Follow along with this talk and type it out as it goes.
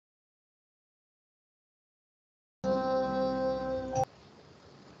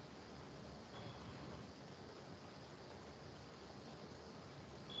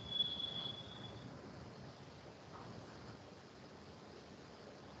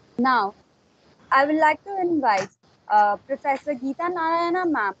Now, I would like to invite Professor Geeta Narayana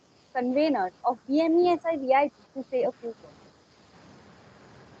ma'am, convener of BMSA-VIT, to say a few words.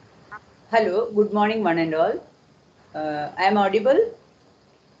 Hello, good morning, one and all. I am audible.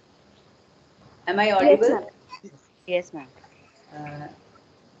 Am I Yes, audible? ma'am. Yes, ma'am. Uh,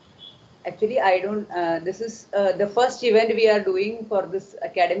 Actually, I don't. This is the first event we are doing for this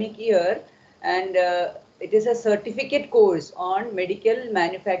academic year, and it is a certificate course on medical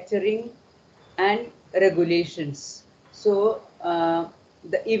manufacturing and regulations. So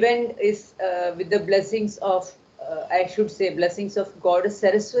the event is with the blessings of, I should say, blessings of Goddess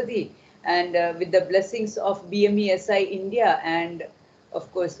Saraswati, and with the blessings of BMSA India, and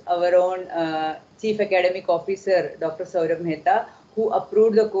of course our own Chief Academic Officer, Dr. Saurabh Mehta, who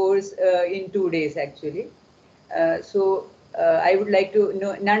approved the course in 2 days actually. I would like to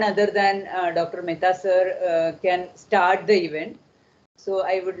know none other than Dr. Mehta sir can start the event. So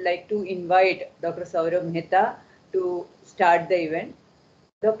I would like to invite Dr. Saurabh Mehta to start the event.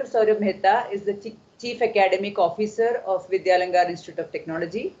 Dr. Saurabh Mehta is the Chief Academic Officer of Vidyalangar Institute of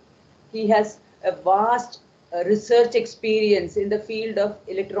Technology. He has a vast research experience in the field of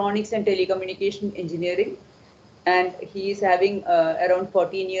electronics and telecommunication engineering, and he is having around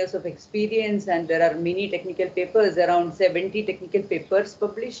 14 years of experience, and there are many technical papers, around 70 technical papers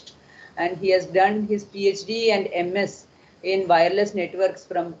published, and he has done his PhD and MS in wireless networks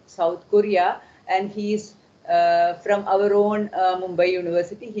from South Korea, and he is from our own Mumbai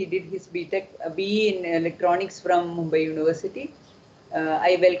University. He did his BTech BE in electronics from Mumbai University.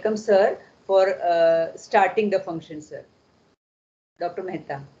 I welcome sir for starting the function, sir. Dr.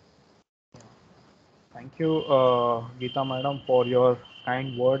 Mehta. Thank you, Geeta Madam, for your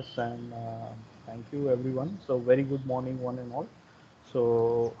kind words, and thank you everyone. So very good morning, one and all.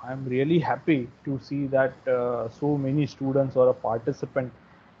 So I'm really happy to see that so many students or a participant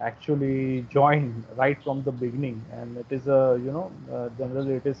actually join right from the beginning. And it is a,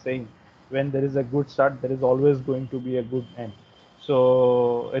 generally it is saying, when there is a good start, there is always going to be a good end.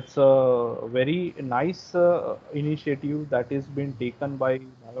 So it's a very nice initiative that is being taken by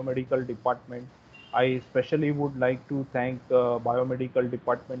biomedical department. I especially would like to thank biomedical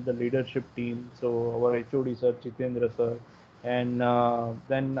department, the leadership team. So our HOD sir, Chitendra sir, and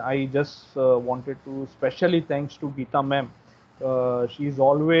then I just wanted to specially thanks to Geeta ma'am. She's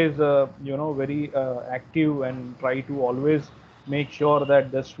always very active and try to always make sure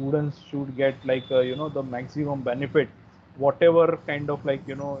that the students should get like the maximum benefit, whatever kind of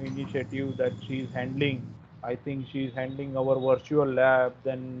initiative that she's handling. I think she's handling our virtual lab.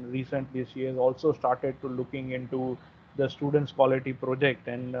 Then recently she has also started to looking into the students quality project,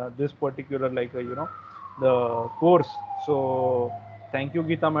 and this particular the course. So thank you,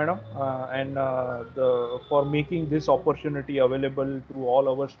 Geeta madam, and for making this opportunity available to all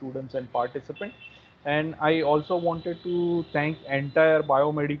our students and participants. And I also wanted to thank entire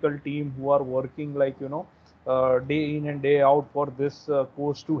biomedical team who are working day in and day out for this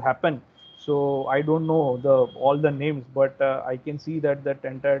course to happen. So I don't know all the names, but I can see that that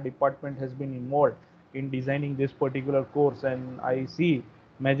entire department has been involved in designing this particular course, and I see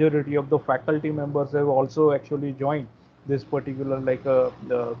majority of the faculty members have also actually joined this particular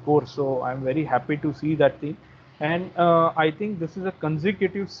the course. So I'm very happy to see that thing. And I think this is a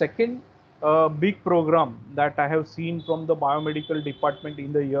consecutive second big program that I have seen from the biomedical department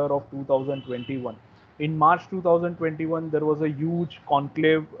in the year of 2021. In March 2021, there was a huge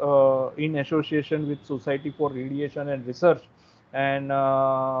conclave in association with Society for Radiation and Research, and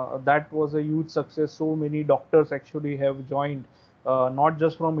that was a huge success. So many doctors actually have joined, not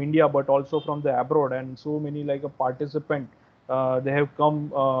just from India but also from the abroad, and so many like a participant. They have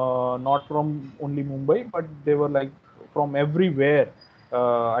come not from only Mumbai, but they were like from everywhere.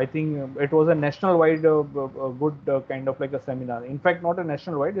 I think it was a national-wide good kind of like a seminar. In fact, not a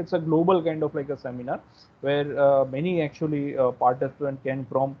national-wide; it's a global kind of like a seminar where many actually participants came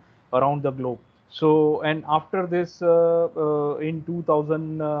from around the globe. So, and after this, in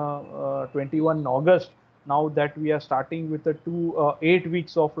 2021 August, now that we are starting with a 8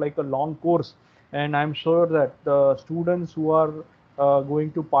 weeks of like a long course, and I'm sure that the students who are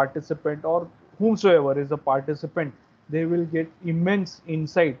going to participate, or whomsoever is a participant, they will get immense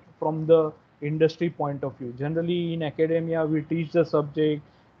insight from the industry point of view. Generally in academia, we teach the subject,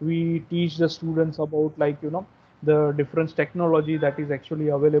 we teach the students about the different technology that is actually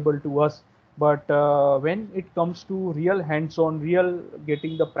available to us. But when it comes to real hands-on, real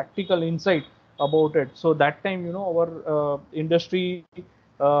getting the practical insight about it, so that time our industry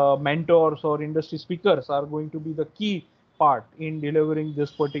mentors or industry speakers are going to be the key part in delivering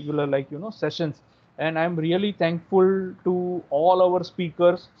this particular sessions. and I'm really thankful to all our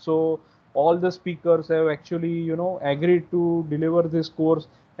speakers. So all the speakers have actually, agreed to deliver this course,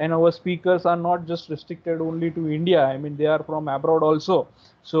 and our speakers are not just restricted only to India. I mean, they are from abroad also.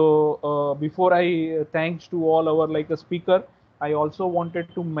 So before I thanks to all our like a speaker, I also wanted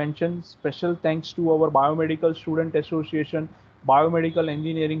to mention special thanks to our Biomedical Student Association, Biomedical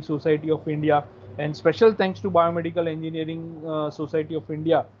Engineering Society of India, and special thanks to Biomedical Engineering Society of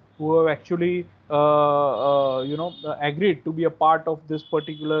India, who have actually agreed to be a part of this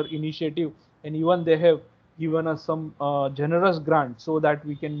particular initiative, and even they have given us some generous grant so that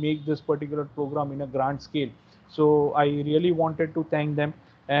we can make this particular program in a grand scale. So I really wanted to thank them,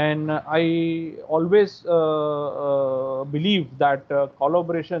 and I always believe that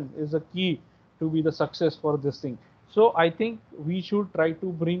collaboration is a key to be the success for this thing. So I think we should try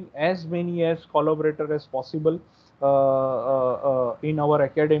to bring as many as collaborator as possible in our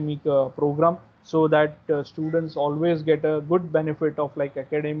academic program, so that students always get a good benefit of like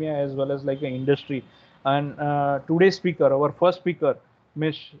academia as well as like an industry. And today's speaker, our first speaker,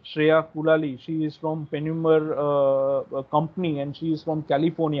 Miss Shreya Kulali, she is from Penumbra company, and she is from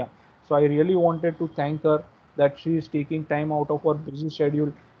California. So I really wanted to thank her that she is taking time out of her busy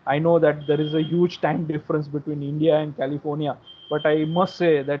schedule. I know that there is a huge time difference between India and California, but I must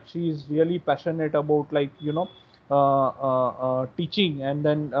say that she is really passionate about like teaching, and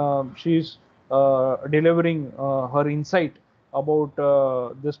then she's delivering her insight about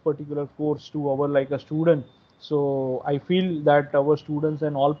this particular course to our like a student. So I feel that our students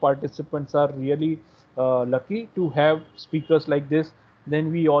and all participants are really lucky to have speakers like this.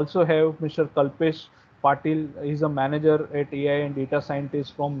 Then we also have Mr. Kalpesh Patil. He's a manager at AI and data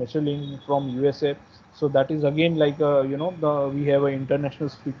scientist from Michelin from USA. So that is again like we have an international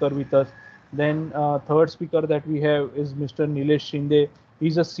speaker with us. Then third speaker that we have is Mr. Nilesh Shinde.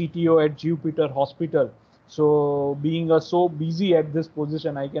 He's a CTO at Jupiter Hospital. So being so busy at this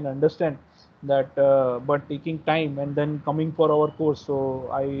position, I can understand that, but taking time and then coming for our course. So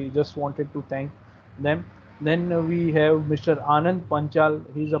I just wanted to thank them. Then we have Mr. Anand Panchal.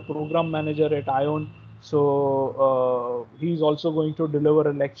 He's a program manager at ION. So he's also going to deliver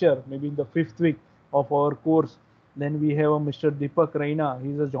a lecture maybe in the 5th week of our course. Then we have Mr. Deepak Raina.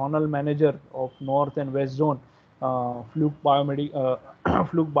 He's a zonal manager of North and West Zone, Fluke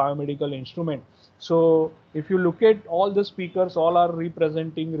Biomedical Instrument. So if you look at all the speakers, all are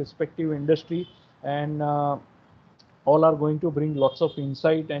representing respective industry, and all are going to bring lots of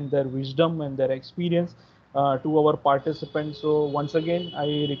insight and their wisdom and their experience to our participants. So once again,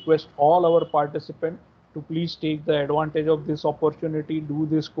 I request all our participants to please take the advantage of this opportunity, do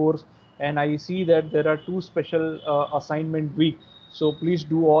this course. And I see that there are 2 special assignment week. So please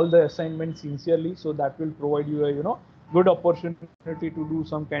do all the assignments sincerely. So that will provide you a good opportunity to do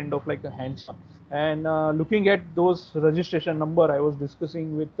some kind of like a hands-on. And looking at those registration number, I was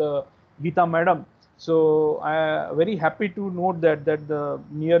discussing with Geeta madam. So I am very happy to note that the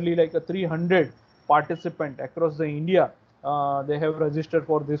nearly like a 300 participant across the India, they have registered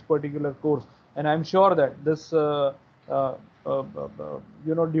for this particular course, and I'm sure that this uh,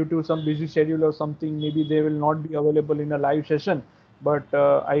 due to some busy schedule or something, maybe they will not be available in a live session. But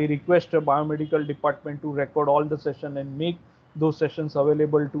I request a biomedical department to record all the session and make those sessions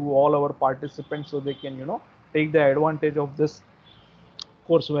available to all our participants, so they can take the advantage of this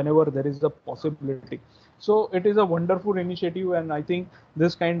course whenever there is a possibility. So it is a wonderful initiative, and I think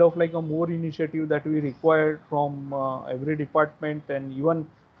this kind of like a more initiative that we require from every department. And even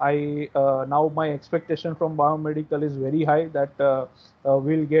I now my expectation from biomedical is very high, that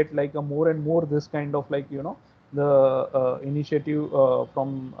we'll get like a more and more this kind of like the initiative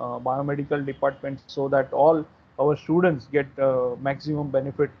from biomedical department, so that all our students get maximum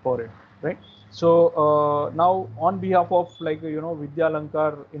benefit for it, right? So now on behalf of like Vidya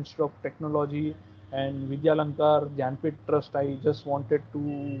Lankar Institute of Technology and Vidya Lankar Jnanpith Trust, I just wanted to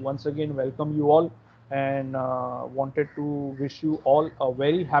once again welcome you all, and wanted to wish you all a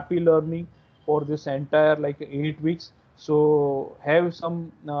very happy learning for this entire like 8 weeks. So have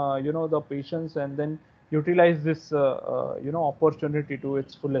some the patience, and then utilize this opportunity to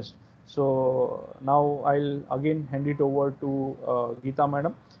its fullest. So now I'll again hand it over to Geeta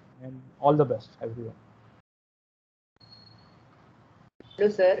madam, and all the best, everyone. Hello,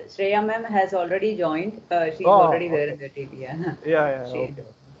 sir. Shreya ma'am has already joined. She is Oh, already there okay. in the TV. Yeah, She, okay.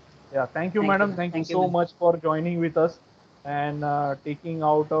 Yeah, thank you, thank you, madam. ma'am. Thank you Thank you, so ma'am. much for joining with us, and taking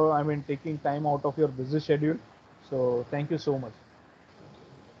time out of your busy schedule. So thank you so much.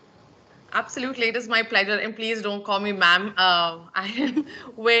 Absolutely, it is my pleasure. And please don't call me ma'am. I am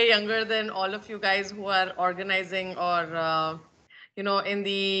way younger than all of you guys who are organizing or in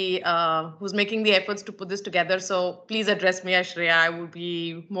the who's making the efforts to put this together. So please address me as Shreya. I would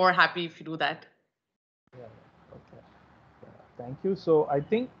be more happy if you do that. Yeah, okay. Yeah, thank you. So I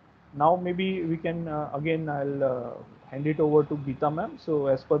think now maybe we can again I'll hand it over to Geeta ma'am. So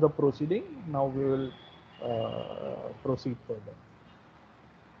as per the proceeding, now we will proceed further.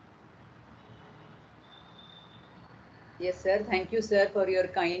 Yes, sir. Thank you, sir, for your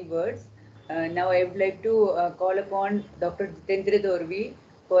kind words. Now I would like to call upon Dr. Jitendra Dorvi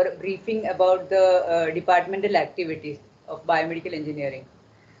for briefing about the departmental activities of biomedical engineering.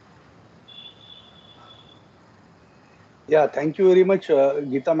 Yeah, thank you very much,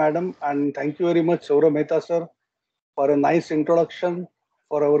 Geeta madam, and thank you very much, Saurav Mehta sir, for a nice introduction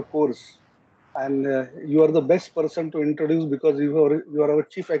for our course. And you are the best person to introduce because you are our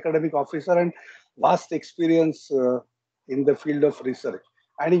chief academic officer and vast experience in the field of research.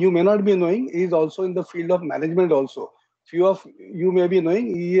 And you may not be knowing, he is also in the field of management also. Few of you may be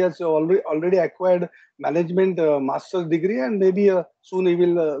knowing, he has already acquired management master's degree, and maybe soon he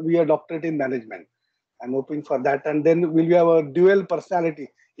will be a doctorate in management. I'm hoping for that. And then we'll have a dual personality,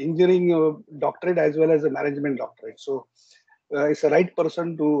 engineering doctorate as well as a management doctorate. So it's the right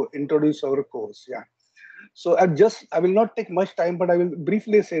person to introduce our course. Yeah. So I will not take much time, but I will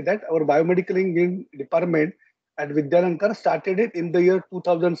briefly say that our biomedical engineering department at Vidyalankar started it in the year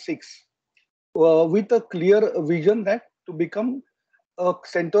 2006 with a clear vision that to become a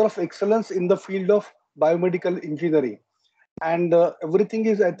center of excellence in the field of biomedical engineering. And everything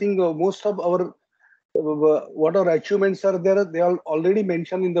is, I think, most of our what our achievements are there, they are already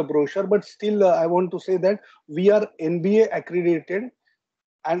mentioned in the brochure, but still I want to say that we are NBA accredited,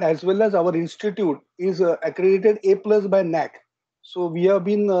 and as well as our institute is accredited A plus by NAC. So we have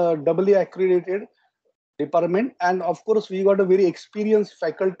been doubly accredited department, and of course we got a very experienced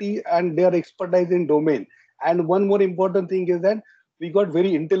faculty and their expertise in domain. And one more important thing is that we got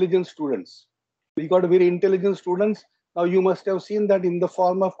very intelligent students. We got very intelligent students. Now you must have seen that in the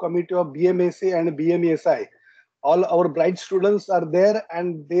form of committee of BMSA and BMSI, all our bright students are there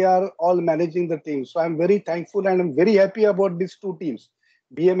and they are all managing the team. So I'm very thankful and I'm very happy about these two teams,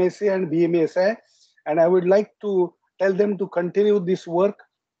 BMSA and BMSI. And I would like to tell them to continue this work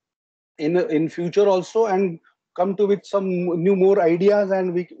in future also and come to with some new more ideas,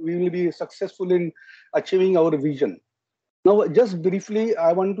 and we will be successful in achieving our vision. Now, just briefly,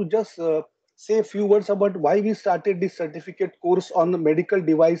 I want to just say a few words about why we started this certificate course on medical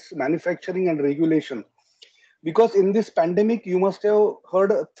device manufacturing and regulation. Because in this pandemic, you must have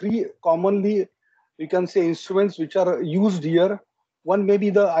heard three commonly, you can say, instruments which are used here. One may be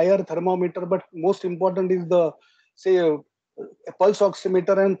the IR thermometer, but most important is the, say, a pulse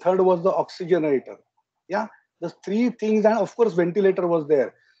oximeter, and third was the oxygenator. Yeah, the three things, and of course, ventilator was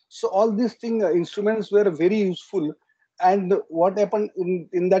there. So all these instruments were very useful. And what happened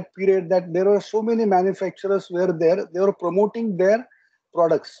in that period, that there were so many manufacturers were there, they were promoting their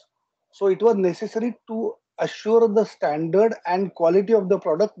products. So it was necessary to assure the standard and quality of the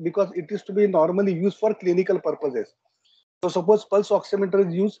product because it is to be normally used for clinical purposes. So suppose pulse oximeter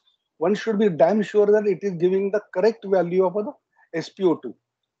is used, one should be damn sure that it is giving the correct value of the SpO2.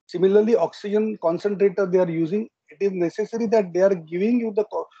 Similarly, oxygen concentrator they are using, it is necessary that they are giving you the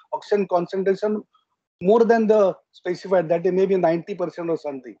oxygen concentration more than the specified, that may be 90% or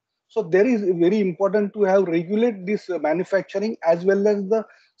something. So there is very important to have regulate this manufacturing as well as the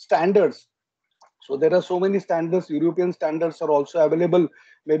standards. So there are so many standards, European standards are also available,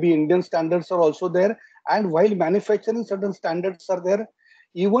 maybe Indian standards are also there. And while manufacturing, certain standards are there.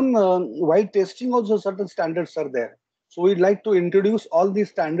 Even while testing also certain standards are there. So we'd like to introduce all these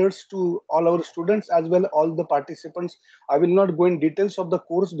standards to all our students as well all the participants. I will not go in details of the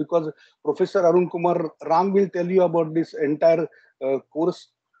course because Professor Arun Kumar Ram will tell you about this entire course.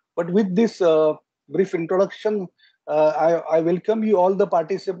 But with this brief introduction, I welcome you all the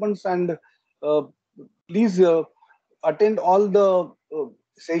participants, and uh, please attend all the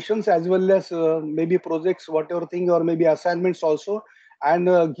sessions as well as maybe projects, whatever thing, or maybe assignments also,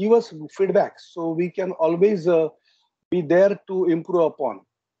 and give us feedback so we can always be there to improve upon.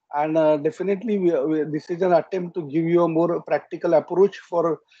 And definitely, this is an attempt to give you a more practical approach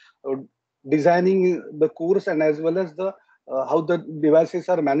for uh, designing the course and as well as the how the devices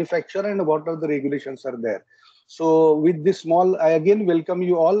are manufactured and what are the regulations are there. So with this small, I again welcome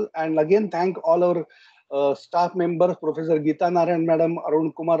you all, and again thank all our staff members, Professor Geeta Narayan Madam,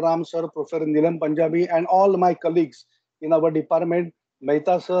 Arun Kumar Ram Sir, Professor Nilam Punjabi, and all my colleagues in our department,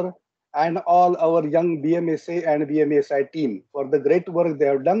 Mehta Sir, and all our young BMSA and BMSI team for the great work they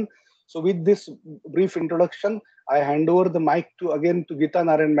have done. So with this brief introduction, I hand over the mic to again to Geeta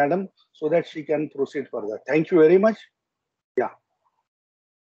Narayan Madam so that she can proceed further. Thank you very much. Yeah.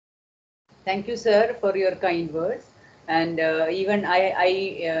 Thank you, sir, for your kind words. And even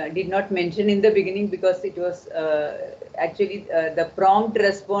I did not mention in the beginning because it was actually the prompt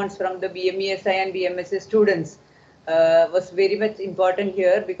response from the BMESI and BMSA students was very much important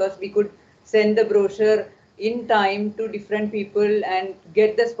here, because we could send the brochure in time to different people and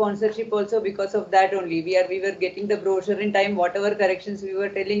get the sponsorship also. Because of that only we were getting the brochure in time. Whatever corrections we were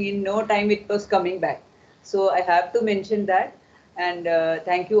telling, in no time it was coming back. So I have to mention that. And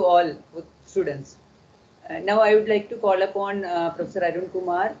thank you all students. Now I would like to call upon Professor Arun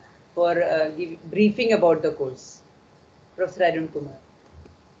Kumar for briefing about the course. Professor Arun Kumar.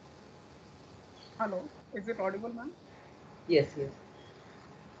 Hello, is it audible, ma'am? Yes, yes.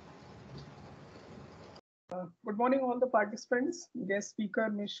 Good morning, all the participants. Guest speaker,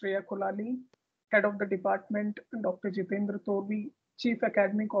 Ms. Shreya Kulali, Head of the Department, Dr. Jitendra Torvi, Chief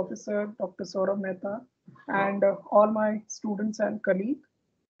Academic Officer, Dr. Saurabh Mehta, and all my students and colleagues.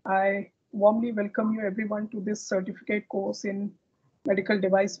 I warmly welcome you everyone to this certificate course in medical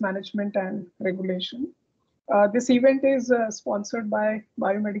device management and regulation. This event is sponsored by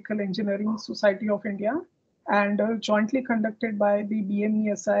Biomedical Engineering Society of India and jointly conducted by the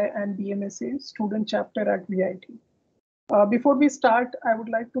BMESI and BMSA student chapter at VIT. Before we start, I would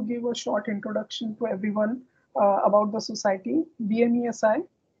like to give a short introduction to everyone about the society. BMESI,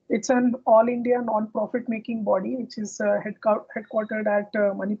 it's an all India non-profit making body, which is headquartered at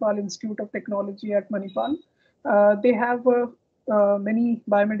Manipal Institute of Technology at Manipal. They have many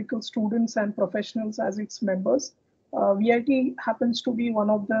biomedical students and professionals as its members. VIT happens to be one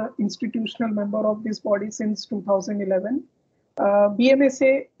of the institutional member of this body since 2011.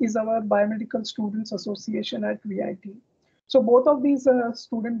 BMSA is our Biomedical Students Association at VIT. So both of these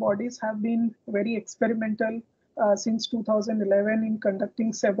student bodies have been very experimental since 2011 in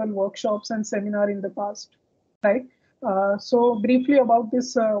conducting several workshops and seminar in the past, right? So briefly about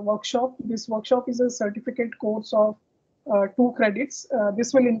this workshop. This workshop is a certificate course of 2 credits.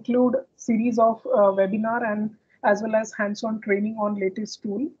 This will include series of webinar and as well as hands-on training on latest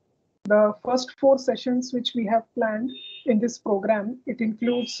tool. The first 4 sessions which we have planned in this program, it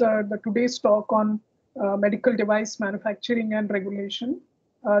includes the today's talk on medical device manufacturing and regulation.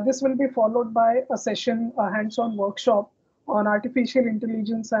 This will be followed by a session, a hands-on workshop on artificial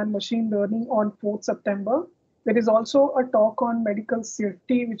intelligence and machine learning on 4th September. There is also a talk on medical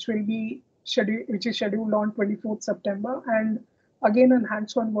safety, which is scheduled on 24th September, and again a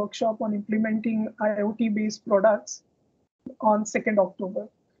hands-on workshop on implementing IoT-based products on 2nd October.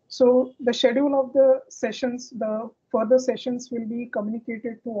 So the schedule of the sessions, the further sessions will be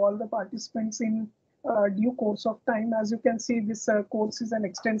communicated to all the participants in due course of time. As you can see, this course is an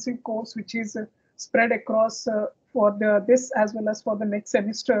extensive course which is spread across for this as well as for the next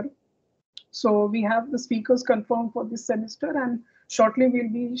semester. So we have the speakers confirmed for this semester, and shortly we'll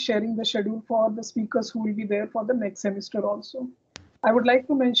be sharing the schedule for the speakers who will be there for the next semester also. I would like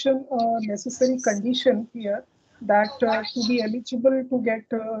to mention a necessary condition here that to be eligible to get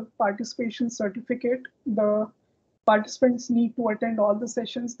participation certificate, the participants need to attend all the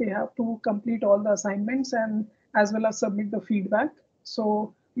sessions. They have to complete all the assignments and as well as submit the feedback.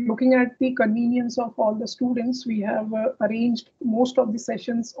 So looking at the convenience of all the students, we have arranged most of the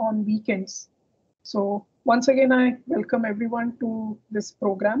sessions on weekends. So once again, I welcome everyone to this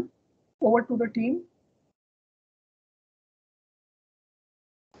program. Over to the team.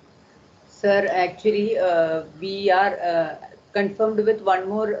 Sir, actually, we are confirmed with one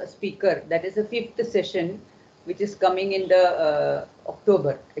more speaker. That is the 5th session, which is coming in the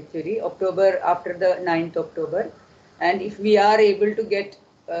October, actually, October after the 9th October. And if we are able to get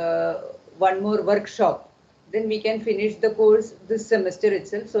one more workshop, then we can finish the course this semester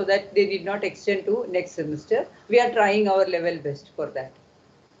itself, so that they did not extend to next semester. We are trying our level best for that,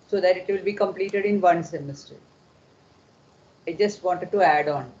 so that it will be completed in one semester. I just wanted to add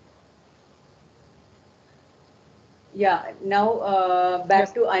on. Yeah, now back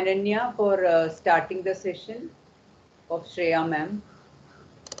Yes. to Ananya for starting the session of Shreya ma'am.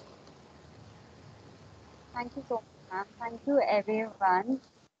 Thank you so much, ma'am. Thank you, everyone,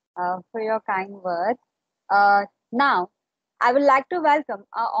 for your kind words. Now, I would like to welcome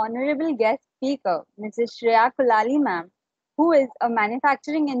our honorable guest speaker, Mrs. Shreya Kulali, ma'am, who is a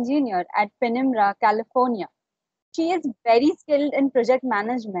manufacturing engineer at Penumbra, California. She is very skilled in project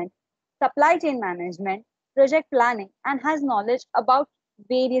management, supply chain management, project planning, and has knowledge about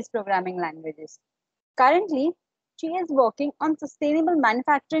various programming languages. Currently, she is working on sustainable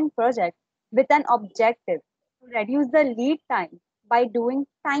manufacturing project with an objective to reduce the lead time by doing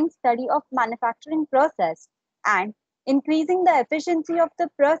time study of manufacturing process and increasing the efficiency of the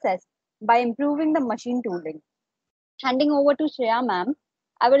process by improving the machine tooling. Handing over to Shreya ma'am,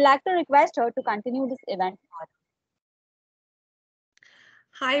 I would like to request her to continue this event.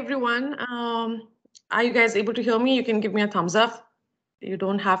 Hi, everyone. Are you guys able to hear me? You can give me a thumbs up. You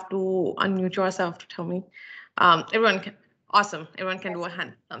don't have to unmute yourself to tell me. Everyone can, awesome. Everyone can do a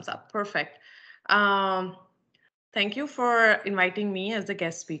hand thumbs up. Perfect. Thank you for inviting me as a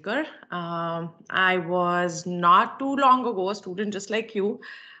guest speaker. I was not too long ago a student just like you,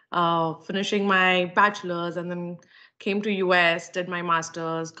 finishing my bachelor's and then came to US, did my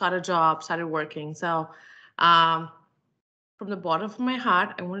master's, got a job, started working. So from the bottom of my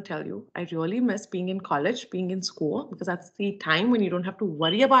heart, I want to tell you, I really miss being in college, being in school, because that's the time when you don't have to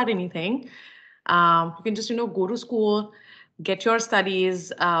worry about anything. You can just, go to school, get your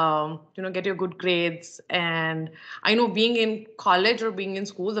studies, get your good grades. And I know being in college or being in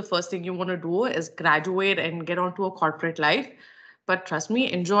school, the first thing you want to do is graduate and get onto a corporate life. But trust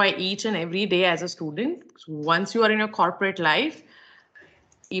me, enjoy each and every day as a student. Once you are in a corporate life,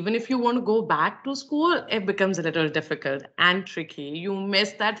 even if you want to go back to school, it becomes a little difficult and tricky. You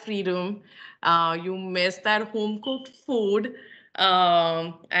miss that freedom, you miss that home cooked food,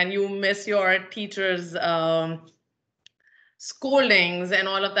 and you miss your teachers' scoldings and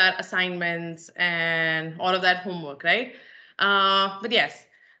all of that assignments and all of that homework, right? But yes,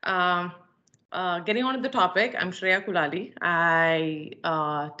 getting on to the topic, I'm Shreya Kulali. I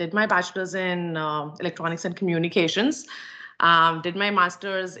did my bachelor's in electronics and communications, did my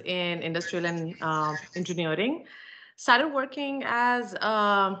master's in industrial and engineering, started working as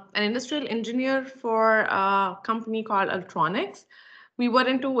an industrial engineer for a company called Altronics. We were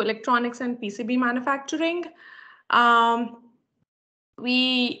into electronics and PCB manufacturing.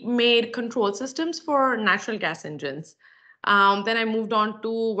 We made control systems for natural gas engines. Then I moved on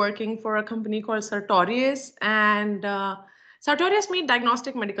to working for a company called Sartorius, and Sartorius made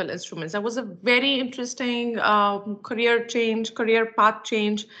diagnostic medical instruments. That was a very interesting career path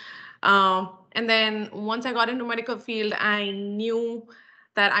change. And then once I got into medical field, I knew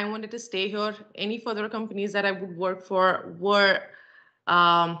that I wanted to stay here. Any further companies that I would work for were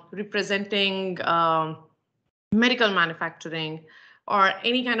representing medical manufacturing or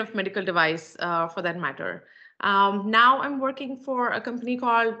any kind of medical device for that matter. Now I'm working for a company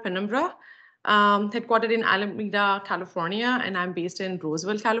called Penumbra, headquartered in Alameda, California, and I'm based in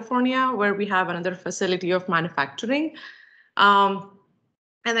Roseville, California, where we have another facility of manufacturing. And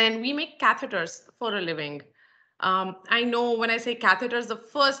then we make catheters for a living. I know when I say catheters, the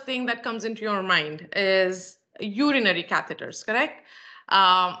first thing that comes into your mind is urinary catheters, correct?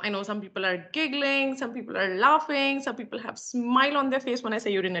 I know some people are giggling, some people are laughing, some people have smile on their face when I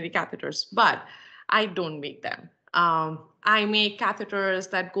say urinary catheters, but I don't make them. I make catheters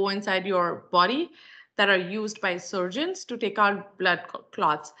that go inside your body that are used by surgeons to take out blood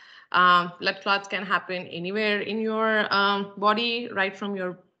clots. Blood clots can happen anywhere in your body, right from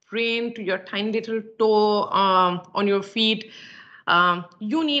your brain to your tiny little toe on your feet.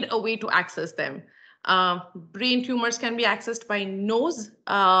 You need a way to access them. Brain tumors can be accessed by nose.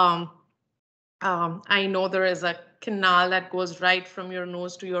 I know there is a canal that goes right from your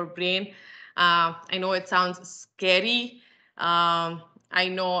nose to your brain. I know it sounds scary. I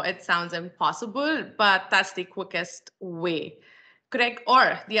know it sounds impossible, but that's the quickest way. Correct?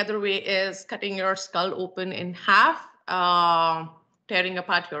 Or the other way is cutting your skull open in half, tearing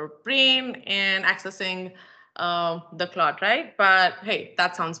apart your brain and accessing the clot, right? But hey,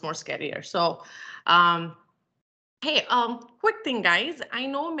 that sounds more scarier. So, hey, quick thing, guys. I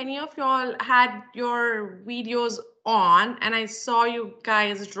know many of y'all had your videos on and I saw you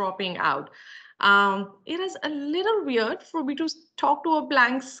guys dropping out. It is a little weird for me to talk to a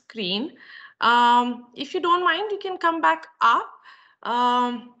blank screen. If you don't mind, you can come back up.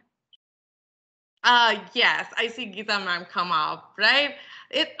 Yes, I see Geeta ma'am come up, right?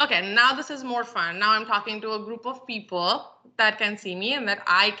 Okay, now this is more fun. Now I'm talking to a group of people that can see me and that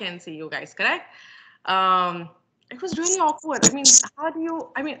I can see you guys, correct? It was really awkward.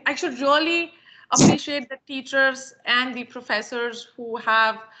 I mean, I should really appreciate the teachers and the professors who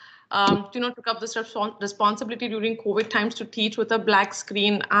have took up this responsibility during COVID times to teach with a black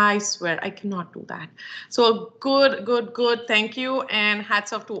screen. I swear I cannot do that. So good. Thank you. And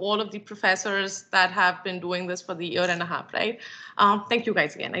hats off to all of the professors that have been doing this for the year and a half, right? Thank you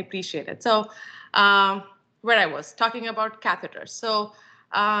guys again. I appreciate it. So where I was talking about catheters. So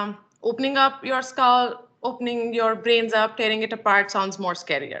opening up your skull, opening your brains up, tearing it apart sounds more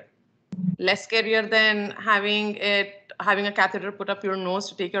scarier. Less scarier than having a catheter put up your nose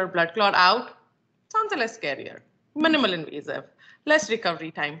to take your blood clot out. Sounds a less scarier. Minimal invasive, less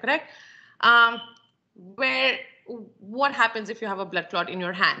recovery time, correct? What happens if you have a blood clot in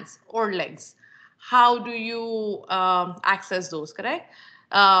your hands or legs? How do you access those, correct?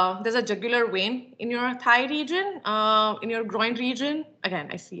 There's a jugular vein in your thigh region, in your groin region. Again,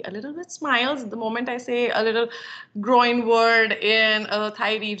 I see a little bit smiles the moment I say a little groin word in a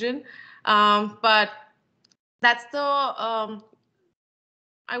thigh region. But that's the,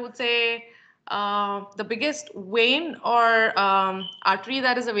 I would say, the biggest vein or artery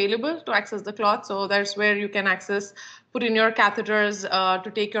that is available to access the clot. So that's where you can access, put in your catheters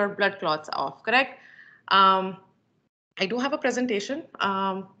to take your blood clots off, correct? I do have a presentation.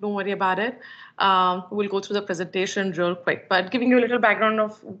 Don't worry about it. We'll go through the presentation real quick, but giving you a little background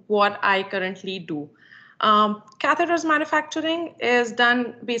of what I currently do. Catheters manufacturing is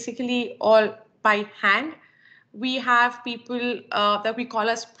done basically all by hand. We have people that we call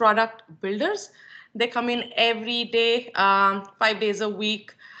as product builders. They come in every day, 5 days a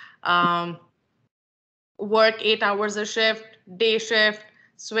week, work 8 hours a shift, day shift,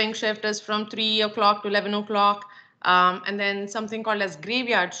 swing shift is from 3 o'clock to 11 o'clock. And then something called as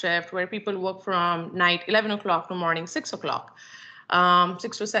graveyard shift, where people work from night 11 o'clock to morning 6 o'clock,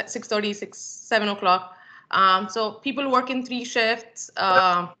 6 to 6:30, 7 o'clock. So people work in 3 shifts,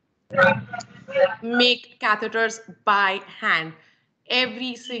 make catheters by hand.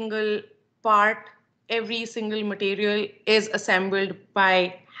 Every single part, every single material is assembled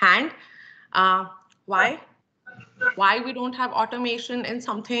by hand. Why? Why we don't have automation in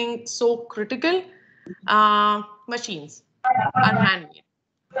something so critical? Machines are handmade.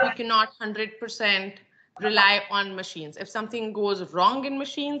 We cannot 100% rely on machines. If something goes wrong in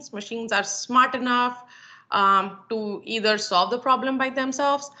machines, machines are smart enough to either solve the problem by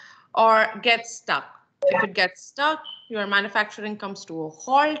themselves or get stuck. If it gets stuck, your manufacturing comes to a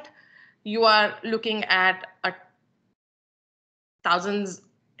halt. You are looking at thousands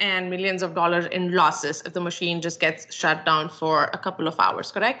and millions of dollars in losses if the machine just gets shut down for a couple of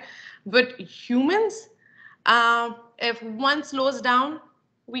hours, correct? But humans, if one slows down,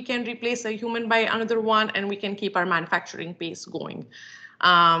 we can replace a human by another one, and we can keep our manufacturing pace going.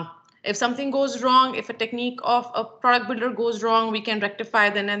 If something goes wrong, if a technique of a product builder goes wrong, we can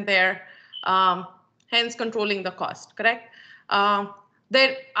rectify then and there, hence controlling the cost, correct?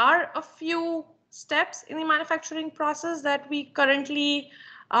 There are a few steps in the manufacturing process that we currently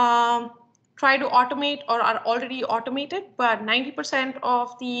try to automate or are already automated, but 90%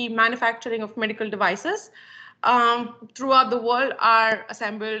 of the manufacturing of medical devices throughout the world are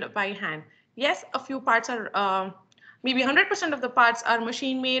assembled by hand. Yes, a few parts are, maybe 100% of the parts are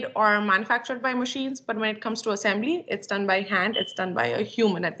machine made or manufactured by machines, but when it comes to assembly, it's done by hand, it's done by a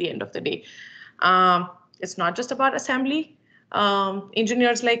human at the end of the day. It's not just about assembly.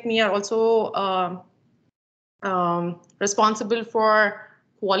 Engineers like me are also responsible for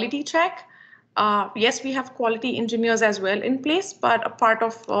quality check. Yes, we have quality engineers as well in place, but a part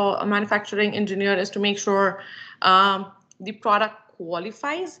of a manufacturing engineer is to make sure the product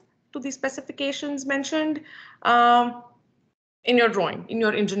qualifies to the specifications mentioned in your drawing, in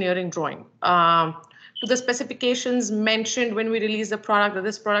your engineering drawing. To the specifications mentioned when we release the product, that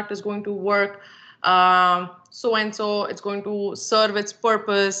this product is going to work so and so, it's going to serve its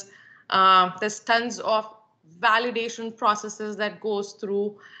purpose. There's tons of validation processes that goes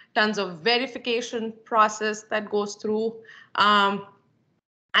through, tons of verification process that goes through. I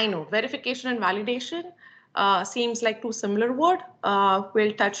know verification and validation seems like two similar words.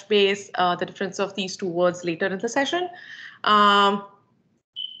 We'll touch base the difference of these two words later in the session.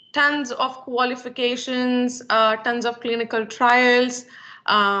 Tons of qualifications, tons of clinical trials.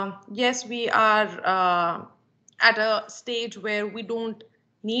 Yes, we are at a stage where we don't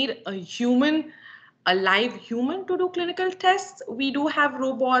need a human, a live human to do clinical tests. We do have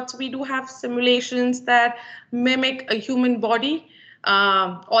robots, we do have simulations that mimic a human body,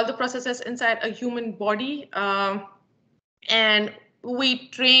 all the processes inside a human body. And we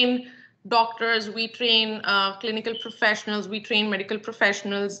train doctors, we train clinical professionals, we train medical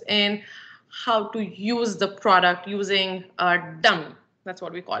professionals in how to use the product using a dummy. That's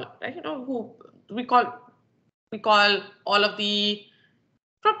what we call it, right? You know, who we call all of the,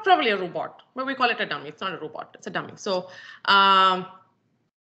 probably a robot, but we call it a dummy. It's not a robot, it's a dummy. So, so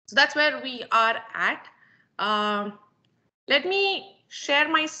that's where we are at. Let me share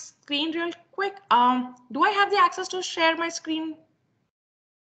my screen real quick. Do I have the access to share my screen?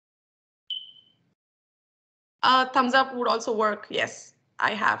 Thumbs up would also work. Yes,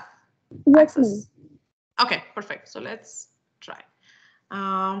 I have access. Okay, perfect. So let's try.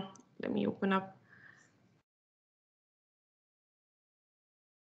 Let me open up.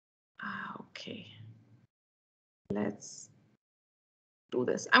 Okay, let's do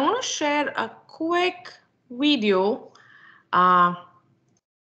this. I want to share a quick video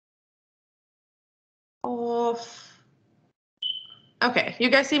of Okay, you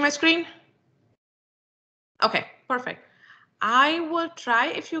guys see my screen? Okay, perfect. I will try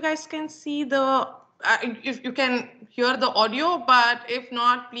if you guys can see the, if you can hear the audio, but if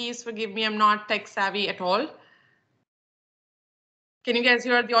not, please forgive me, I'm not tech savvy at all. Can you guys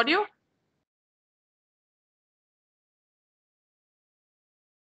hear the audio?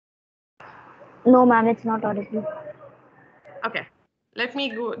 No, ma'am, it's not audible. Okay, let me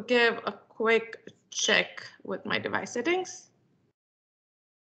go give a quick check with my device settings.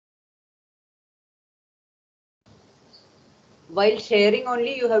 While sharing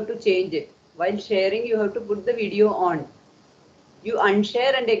only, you have to change it. While sharing, you have to put the video on. You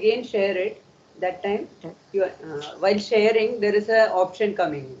unshare and again share it. That time, you while sharing, there is a option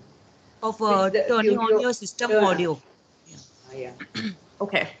coming of turning on your system audio. Yeah.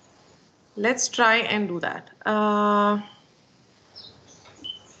 Okay, let's try and do that.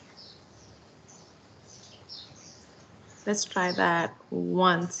 Let's try that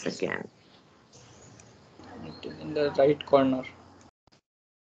once again. It is in the right corner.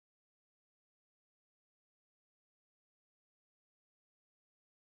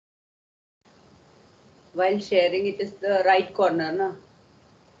 While sharing, it is the right corner, na?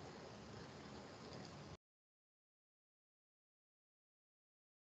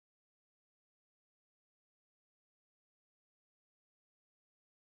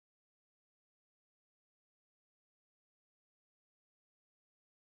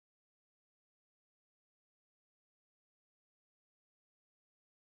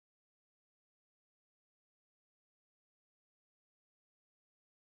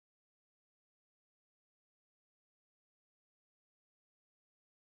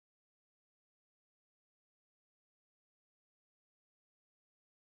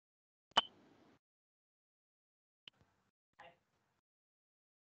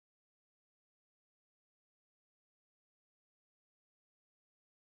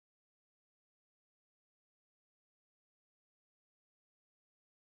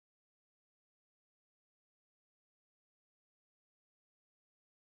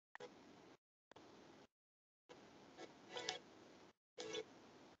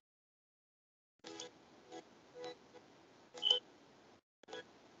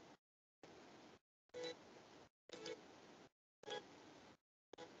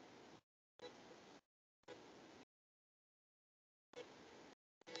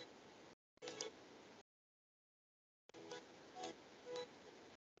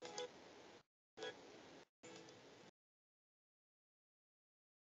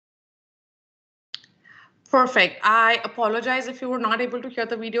 Perfect. I apologize if you were not able to hear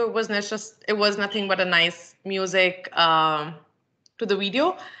the video. It was nothing but a nice music to the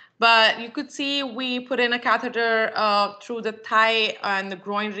video. But you could see we put in a catheter through the thigh and the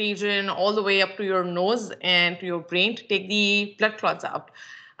groin region all the way up to your nose and to your brain to take the blood clots out.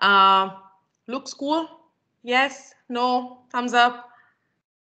 Looks cool? Yes? No? Thumbs up?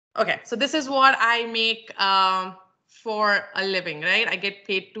 Okay, so this is what I make for a living, right? I get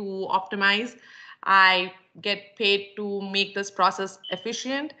paid to optimize. I get paid to make this process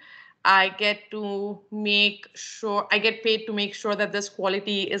efficient. I get paid to make sure that this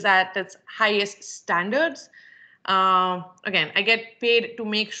quality is at its highest standards. Again, I get paid to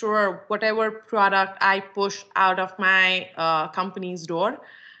make sure whatever product I push out of my company's door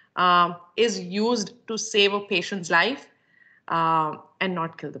is used to save a patient's life and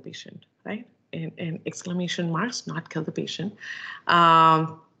not kill the patient, right? In exclamation marks, not kill the patient.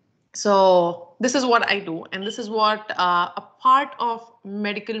 So this is what I do, and this is what a part of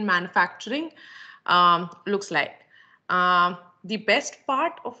medical manufacturing looks like. The best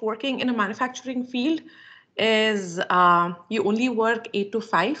part of working in a manufacturing field is you only work 8 to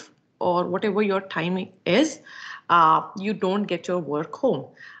 5 or whatever your timing is. You don't get your work home.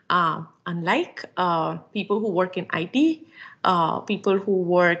 Unlike people who work in IT, people who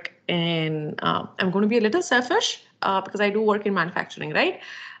work in, I'm going to be a little selfish because I do work in manufacturing, right?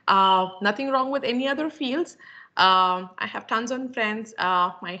 Nothing wrong with any other fields. I have tons of friends,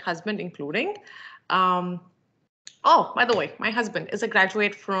 my husband including. Oh, by the way, my husband is a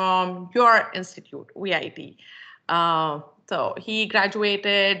graduate from your institute, VIT. So he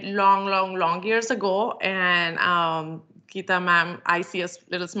graduated long years ago, and Geeta ma'am, I see a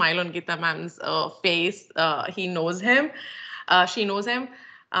little smile on Geeta ma'am's face. He knows him, she knows him.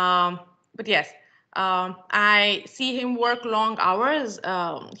 But yes, I see him work long hours.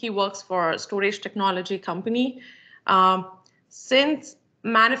 He works for a storage technology company. Since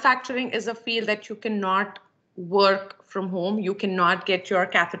manufacturing is a field that you cannot work from home, you cannot get your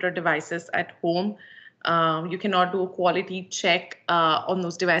catheter devices at home. You cannot do a quality check on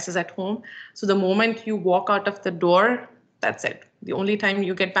those devices at home. So the moment you walk out of the door, that's it. The only time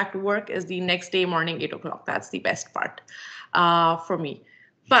you get back to work is the next day morning, 8 o'clock. That's the best part for me.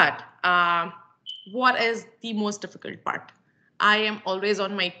 But what is the most difficult part? I am always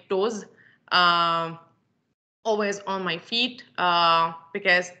on my toes, always on my feet,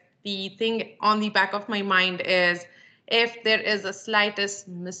 because the thing on the back of my mind is if there is a slightest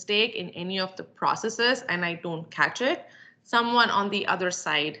mistake in any of the processes and I don't catch it, someone on the other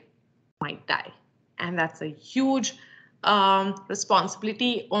side might die. And that's a huge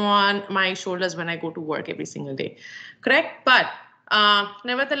responsibility on my shoulders when I go to work every single day. Correct? But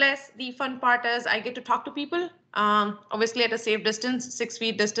nevertheless, the fun part is I get to talk to people, obviously at a safe distance, 6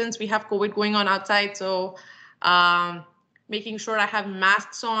 feet distance. We have COVID going on outside. So making sure I have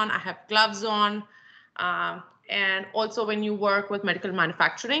masks on, I have gloves on. And also when you work with medical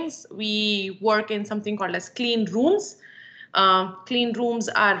manufacturings, we work in something called as clean rooms. Clean rooms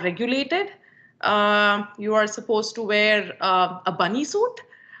are regulated. You are supposed to wear a bunny suit.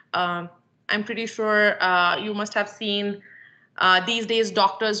 I'm pretty sure you must have seen these days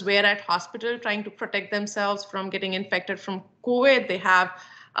doctors wear at hospital trying to protect themselves from getting infected from COVID. They have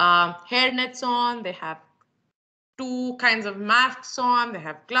hair nets on, they have 2 kinds of masks on, they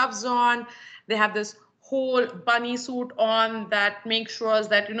have gloves on, they have this whole bunny suit on that makes sure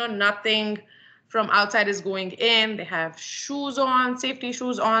that nothing from outside is going in. They have shoes on, safety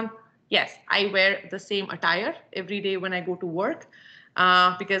shoes on. Yes, I wear the same attire every day when I go to work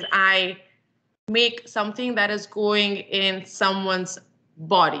because I make something that is going in someone's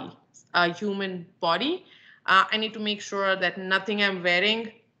body, a human body. I need to make sure that nothing I'm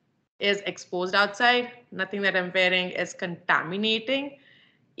wearing is exposed outside. Nothing that I'm wearing is contaminating.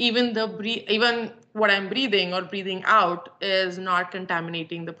 Even what I'm breathing or breathing out is not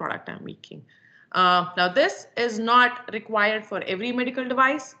contaminating the product I'm making. Now, this is not required for every medical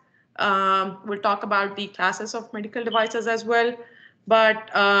device. We'll talk about the classes of medical devices as well. But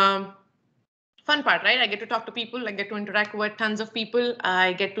fun part, right? I get to talk to people. I get to interact with tons of people.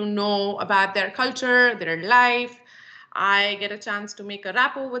 I get to know about their culture, their life. I get a chance to make a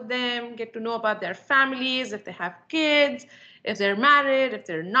rapport with them, get to know about their families, if they have kids, if they're married, if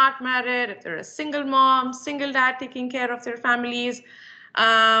they're not married, if they're a single mom, single dad taking care of their families.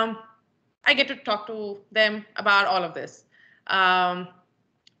 I get to talk to them about all of this.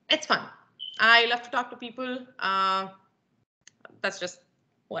 It's fun. I love to talk to people. That's just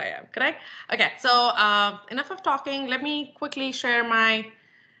who I am, correct? Okay, so enough of talking. Let me quickly share my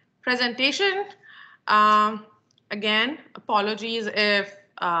presentation. Again, apologies if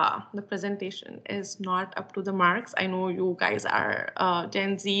the presentation is not up to the marks. I know you guys are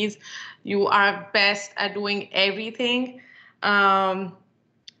Gen Zs. You are best at doing everything.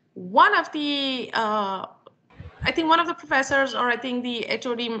 One of the, I think one of the professors, or I think the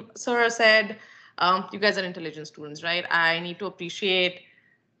HOD sir said, you guys are intelligent students, right? I need to appreciate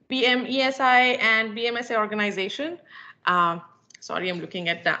BMESI and BMSA organization. Sorry, I'm looking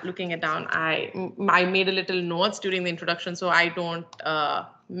it down. I made a little notes during the introduction so I don't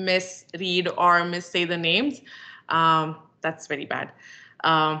misread or missay the names. That's very bad.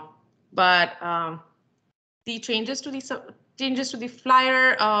 But the changes to the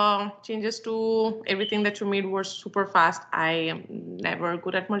flyer, changes to everything that you made were super fast. I am never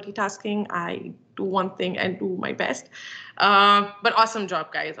good at multitasking. I do one thing and do my best. But awesome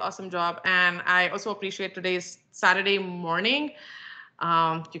job, guys. Awesome job. And I also appreciate today's Saturday morning.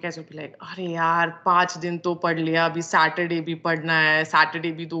 You guys will be like, अरे यार 5 दिन तो पढ़ लिया, अभी Saturday भी पढ़ना है,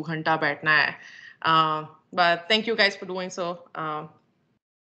 Saturday भी 2 घंटा बैठना है. But thank you guys for doing so.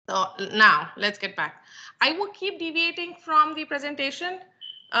 So now let's get back. I will keep deviating from the presentation.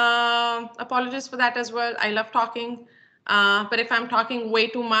 Apologies for that as well. I love talking. But if I'm talking way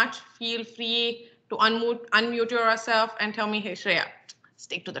too much, feel free to unmute yourself and tell me, hey, Shreya,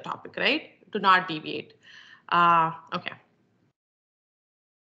 stick to the topic, right? Do not deviate. Okay.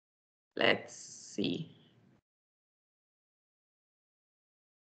 Let's see.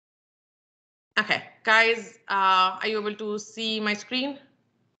 Okay, guys, are you able to see my screen?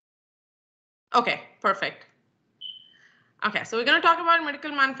 Okay, perfect. Okay, so we're going to talk about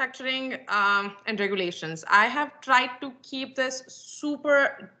medical manufacturing and regulations. I have tried to keep this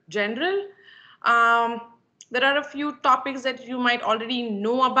super general. There are a few topics that you might already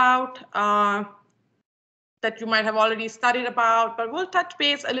know about, that you might have already studied about, but we'll touch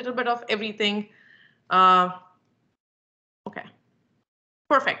base a little bit of everything. Okay,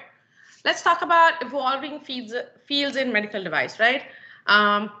 perfect. Let's talk about evolving fields in medical device, right?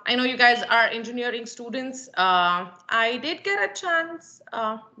 I know you guys are engineering students. I did get a chance,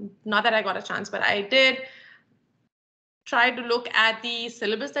 not that I got a chance, but I did try to look at the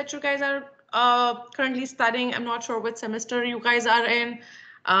syllabus that you guys are currently studying. I'm not sure which semester you guys are in,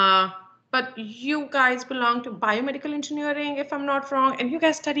 but you guys belong to biomedical engineering, if I'm not wrong, and you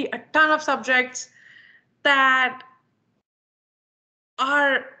guys study a ton of subjects that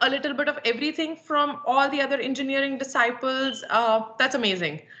are a little bit of everything from all the other engineering disciples. That's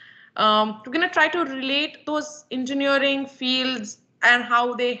amazing. We're going to try to relate those engineering fields and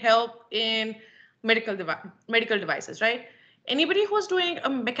how they help in medical devices, right? Anybody who's doing a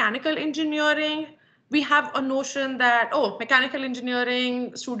mechanical engineering, we have a notion that, oh, mechanical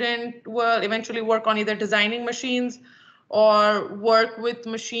engineering student will eventually work on either designing machines or work with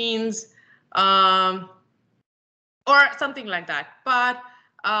machines, or something like that. But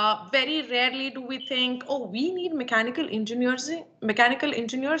very rarely do we think, oh, we need mechanical engineers in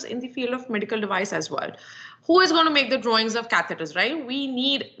the field of medical device as well. Who is going to make the drawings of catheters, right? We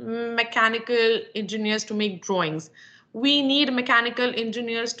need mechanical engineers to make drawings. We need mechanical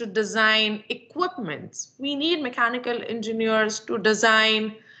engineers to design equipments. We need mechanical engineers to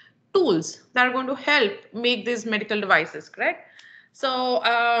design tools that are going to help make these medical devices, correct? So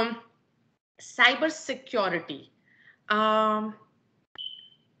cybersecurity.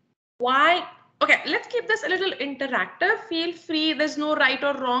 Why? Okay, let's keep this a little interactive. Feel free. There's no right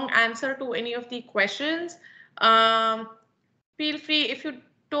or wrong answer to any of the questions. Feel free. If you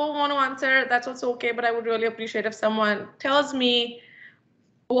don't want to answer, that's also okay. But I would really appreciate if someone tells me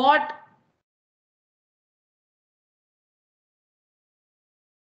what.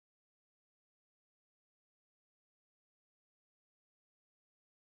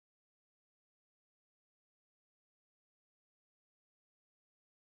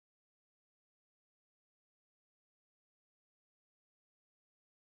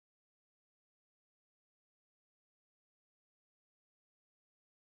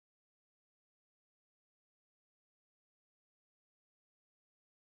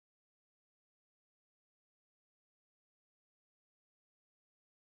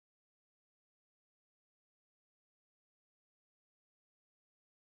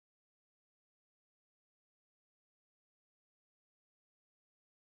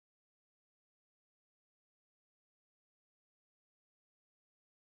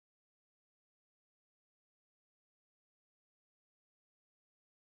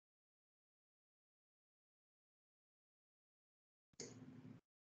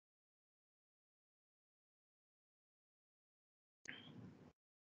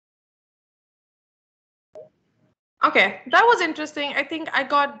 Okay, that was interesting. I think I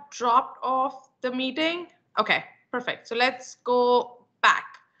got dropped off the meeting. Okay, perfect. So let's go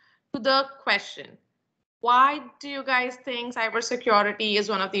back to the question. Why do you guys think cybersecurity is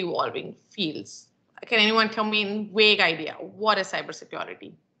one of the evolving fields? Can anyone tell me in vague idea? What is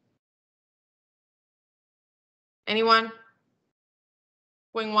cybersecurity? Anyone?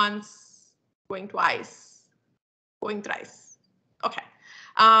 Going once, going twice, going thrice. Okay.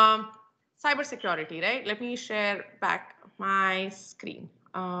 Cybersecurity, right? Let me share back my screen.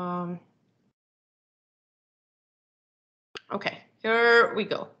 Okay, here we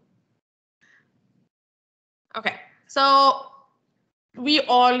go. Okay, so we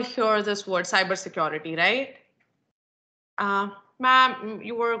all hear this word cybersecurity, right? Ma'am,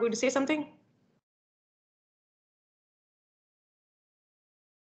 you were going to say something?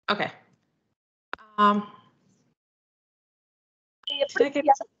 Okay. Did I get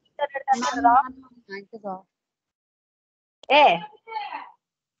Mic is off.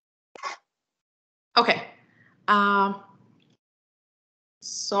 Okay.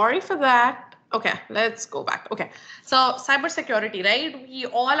 Sorry for that. Okay, let's go back. Okay, so cybersecurity, right? We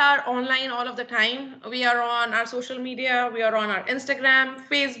all are online all of the time. We are on our social media. We are on our Instagram,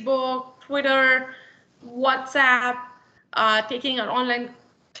 Facebook, Twitter, WhatsApp, taking our online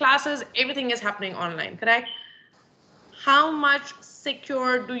classes. Everything is happening online, correct? How much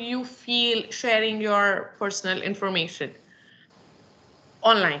secure do you feel sharing your personal information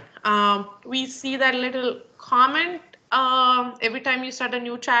online? We see that little comment every time you start a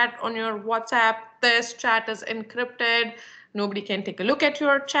new chat on your WhatsApp. This chat is encrypted. Nobody can take a look at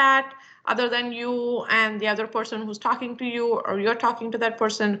your chat other than you and the other person who's talking to you, or you're talking to that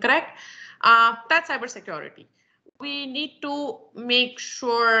person, correct? That's cybersecurity. We need to make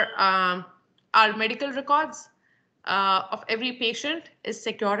sure our medical records of every patient is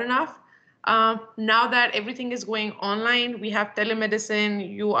secure enough. Now that everything is going online, we have telemedicine.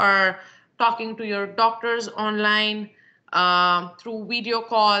 You are talking to your doctors online through video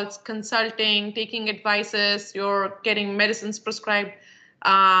calls, consulting, taking advices. You're getting medicines prescribed.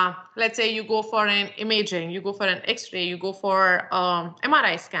 Let's say you go for an imaging, you go for an X-ray, you go for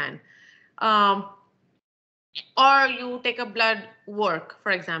MRI scan, or you take a blood work,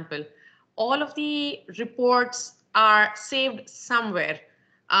 for example. all of the reports are saved somewhere.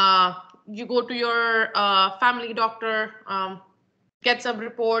 You go to your family doctor, get some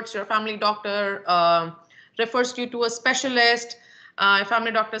reports, your family doctor refers you to a specialist. Your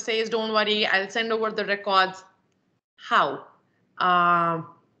family doctor says, don't worry, I'll send over the records. How?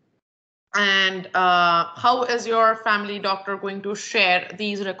 And how is your family doctor going to share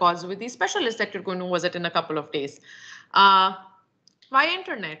these records with the specialist that you're going to visit in a couple of days? Via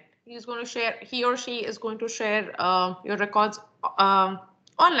internet. He or she is going to share your records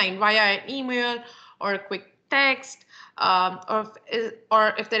online via an email or a quick text,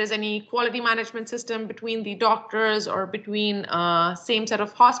 or if there is any quality management system between the doctors or between same set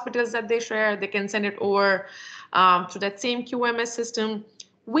of hospitals that they share, they can send it over to that same QMS system.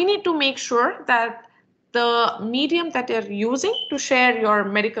 We need to make sure that the medium that they're using to share your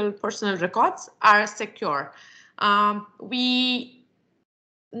medical personal records are secure. We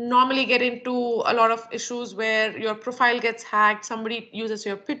normally get into a lot of issues where your profile gets hacked. Somebody uses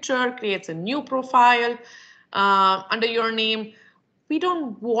your picture, creates a new profile under your name. We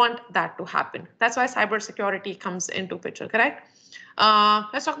don't want that to happen. That's why cybersecurity comes into picture, correct?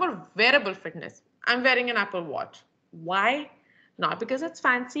 Let's talk about wearable fitness. I'm wearing an Apple Watch. Why? Not because it's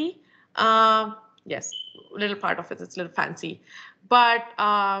fancy. Yes, a little part of it's a little fancy. But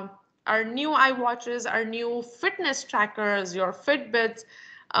our new iWatches, our new fitness trackers, your Fitbits,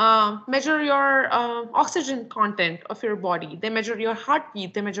 measure your oxygen content of your body. They measure your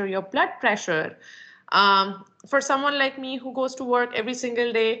heartbeat. They measure your blood pressure. For someone like me who goes to work every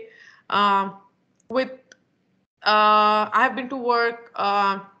single day, I have been to work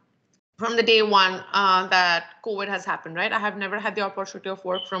from the day one that COVID has happened, right? I have never had the opportunity of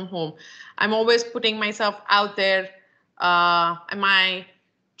work from home. I'm always putting myself out there, and my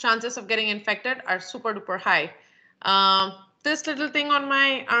chances of getting infected are super duper high. This little thing on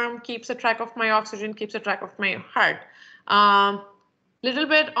my arm keeps a track of my oxygen, keeps a track of my heart. Little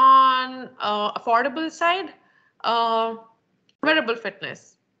bit on affordable side, wearable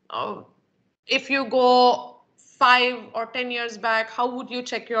fitness. If you go 5 or 10 years back, how would you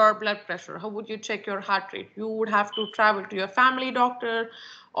check your blood pressure? How would you check your heart rate? You would have to travel to your family doctor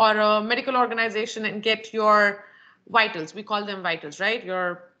or a medical organization and get your vitals. We call them vitals, right?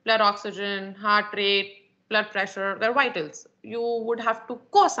 Your blood oxygen, heart rate, blood pressure, they're vitals. You would have to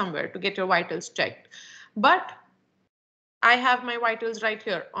go somewhere to get your vitals checked. But I have my vitals right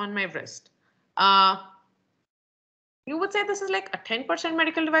here on my wrist. You would say this is like a 10%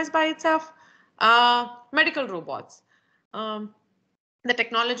 medical device by itself. Medical robots. The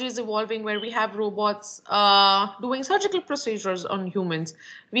technology is evolving where we have robots doing surgical procedures on humans.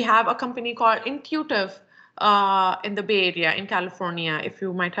 We have a company called Intuitive in the Bay Area in California, if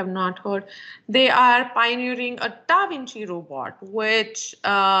you might have not heard. They are pioneering a Da Vinci robot, which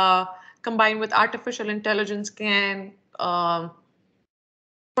combined with artificial intelligence can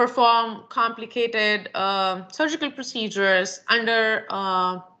perform complicated surgical procedures under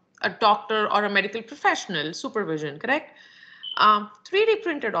a doctor or a medical professional supervision, correct? 3D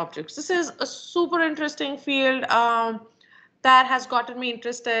printed objects. This is a super interesting field that has gotten me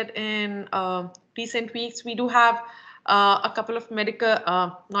interested in recent weeks. We do have a couple of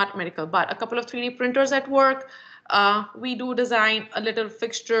not medical, but a couple of 3D printers at work. We do design a little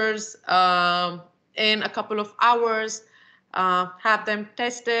fixtures in a couple of hours, have them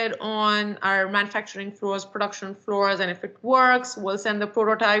tested on our manufacturing floors, production floors, and if it works, we'll send the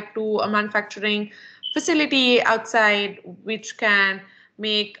prototype to a manufacturing facility outside, which can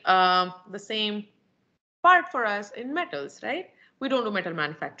make the same part for us in metals, right? We don't do metal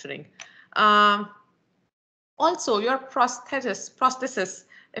manufacturing. Also, your prosthesis,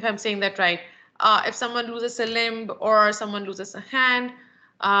 if I'm saying that right, if someone loses a limb or someone loses a hand,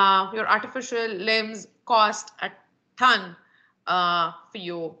 your artificial limbs cost a ton for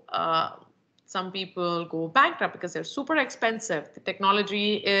you. Some people go bankrupt because they're super expensive. The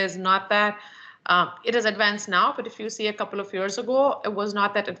technology is not that. It is advanced now, but if you see a couple of years ago, it was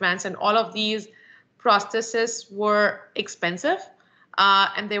not that advanced, and all of these prostheses were expensive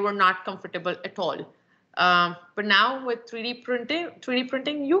and they were not comfortable at all. But now with 3D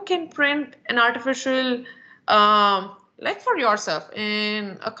printing, you can print an artificial leg for yourself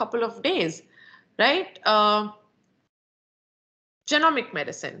in a couple of days, right? Genomic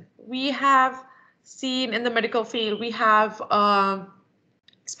medicine. We have seen in the medical field, we have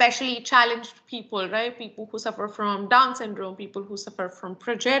especially challenged people, right? People who suffer from Down syndrome, people who suffer from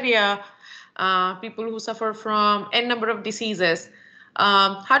progeria, people who suffer from n number of diseases.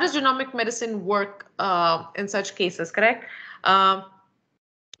 How does genomic medicine work in such cases, correct?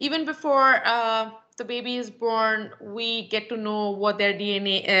 even before the baby is born, we get to know what their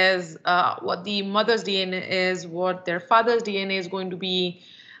DNA is, what the mother's DNA is, what their father's DNA is going to be.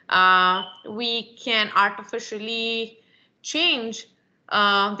 We can artificially change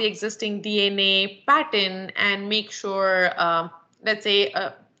the existing DNA pattern and make sure, let's say,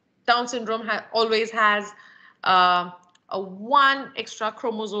 Down syndrome always has a one extra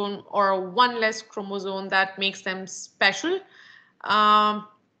chromosome or one less chromosome that makes them special.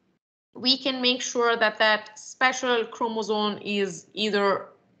 We can make sure that that special chromosome is either,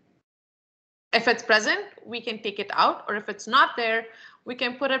 if it's present, we can take it out, or if it's not there, we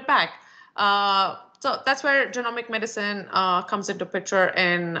can put it back. So that's where genomic medicine comes into picture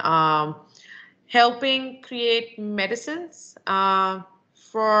in helping create medicines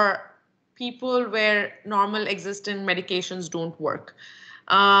for people where normal existing medications don't work.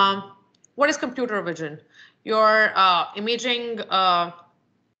 What is computer vision? Your imaging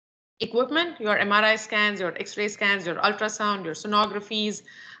equipment, your MRI scans, your X-ray scans, your ultrasound, your sonographies,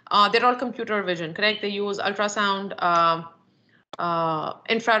 they're all computer vision, correct? They use ultrasound,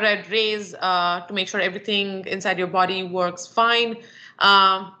 infrared rays to make sure everything inside your body works fine.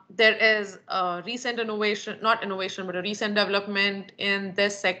 There is a recent innovation, not innovation, but a recent development in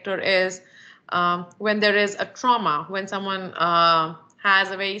this sector is when there is a trauma, when someone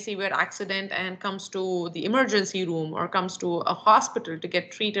has a very severe accident and comes to the emergency room or comes to a hospital to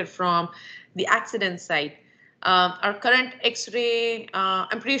get treated from the accident site. Our current X-ray,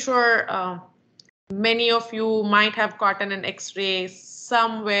 I'm pretty sure many of you might have gotten an X-ray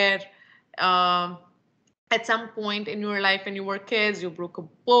somewhere at some point in your life when you were kids. You broke a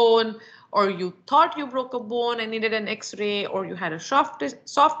bone, or you thought you broke a bone and needed an X-ray, or you had a soft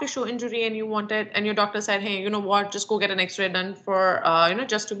tissue injury and you wanted, and your doctor said, hey, you know what, just go get an X-ray done for,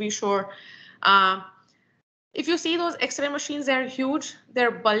 just to be sure. If you see those X-ray machines, they're huge,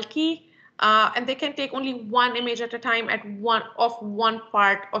 they're bulky, and they can take only one image at a time at one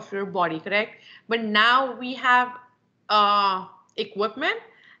part of your body, correct? But now we have equipment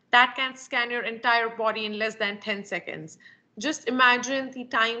that can scan your entire body in less than 10 seconds. Just imagine the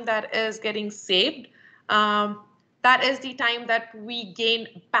time that is getting saved. That is the time that we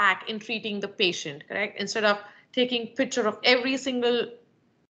gain back in treating the patient, correct? Instead of taking picture of every single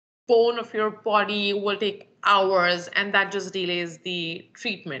bone of your body will take hours, and that just delays the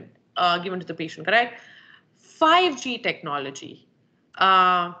treatment given to the patient, correct? 5G technology.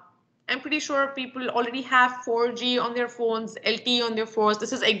 I'm pretty sure people already have 4G on their phones, LTE on their phones.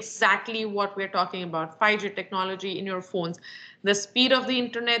 This is exactly what we're talking about, 5G technology in your phones. The speed of the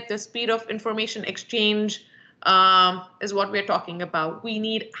internet, the speed of information exchange is what we're talking about. We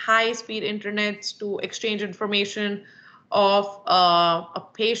need high-speed internets to exchange information of a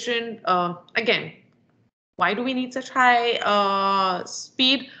patient. Again, why do we need such high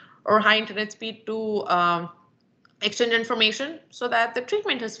speed or high internet speed to exchange information? So that the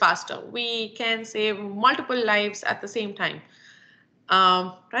treatment is faster. We can save multiple lives at the same time,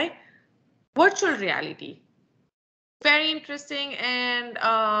 right? Virtual reality, very interesting, and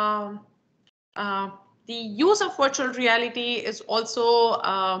the use of virtual reality is also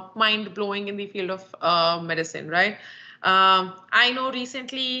mind-blowing in the field of medicine, right? I know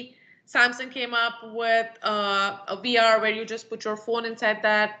recently Samsung came up with a VR where you just put your phone inside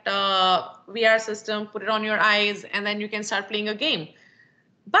that VR system, put it on your eyes, and then you can start playing a game.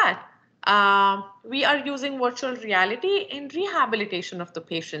 But we are using virtual reality in rehabilitation of the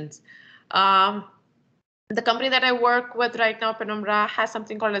patients. The company that I work with right now, Penumbra, has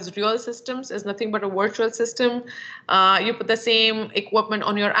something called as Real Systems. It's nothing but a virtual system. You put the same equipment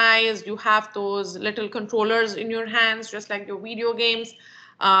on your eyes. You have those little controllers in your hands, just like your video games.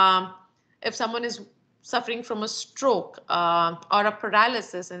 If someone is suffering from a stroke or a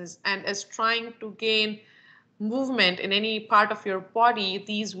paralysis and is trying to gain movement in any part of your body,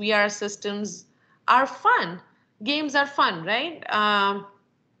 these VR systems are fun. Games are fun, right?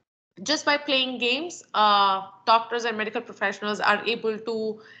 Just by playing games, doctors and medical professionals are able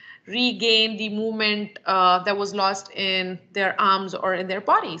to regain the movement that was lost in their arms or in their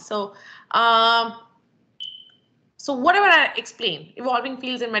body. So, so whatever I explain, evolving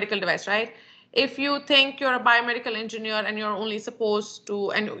fields in medical device, right? If you think you're a biomedical engineer and you're only supposed to,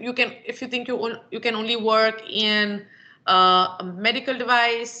 and you can, if you think you can only work in a medical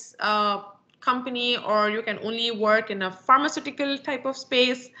device company, or you can only work in a pharmaceutical type of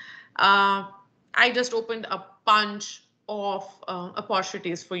space, I just opened a bunch of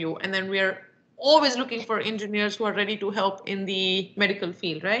opportunities for you. And then we're always looking for engineers who are ready to help in the medical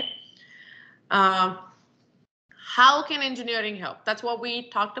field, right? How can engineering help? That's what we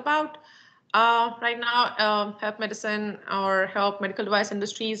talked about. Right now, health medicine or health medical device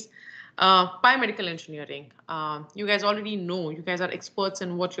industries, biomedical engineering. You guys already know, you guys are experts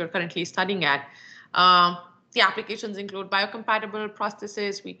in what you're currently studying at. The applications include biocompatible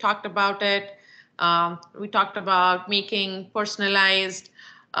prostheses. We talked about it. We talked about making personalized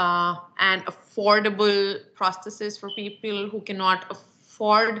and affordable prostheses for people who cannot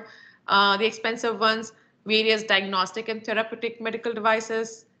afford the expensive ones, various diagnostic and therapeutic medical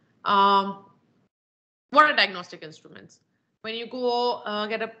devices. What are diagnostic instruments? When you go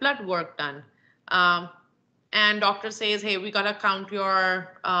get a blood work done, and doctor says, hey, we got to count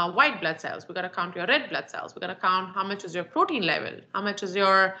your white blood cells, we got to count your red blood cells, we got to count how much is your protein level, how much is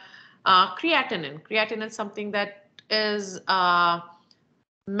your creatinine. Creatinine is something that is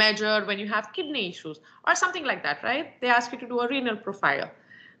measured when you have kidney issues or something like that, right? They ask you to do a renal profile.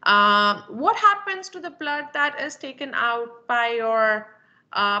 What happens to the blood that is taken out by your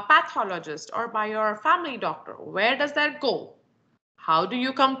pathologist or by your family doctor? Where does that go? How do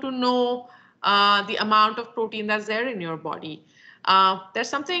you come to know the amount of protein that's there in your body? There's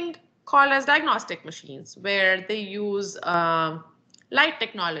something called as diagnostic machines where they use light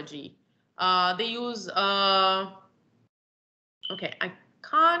technology. They use, okay, I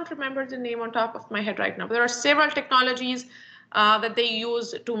can't remember the name on top of my head right now, but there are several technologies that they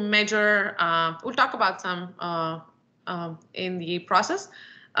use to measure. We'll talk about some in the process.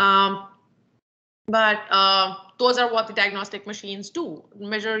 But those are what the diagnostic machines do,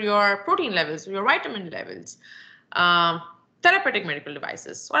 measure your protein levels, your vitamin levels. Therapeutic medical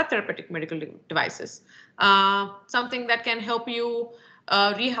devices. What are therapeutic medical devices? Something that can help you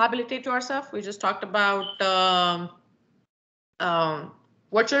rehabilitate yourself. We just talked about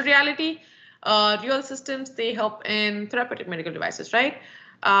virtual reality. Real systems, they help in therapeutic medical devices, right?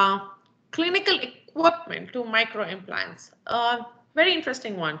 Clinical equipment to micro implants. Very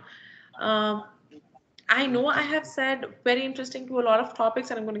interesting one. I know I have said very interesting to a lot of topics,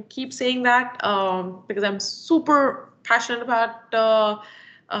 and I'm going to keep saying that because I'm super passionate about the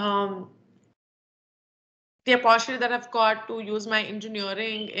opportunity that I've got to use my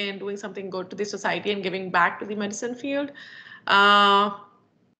engineering in doing something good to the society and giving back to the medicine field.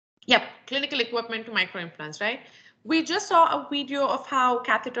 Yep, clinical equipment to microimplants, right? We just saw a video of how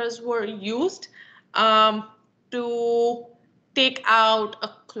catheters were used to take out a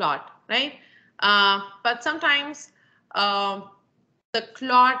clot, right? But sometimes the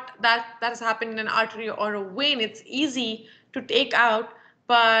clot that has happened in an artery or a vein, it's easy to take out,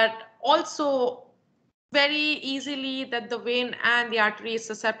 but also very easily that the vein and the artery is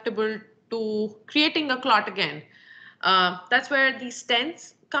susceptible to creating a clot again. That's where the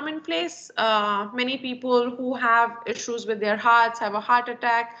stents come in place. Many people who have issues with their hearts, have a heart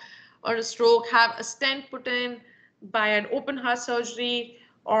attack or a stroke, have a stent put in by an open heart surgery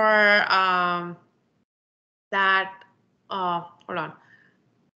or hold on,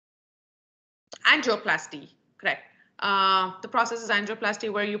 angioplasty, correct. The process is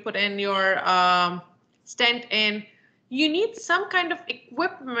angioplasty where you put in your stent in. You need some kind of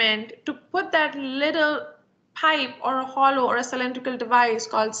equipment to put that little pipe or a hollow or a cylindrical device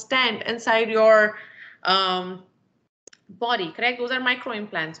called stent inside your body, correct? Those are micro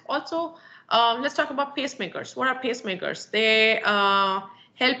implants. Also, let's talk about pacemakers. What are pacemakers? They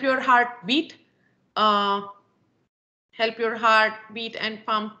help your heart beat, and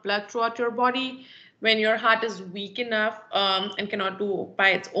pump blood throughout your body when your heart is weak enough and cannot do by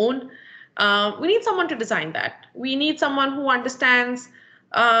its own. We need someone to design that. We need someone who understands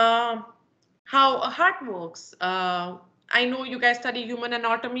how a heart works. I know you guys study human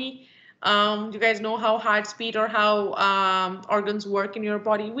anatomy. You guys know how hearts beat or how organs work in your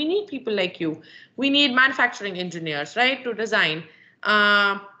body. We need people like you. We need manufacturing engineers, right, to design.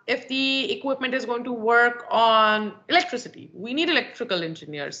 If the equipment is going to work on electricity, we need electrical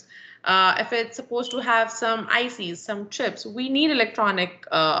engineers. If it's supposed to have some ICs, some chips, we need electronic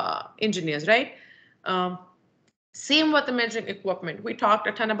engineers, right? Same with the measuring equipment. We talked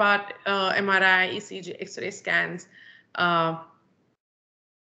a ton about MRI, ECG, X-ray scans.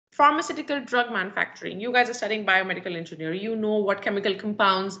 Pharmaceutical drug manufacturing. You guys are studying biomedical engineering. You know what chemical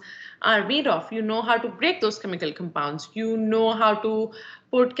compounds are made of. You know how to break those chemical compounds. You know how to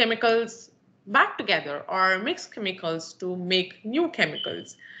put chemicals back together or mix chemicals to make new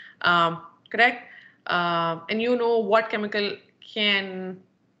chemicals, correct? And you know what chemical can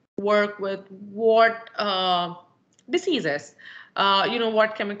work with what diseases. You know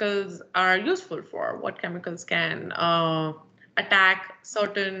what chemicals are useful for, what chemicals can attack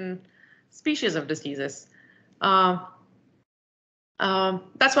certain species of diseases. That's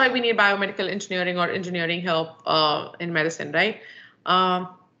why we need biomedical engineering or engineering help in medicine, right?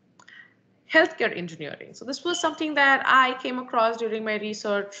 healthcare engineering. So this was something that I came across during my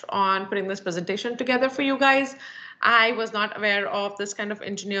research on putting this presentation together for you guys. I was not aware of this kind of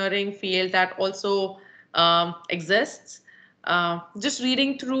engineering field that also exists. Just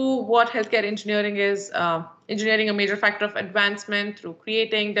reading through what healthcare engineering is, engineering a major factor of advancement through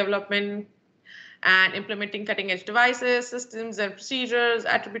creating, development, and implementing cutting-edge devices, systems, and procedures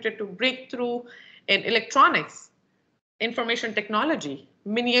attributed to breakthrough in electronics, information technology,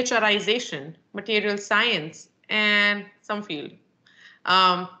 miniaturization, material science, and some field.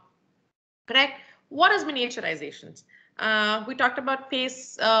 Correct? What is miniaturizations? We talked about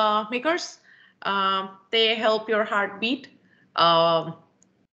pacemakers. They help your heart beat.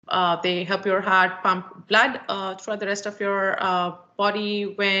 They help your heart pump blood throughout the rest of your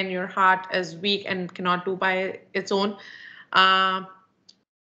body when your heart is weak and cannot do by its own.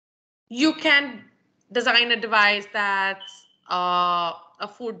 You can design a device that's a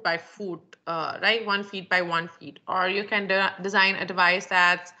foot by foot, right? 1 feet by 1 feet, or you can design a device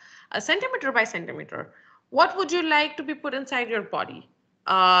that's a centimeter by centimeter. What would you like to be put inside your body?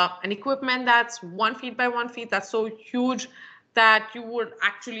 An equipment that's 1 feet by 1 feet, that's so huge that you would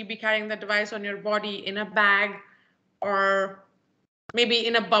actually be carrying the device on your body in a bag, or maybe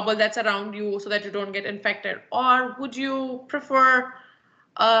in a bubble that's around you so that you don't get infected? Or would you prefer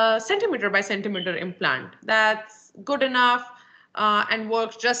a centimeter by centimeter implant that's good enough and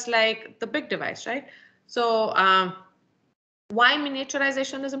works just like the big device, right? So why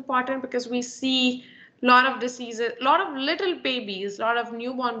miniaturization is important? Because we see a lot of diseases, a lot of little babies, a lot of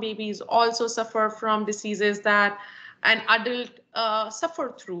newborn babies also suffer from diseases that an adult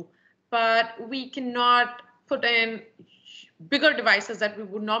suffer through, but we cannot put in bigger devices that we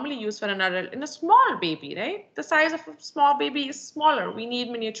would normally use for an adult in a small baby, right? The size of a small baby is smaller. We need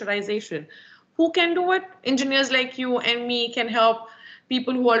miniaturization. Who can do it? Engineers like you and me can help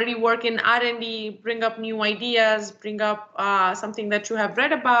people who already work in R&D bring up new ideas, bring up something that you have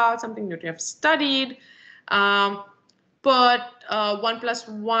read about, something that you have studied, put 1 plus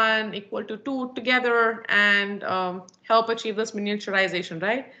 1 equal to 2 together and help achieve this miniaturization,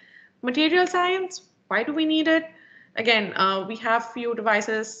 right? Material science, why do we need it? Again, we have few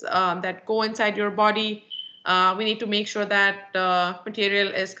devices that go inside your body. We need to make sure that material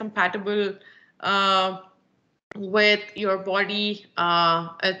is compatible with your body.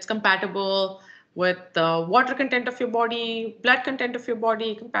 It's compatible with the water content of your body, blood content of your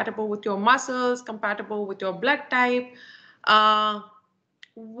body, compatible with your muscles, compatible with your blood type. How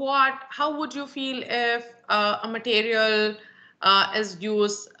would you feel if a material is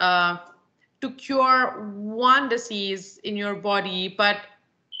used to cure one disease in your body, but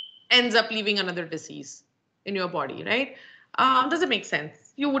ends up leaving another disease in your body, right? Does it make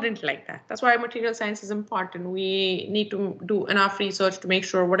sense? You wouldn't like that. That's why material science is important. We need to do enough research to make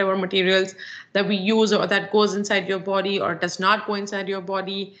sure whatever materials that we use or that goes inside your body or does not go inside your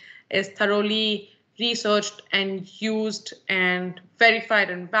body is thoroughly researched and used and verified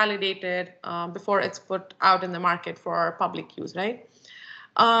and validated before it's put out in the market for public use, right?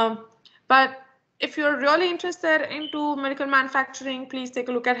 But if you're really interested into medical manufacturing, please take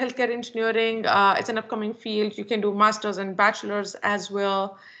a look at healthcare engineering. It's an upcoming field. You can do masters and bachelors as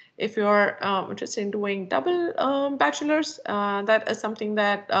well. If you're interested in doing double bachelors, that is something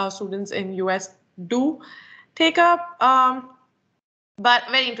that students in US do take up. But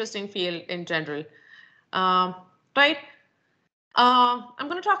very interesting field in general, right? I'm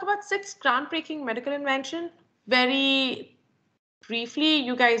going to talk about 6 groundbreaking medical invention. Very briefly,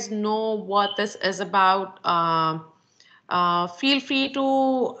 you guys know what this is about. Feel free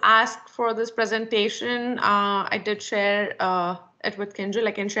to ask for this presentation. I did share it with Kinjal.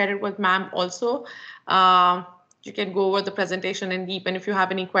 I can share it with ma'am also. You can go over the presentation in deep, and if you have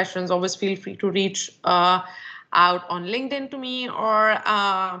any questions, always feel free to reach out on LinkedIn to me, or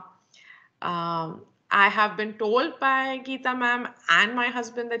I have been told by Geeta ma'am and my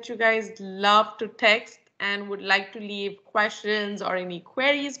husband that you guys love to text and would like to leave questions or any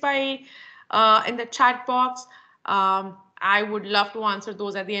queries by in the chat box. I would love to answer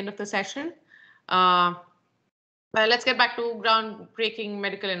those at the end of the session. But let's get back to groundbreaking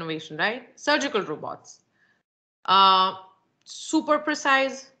medical innovation, right? Surgical robots. Super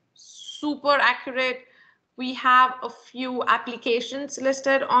precise, super accurate. We have a few applications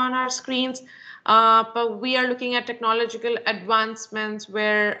listed on our screens, but we are looking at technological advancements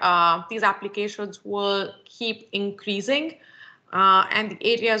where these applications will keep increasing, and the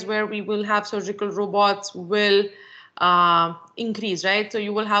areas where we will have surgical robots will increase, right? So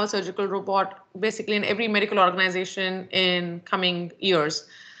you will have a surgical robot basically in every medical organization in coming years.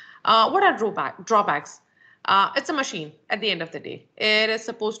 What are drawbacks? It's a machine at the end of the day. It is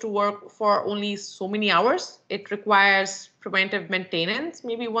supposed to work for only so many hours. It requires preventive maintenance,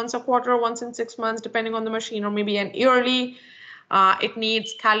 maybe once a quarter, once in 6 months, depending on the machine, or maybe an yearly. It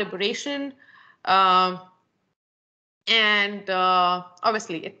needs calibration. And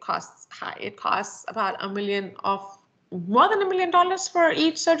obviously it costs high. It costs about more than $1 million for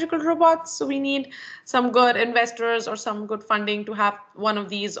each surgical robot. So we need some good investors or some good funding to have one of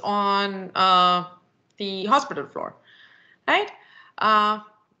these on the hospital floor, right?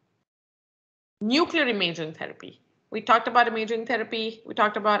 Nuclear imaging therapy. We talked about imaging therapy. We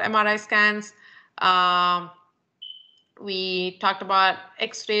talked about MRI scans. We talked about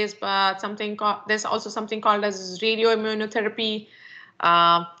X-rays, but there's also something called as radioimmunotherapy,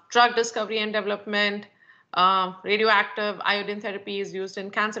 drug discovery and development, radioactive iodine therapy is used in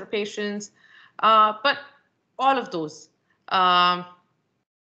cancer patients, but all of those.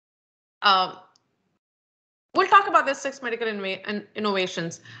 We'll talk about the 6 medical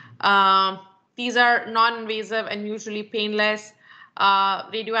innovations. These are non-invasive and usually painless.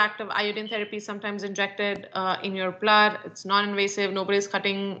 Radioactive iodine therapy is sometimes injected in your blood. It's non-invasive. Nobody's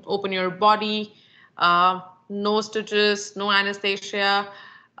cutting open your body. No stitches, no anesthesia,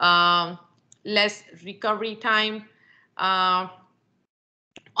 less recovery time, all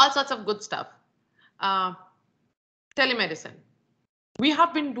sorts of good stuff. Telemedicine. We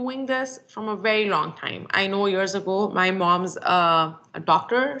have been doing this from a very long time. I know years ago, my mom's a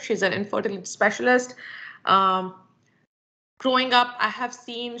doctor. She's an infertility specialist. Growing up, I have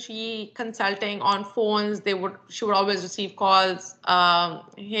seen she consulting on phones. She would always receive calls.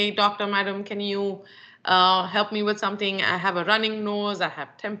 Hey, doctor, madam, can you help me with something? I have a running nose. I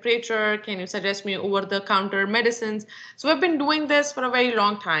have temperature. Can you suggest me over-the-counter medicines? So we've been doing this for a very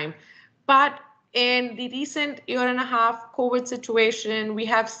long time. But in the recent year and a half COVID situation, we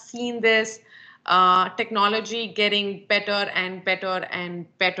have seen this technology getting better and better and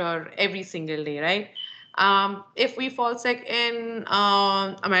better every single day, right? If we fall sick in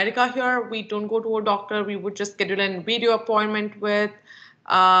America here, we don't go to a doctor. We would just schedule a video appointment with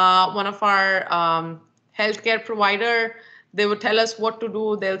one of our healthcare provider. They would tell us what to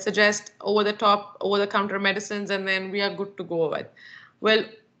do. They'll suggest over-the-counter medicines, and then we are good to go with. Well,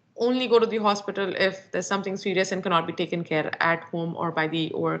 only go to the hospital if there's something serious and cannot be taken care at home or by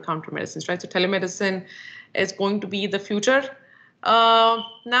the over-counter medicines, right? So telemedicine is going to be the future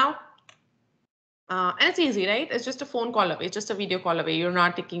now. And it's easy, right? It's just a phone call away. It's just a video call away. You're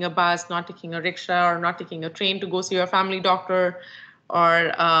not taking a bus, not taking a rickshaw, or not taking a train to go see your family doctor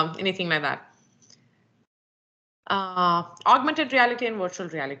or anything like that. Augmented reality and virtual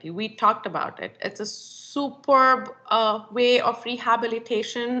reality. We talked about it. It's a superb way of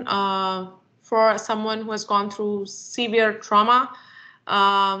rehabilitation for someone who has gone through severe trauma,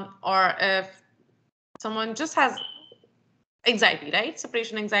 or if someone just has anxiety, right?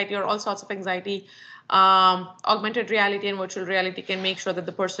 Separation anxiety or all sorts of anxiety. Augmented reality and virtual reality can make sure that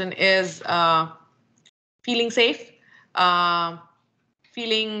the person is feeling safe,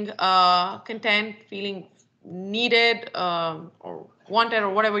 feeling content, feeling needed or wanted, or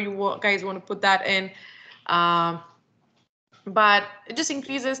whatever you guys want to put that in. But it just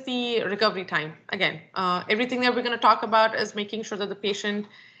increases the recovery time. Again, everything that we're going to talk about is making sure that the patient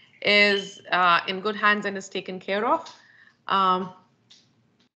is in good hands and is taken care of.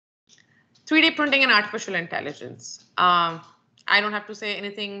 3D printing and artificial intelligence. I don't have to say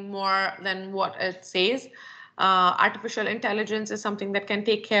anything more than what it says. Artificial intelligence is something that can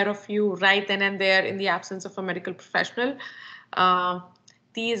take care of you right then and there in the absence of a medical professional.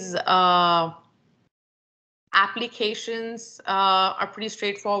 These applications are pretty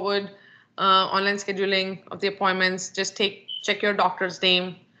straightforward. Online scheduling of the appointments, just check your doctor's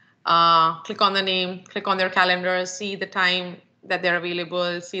name, click on the name, click on their calendar, see the time that they're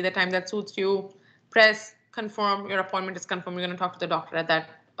available, see the time that suits you, press confirm, your appointment is confirmed. You're going to talk to the doctor at that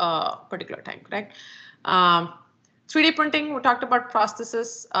particular time, correct? 3D printing, we talked about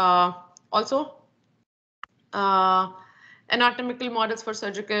prosthesis also. Anatomical models for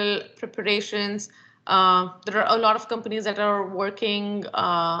surgical preparations. There are a lot of companies that are working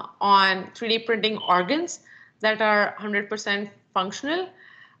on 3D printing organs that are 100% functional,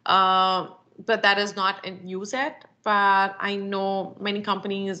 but that is not in use yet. But I know many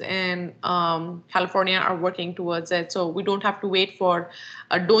companies in California are working towards it. So we don't have to wait for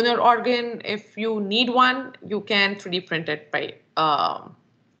a donor organ. If you need one, you can 3D print it by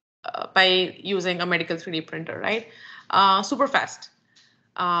using a medical 3D printer, right? Super fast.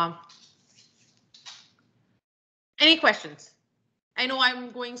 Any questions? I know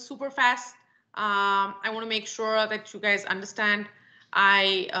I'm going super fast. I want to make sure that you guys understand.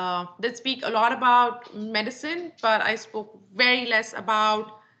 I did speak a lot about medicine, but I spoke very less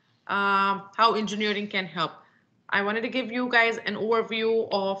about how engineering can help. I wanted to give you guys an overview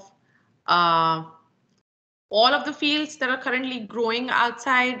of all of the fields that are currently growing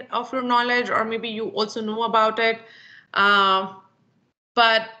outside of your knowledge, or maybe you also know about it.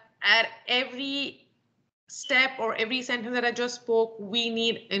 But at every step or every sentence that I just spoke, we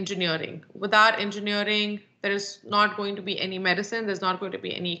need engineering. Without engineering, there is not going to be any medicine, there's not going to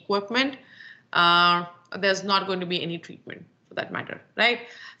be any equipment, there's not going to be any treatment for that matter, right?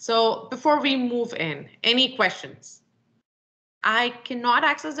 So before we move in, any questions? I cannot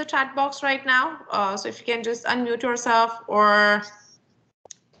access the chat box right now, so if you can just unmute yourself or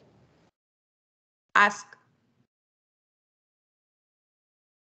ask.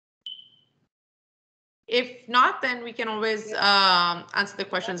 If not, then we can always answer the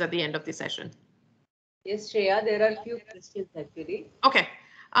questions at the end of the session. Yes, Shreya, there are a few questions actually. Okay,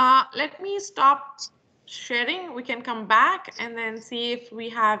 let me stop sharing. We can come back and then see if we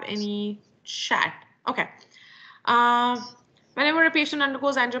have any chat. Okay. Whenever a patient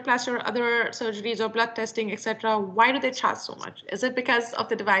undergoes angioplasty or other surgeries or blood testing, etc., why do they charge so much? Is it because of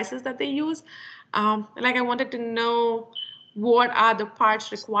the devices that they use? Like I wanted to know what are the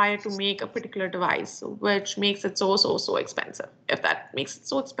parts required to make a particular device, which makes it so expensive. If that makes it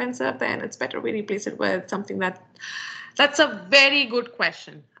so expensive, then it's better we replace it with something that's a very good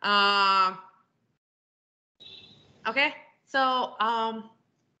question. Okay, so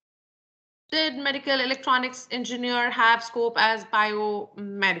did medical electronics engineer have scope as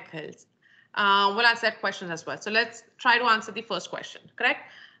biomedicals? We'll answer that question as well. So let's try to answer the first question, correct?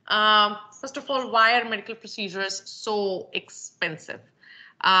 First of all, why are medical procedures so expensive?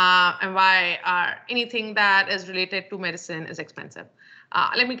 And why are anything that is related to medicine is expensive?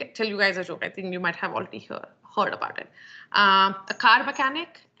 Let me tell you guys a joke. I think you might have already heard about it. A car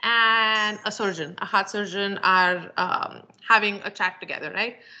mechanic and a surgeon, a heart surgeon, are having a chat together,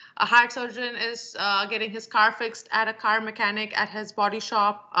 right? A heart surgeon is getting his car fixed at a car mechanic at his body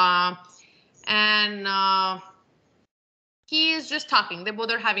shop, and he is just talking. They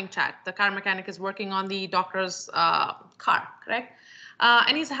both are having chat. The car mechanic is working on the doctor's car, correct?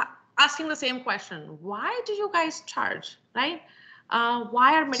 And he's asking the same question. Why do you guys charge, right?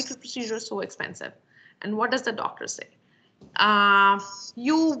 Why are medical procedures so expensive? And what does the doctor say?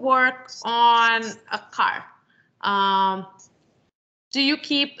 You work on a car. Do you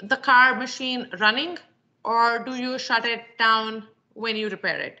keep the car machine running, or do you shut it down when you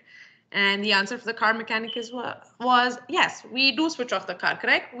repair it? And the answer for the car mechanic was yes, we do switch off the car,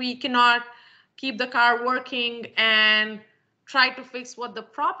 correct? We cannot keep the car working and try to fix what the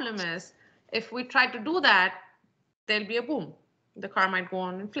problem is. If we try to do that, there'll be a boom. The car might go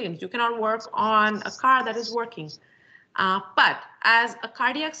on in flames. You cannot work on a car that is working. But as a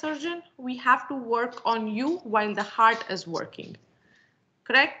cardiac surgeon, we have to work on you while the heart is working.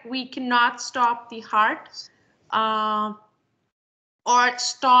 Correct? We cannot stop the heart or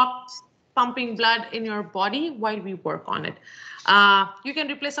stop pumping blood in your body while we work on it. You can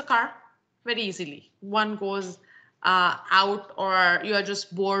replace a car very easily. One goes out, or you are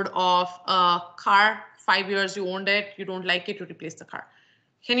just bored of a car. 5 years you owned it, you don't like it, you replace the car.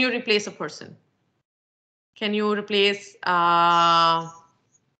 Can you replace a person? Can you replace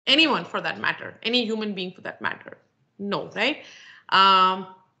anyone for that matter? Any human being for that matter? No, right?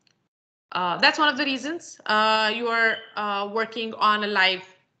 That's one of the reasons you are working on a live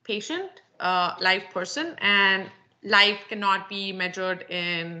patient, live person, and life cannot be measured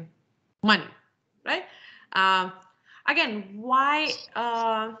in money, right? Again, why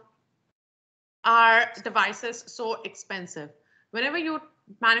are devices so expensive? Whenever you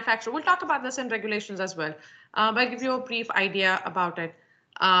manufacture, we'll talk about this in regulations as well, but I'll give you a brief idea about it.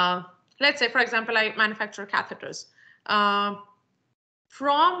 Let's say, for example, I manufacture catheters.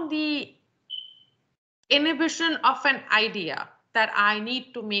 From the inhibition of an idea that I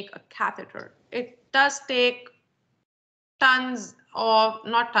need to make a catheter, it does take tons of,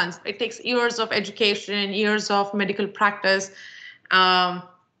 not tons, it takes years of education, years of medical practice. And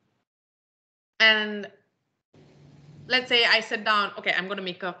let's say I sit down, okay, I'm going to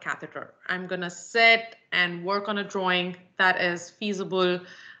make a catheter. I'm going to sit and work on a drawing that is feasible,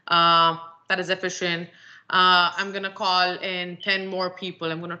 that is efficient. I'm going to call in 10 more people.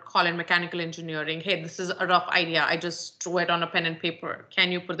 I'm going to call in mechanical engineering. Hey, this is a rough idea. I just drew it on a pen and paper.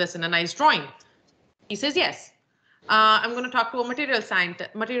 Can you put this in a nice drawing? He says yes. I'm going to talk to a material science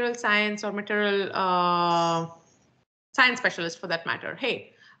or material science specialist for that matter.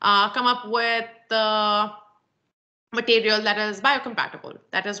 Hey, come up with the material that is biocompatible,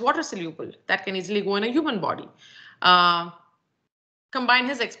 that is water soluble, that can easily go in a human body. combine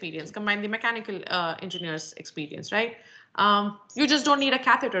his experience, combine the mechanical engineer's experience, right? You just don't need a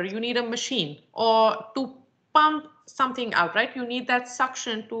catheter, you need a machine or to pump something out, right? You need that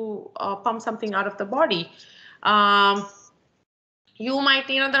suction to pump something out of the body. You might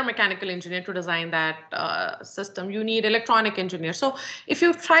need another mechanical engineer to design that system. You need electronic engineer. So if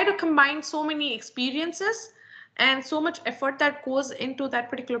you try to combine so many experiences and so much effort that goes into that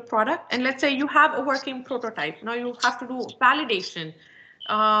particular product, and let's say you have a working prototype, now you have to do validation.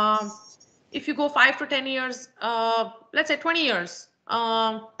 If you go 5 to 10 years, let's say 20 years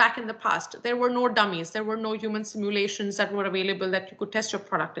back in the past, there were no dummies, there were no human simulations that were available that you could test your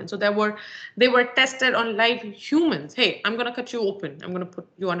product in. So they were tested on live humans. Hey, I'm going to cut you open. I'm going to put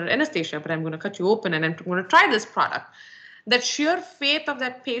you under anesthesia, but I'm going to cut you open and I'm going to try this product. That sheer faith of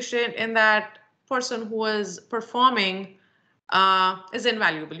that patient in that person who is performing is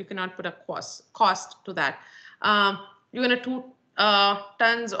invaluable. You cannot put a cost to that. You're going to do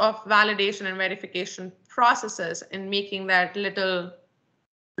tons of validation and verification processes in making that little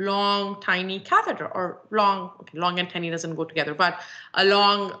long, tiny catheter, or long, okay, long and tiny doesn't go together, but a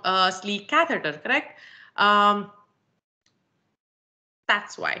long, sleek catheter, correct?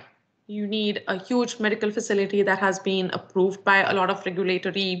 That's why you need a huge medical facility that has been approved by a lot of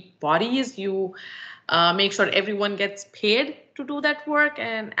regulatory bodies. You make sure everyone gets paid to do that work.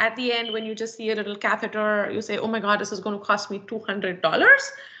 And at the end, when you just see a little catheter, you say, oh my God, this is going to cost me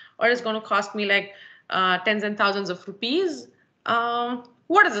 $200, or it's going to cost me like tens and thousands of rupees.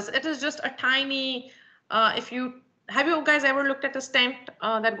 What is this? It is just a tiny, have you guys ever looked at a stent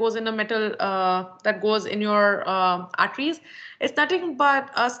that goes in a metal, that goes in your arteries? It's nothing but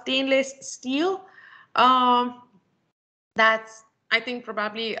a stainless steel that's, I think,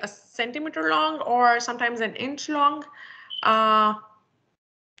 probably a centimeter long or sometimes an inch long. But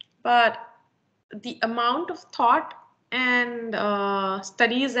the amount of thought and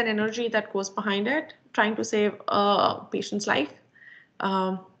studies and energy that goes behind it, trying to save a patient's life,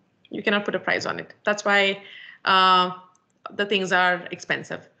 you cannot put a price on it. That's why the things are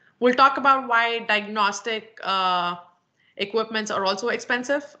expensive. We'll talk about why diagnostic equipments are also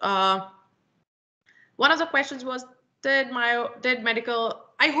expensive. One of the questions was, did medical,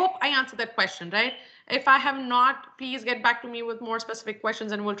 I hope I answered that question, right? If I have not, please get back to me with more specific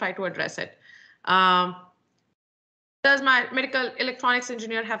questions and we'll try to address it. Does my medical electronics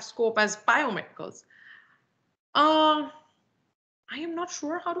engineer have scope as biomedicals? I am not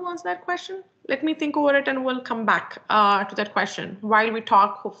sure how to answer that question. Let me think over it and we'll come back to that question. While we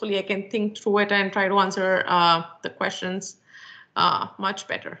talk, hopefully I can think through it and try to answer the questions much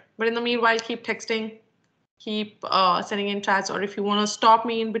better. But in the meanwhile, keep texting, keep sending in chats, or if you want to stop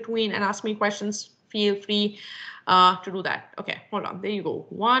me in between and ask me questions, feel free to do that. Okay, hold on, there you go.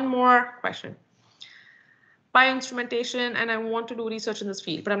 One more question. Bioinstrumentation, and I want to do research in this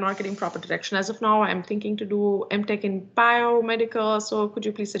field, but I'm not getting proper direction. As of now, I'm thinking to do MTech in biomedical. So could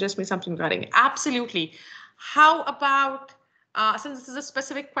you please suggest me something regarding? Absolutely. How about, since this is a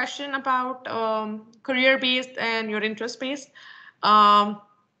specific question about career-based and your interest-based, can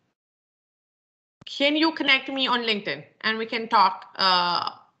you connect me on LinkedIn and we can talk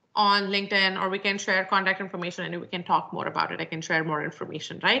on LinkedIn, or we can share contact information and we can talk more about it. I can share more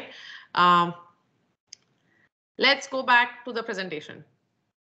information, right? Let's go back to the presentation.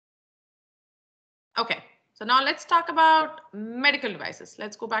 Okay, so now let's talk about medical devices.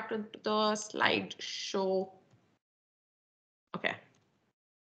 Let's go back to the slide show. Okay.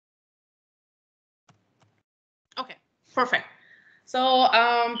 Okay, perfect. So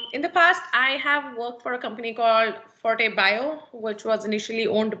in the past, I have worked for a company called Forte Bio, which was initially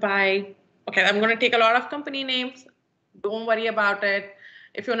owned by, okay, I'm going to take a lot of company names. Don't worry about it.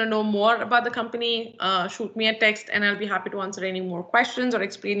 If you want to know more about the company, shoot me a text and I'll be happy to answer any more questions or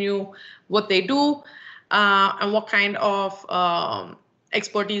explain you what they do and what kind of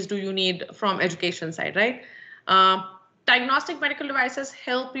expertise do you need from education side, right? Diagnostic medical devices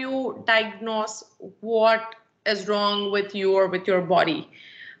help you diagnose what is wrong with you or with your body.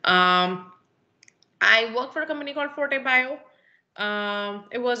 I work for a company called Forte Bio.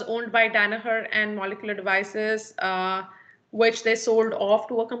 It was owned by Danaher and Molecular Devices, which they sold off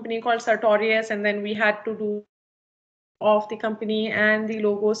to a company called Sartorius, and then we had to do off the company and the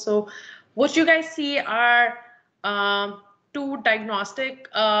logo. So what you guys see are two diagnostic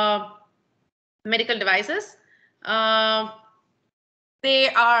medical devices. They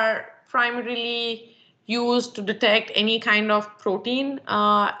are primarily used to detect any kind of protein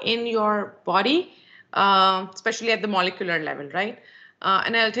in your body, especially at the molecular level, right?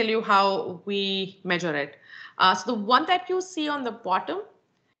 And I'll tell you how we measure it. So the one that you see on the bottom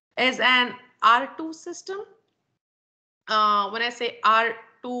is an R2 system. when I say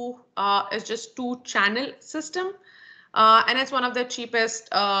R2 is just 2-channel system, and it's one of the cheapest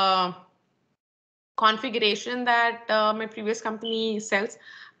configuration that my previous company sells.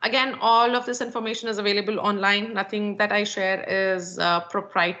 Again, all of this information is available online. Nothing that I share is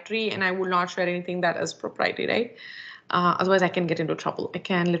proprietary, and I will not share anything that is proprietary, right? Otherwise, I can get into trouble. I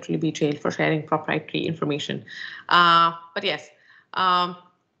can literally be jailed for sharing proprietary information. But yes,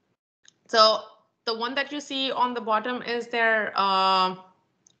 so the one that you see on the bottom is their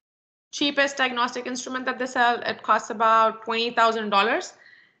cheapest diagnostic instrument that they sell. It costs about $20,000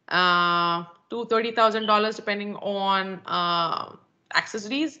 to $30,000 depending on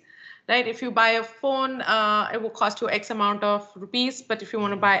accessories, right? If you buy a phone, it will cost you X amount of rupees. But if you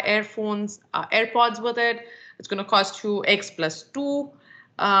want to buy AirPods with it, it's going to cost you X plus 2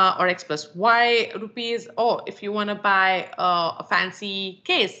 or X plus Y rupees. Or if you want to buy a fancy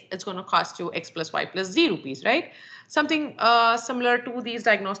case, it's going to cost you X plus Y plus Z rupees, right? Something similar to these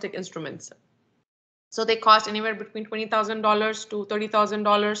diagnostic instruments. So they cost anywhere between $20,000 to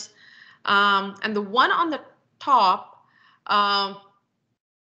 $30,000. And the one on the top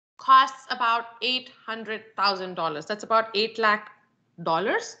costs about $800,000. That's about $8 lakh.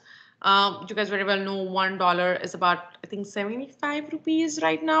 You guys very well know $1 is about, I think, 75 rupees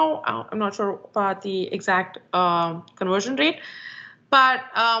right now. I'm not sure about the exact conversion rate. But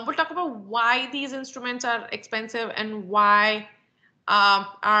we'll talk about why these instruments are expensive and why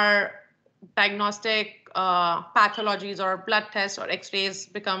our diagnostic pathologies or blood tests or x-rays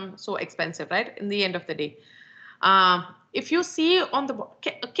become so expensive, right? In the end of the day. If you see on the,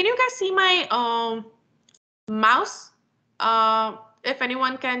 can you guys see my mouse? If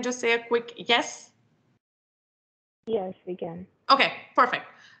anyone can just say a quick yes. Yes, we can. Okay, perfect.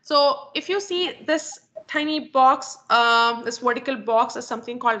 So if you see this tiny box, this vertical box is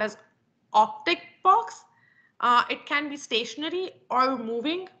something called as optic box. It can be stationary or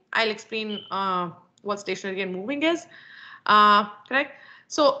moving. I'll explain what stationary and moving is. Correct.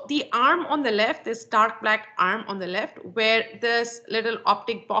 So the arm on the left, this dark black arm on the left, where this little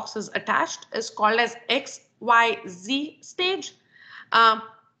optic box is attached, is called as XYZ stage.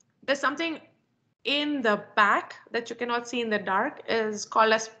 There's something in the back that you cannot see in the dark is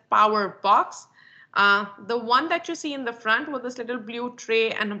called as power box. The one that you see in the front with this little blue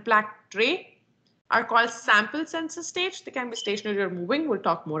tray and a black tray are called sample sensor stage. They can be stationary or moving. We'll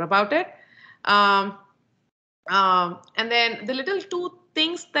talk more about it. And then the little two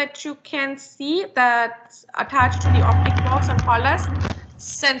things that you can see that's attached to the optic box are called as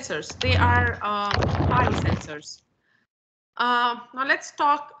sensors. They are body sensors. Now let's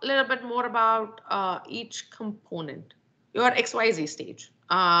talk a little bit more about each component. Your XYZ stage.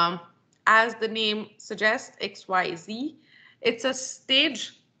 As the name suggests, XYZ, it's a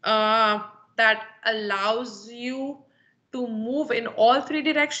stage that allows you to move in all three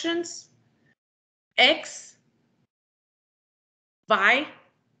directions, X, Y,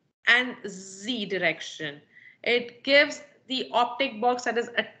 and Z direction. It gives the optic box that is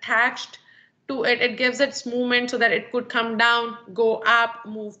attached to it, it gives its movement so that it could come down, go up,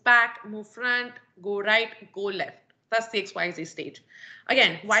 move back, move front, go right, go left. That's the XYZ stage.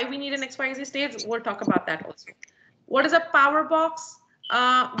 Again, why we need an XYZ stage, we'll talk about that also. What is a power box?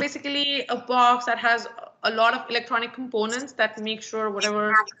 Basically a box that has a lot of electronic components that make sure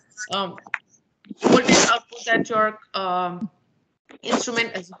whatever voltage output that your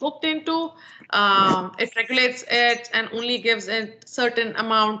instrument is hooked into, it regulates it and only gives it certain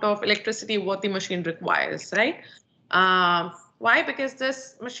amount of electricity what the machine requires, right? Why? Because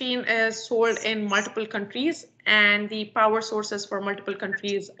this machine is sold in multiple countries and the power sources for multiple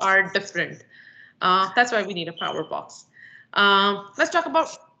countries are different. That's why we need a power box. Let's talk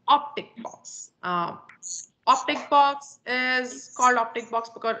about optic box. Optic box is called optic box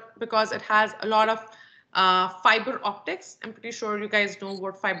because it has a lot of fiber optics. I'm pretty sure you guys know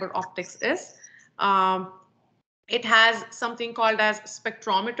what fiber optics is. It has something called as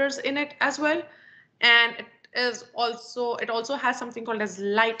spectrometers in it as well, and it also has something called as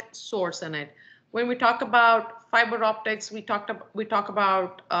light source in it. When we talk about fiber optics, we talk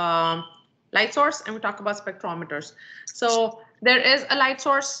about light source and we talk about spectrometers. So there is a light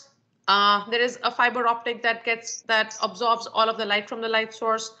source. There is a fiber optic that absorbs all of the light from the light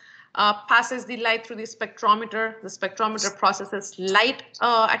source, passes the light through the spectrometer. The spectrometer processes light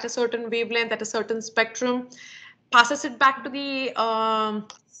at a certain wavelength, at a certain spectrum, passes it back to the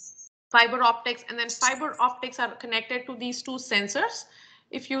fiber optics, and then fiber optics are connected to these two sensors.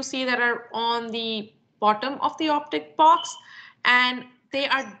 If you see that are on the bottom of the optic box, and they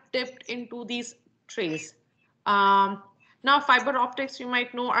are dipped into these trays. Now, fiber optics, you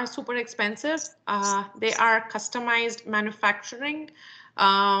might know, are super expensive. They are customized manufacturing.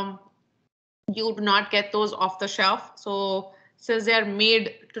 You do not get those off the shelf. So since they're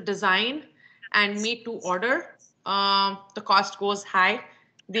made to design and made to order, the cost goes high.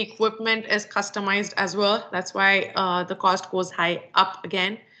 The equipment is customized as well. That's why the cost goes high up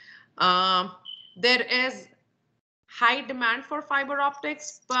again. There is high demand for fiber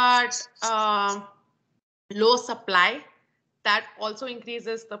optics, but low supply. That also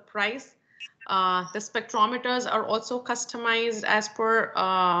increases the price. The spectrometers are also customized as per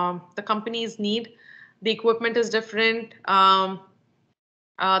the company's need. The equipment is different.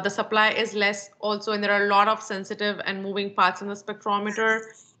 The supply is less also, and there are a lot of sensitive and moving parts in the spectrometer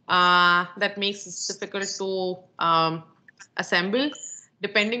that makes it difficult to assemble.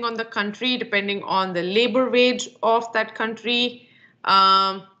 Depending on the country, depending on the labor wage of that country,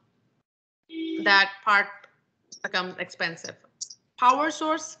 that part becomes expensive. Power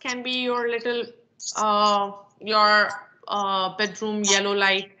source can be your little bedroom yellow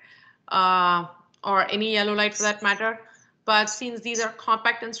light or any yellow light for that matter. But since these are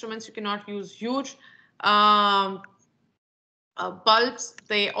compact instruments, you cannot use huge bulbs.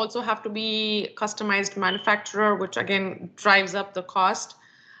 They also have to be customized manufacturer, which again drives up the cost,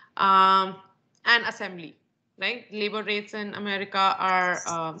 and assembly. Right, labor rates in America are,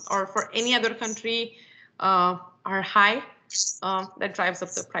 or for any other country, are high. That drives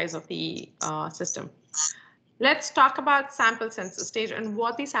up the price of the system. Let's talk about sample sensor stage and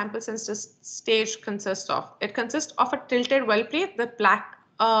what the sample sensor stage consists of. It consists of a tilted well plate. The black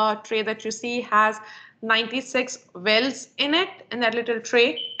tray that you see has 96 wells in it, in that little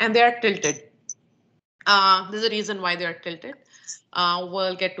tray, and they are tilted. There's a reason why they are tilted.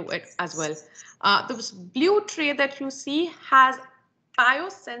 We'll get to it as well. The blue tray that you see has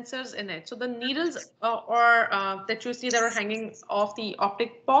biosensors in it. So the needles that you see that are hanging off the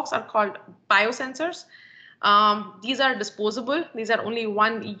optic box are called biosensors. These are disposable. These are only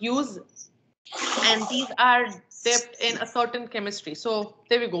one use, and these are dipped in a certain chemistry. So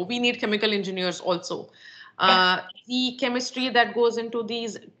there we go. We need chemical engineers also. The chemistry that goes into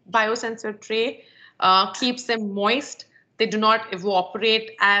these biosensor tray keeps them moist. They do not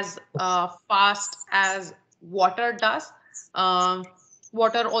evaporate as fast as water does.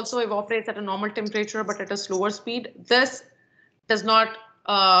 Water also evaporates at a normal temperature, but at a slower speed. This does not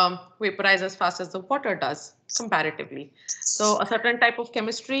vaporize as fast as the water does comparatively. So a certain type of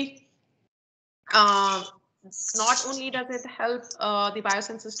chemistry, not only does it help the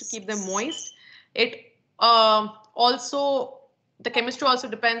biosensors to keep them moist, it also, the chemistry also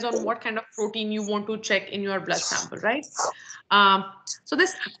depends on what kind of protein you want to check in your blood sample, right? So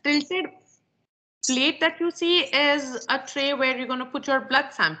this tilted plate that you see is a tray where you're going to put your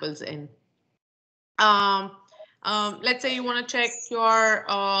blood samples in. Let's say you want to check your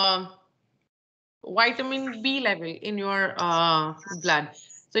vitamin B level in your blood.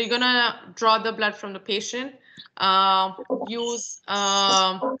 So you're going to draw the blood from the patient, use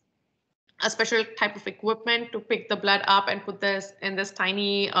a special type of equipment to pick the blood up and put this in this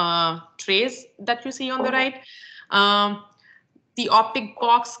tiny trays that you see on the right. The optic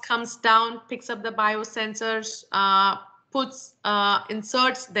box comes down, picks up the biosensors,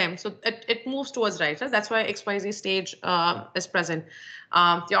 inserts them. So it moves towards right. That's why XYZ stage is present.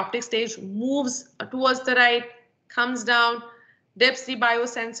 The optic stage moves towards the right, comes down, dips the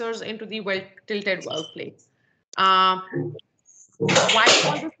biosensors into the tilted well plate. While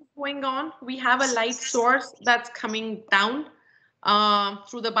all this is going on, we have a light source that's coming down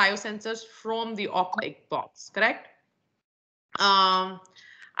through the biosensors from the optic box, correct? I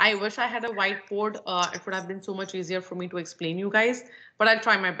wish I had a whiteboard. It would have been so much easier for me to explain you guys, but I'll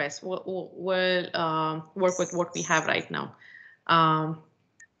try my best. We'll work with what we have right now.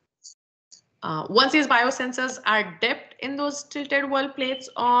 Once these biosensors are dipped in those tilted well plates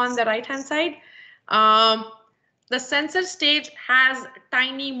on the right-hand side, the sensor stage has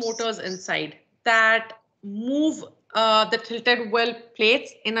tiny motors inside that move the tilted well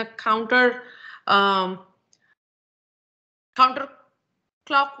plates in a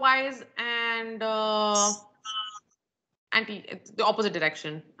counterclockwise and the opposite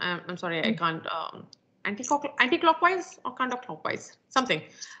direction. I'm sorry, I can't. Anti-clockwise or counterclockwise, something.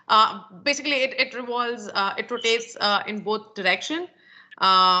 Basically, it revolves, it rotates in both direction,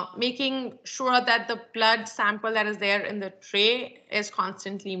 making sure that the blood sample that is there in the tray is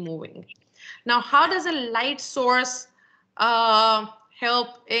constantly moving. Now, how does a light source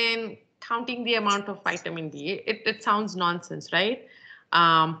help in counting the amount of vitamin D? It sounds nonsense, right?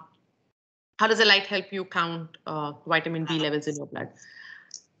 How does a light help you count vitamin D levels in your blood?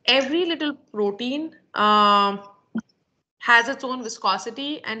 Every little protein has its own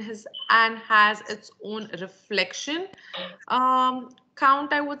viscosity and has its own reflection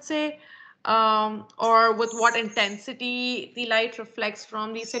count, I would say, or with what intensity the light reflects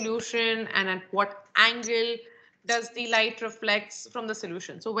from the solution and at what angle does the light reflects from the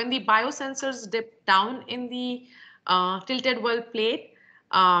solution. So when the biosensors dip down in the tilted well plate,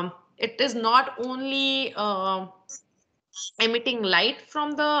 it is not only emitting light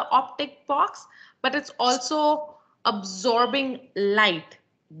from the optic box, but it's also absorbing light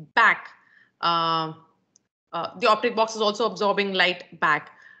back. The optic box is also absorbing light back.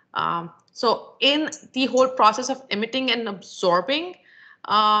 So in the whole process of emitting and absorbing,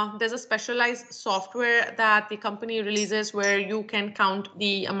 there's a specialized software that the company releases where you can count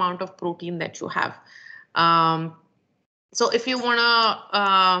the amount of protein that you have. So if you want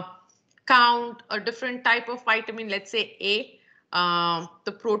to count a different type of vitamin, let's say A,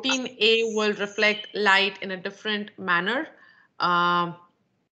 the protein A will reflect light in a different manner.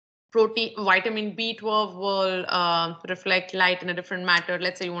 Vitamin B12 will reflect light in a different matter.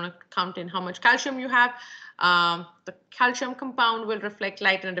 Let's say you want to count in how much calcium you have. The calcium compound will reflect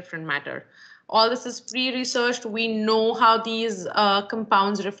light in a different matter. All this is pre-researched. We know how these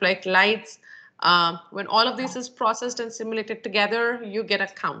compounds reflect lights. When all of this is processed and simulated together, you get a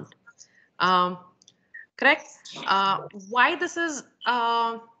count. Correct? Why this is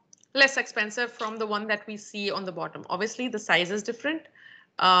less expensive from the one that we see on the bottom? Obviously, the size is different.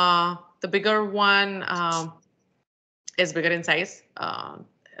 The bigger one is bigger in size.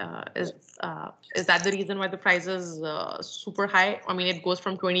 Is that the reason why the price is super high? I mean, it goes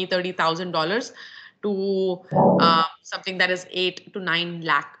from $20,000-$30,000 to something that is $8 to $9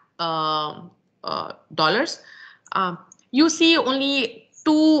 lakh dollars. You see only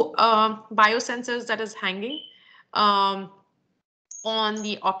two biosensors that is hanging on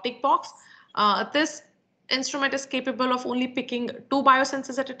the optic box. This instrument is capable of only picking 2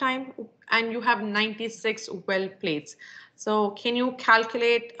 biosensors at a time, and you have 96 well plates. So can you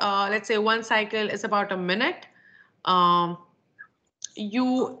calculate, let's say one cycle is about a minute.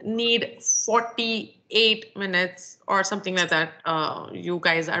 You need 48 minutes or something like that. You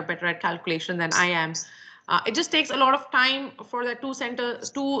guys are better at calculation than I am. It just takes a lot of time for the two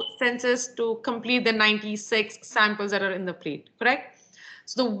sensors to complete the 96 samples that are in the plate, correct?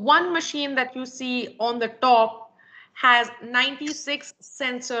 So the one machine that you see on the top has 96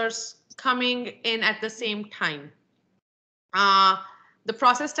 sensors coming in at the same time. The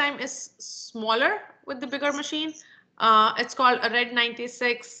process time is smaller with the bigger machine. It's called a Red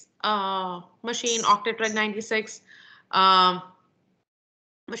 96 machine, Octet Red 96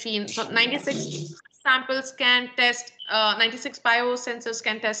 machine. So 96 samples can test, 96 biosensors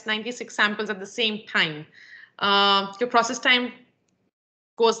can test 96 samples at the same time. Your process time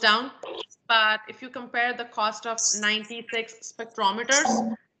goes down, but if you compare the cost of 96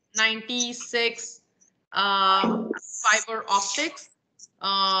 spectrometers, 96 fiber optics,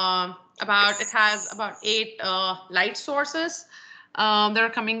 it has about 8 light sources that are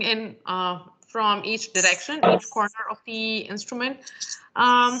coming in from each direction, each corner of the instrument.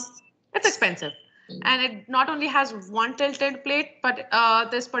 It's expensive. And it not only has one tilted plate, but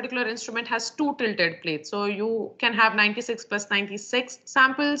this particular instrument has 2 tilted plates. So you can have 96 plus 96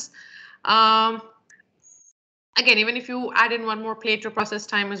 samples. Again, even if you add in one more plate, your process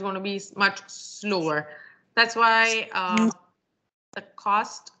time is going to be much slower. That's why the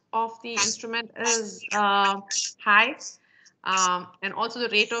cost of the instrument is high. And also the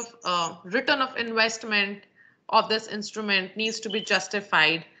rate of return of investment of this instrument needs to be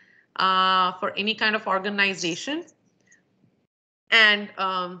justified for any kind of organization. And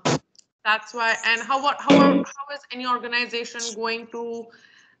that's why, and how is any organization going to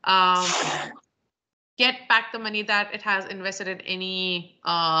get back the money that it has invested in any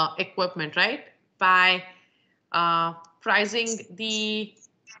equipment, right? By pricing the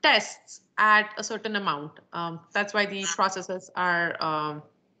tests at a certain amount. That's why the processes are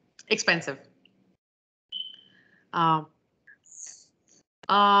expensive.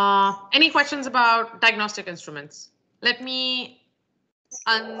 Any questions about diagnostic instruments? Let me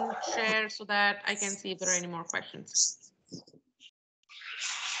unshare so that I can see if there are any more questions.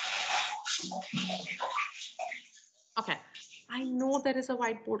 Okay. I know there is a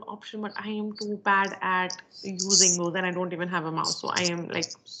whiteboard option, but I am too bad at using those and I don't even have a mouse. So I am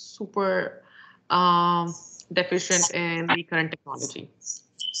like super deficient in the current technology.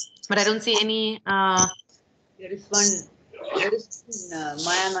 But I don't see any. There is one,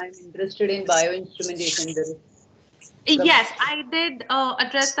 ma'am, I'm interested in bioinstrumentation. Yes, I did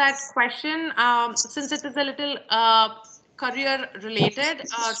address that question. Since it is a little career related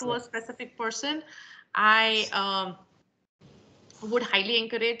to a specific person, I would highly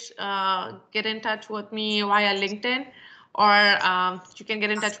encourage get in touch with me via LinkedIn, or you can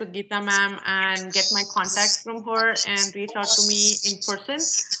get in touch with Geeta ma'am and get my contact from her and reach out to me in person.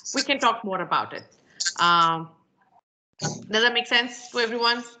 We can talk more about it. Does that make sense to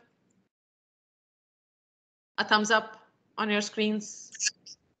everyone? A thumbs up on your screens.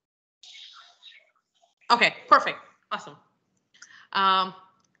 Okay, perfect. Awesome.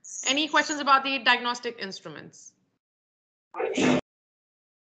 Any questions about the diagnostic instruments?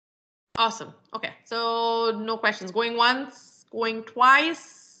 Awesome. Okay, so no questions. Going once, going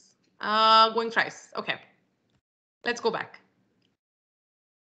twice, going thrice. Okay, let's go back.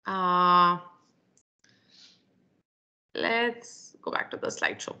 Let's go back to the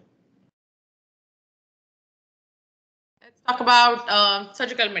slideshow. Let's talk about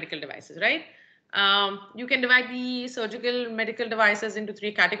surgical medical devices, right? You can divide the surgical medical devices into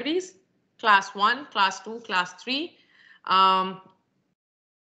 3 categories: class 1, class 2, class 3.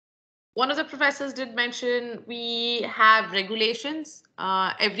 One of the professors did mention we have regulations.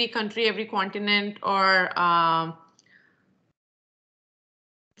 Every country, every continent, or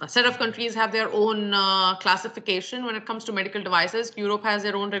a set of countries have their own classification when it comes to medical devices. Europe has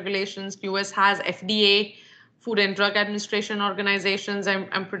their own regulations. US has FDA, Food and Drug Administration organizations.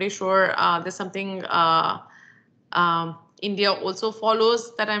 I'm pretty sure there's something India also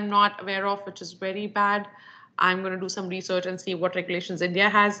follows that I'm not aware of, which is very bad. I'm going to do some research and see what regulations India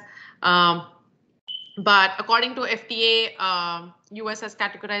has. But according to FDA, US has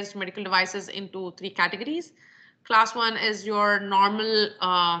categorized medical devices into 3 categories. Class 1 is your normal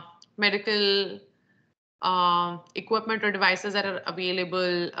medical equipment or devices that are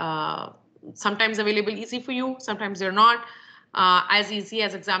available, sometimes available easy for you, sometimes they're not. As easy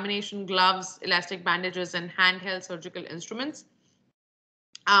as examination gloves, elastic bandages, and handheld surgical instruments.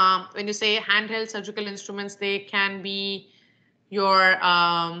 When you say handheld surgical instruments, they can be your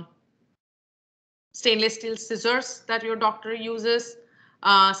stainless steel scissors that your doctor uses,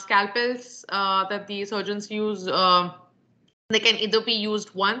 scalpels that the surgeons use. They can either be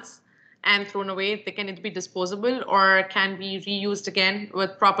used once and thrown away. They can either be disposable or can be reused again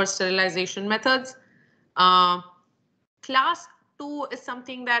with proper sterilization methods. Class 2 is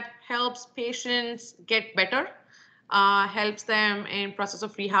something that helps patients get better, helps them in process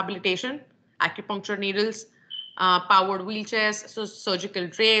of rehabilitation, acupuncture needles, powered wheelchairs, so surgical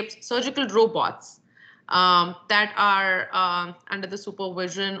drapes, surgical robots that are under the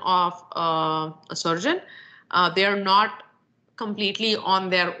supervision of a surgeon. They are not completely on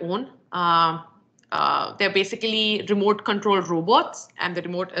their own. They're basically remote controlled robots, and the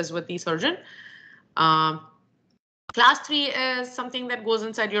remote is with the surgeon. Class 3 is something that goes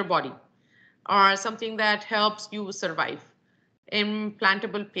inside your body or something that helps you survive.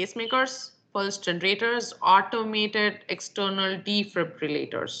 Implantable pacemakers, pulse generators, automated external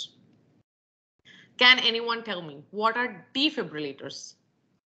defibrillators. Can anyone tell me what are defibrillators?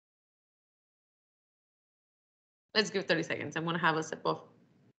 Let's give 30 seconds. I'm going to have a sip of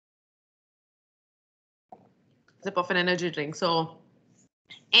an energy drink. So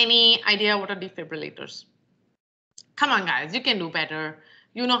any idea what are defibrillators? Come on, guys, you can do better.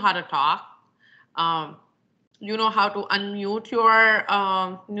 You know how to talk. You know how to unmute your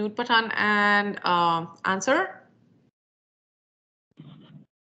mute button and answer.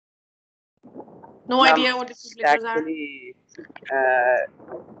 No idea what defibrillators are? Actually,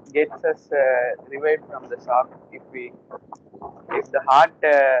 gets us revived from the shock. If the heart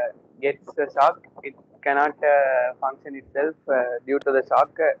gets a shock, it cannot function itself due to the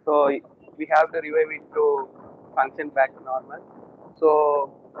shock. So we have to revive it to function back to normal.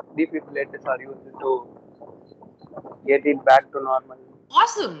 So defibrillators are used to get it back to normal.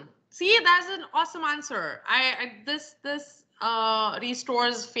 Awesome. See, that's an awesome answer. This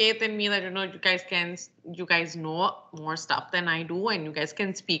restores faith in me that you guys know more stuff than I do, and you guys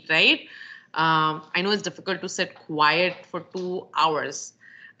can speak, right? I know it's difficult to sit quiet for 2 hours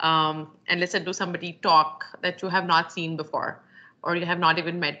and listen to somebody talk that you have not seen before or you have not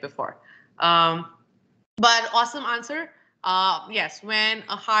even met before. But awesome answer. Yes, when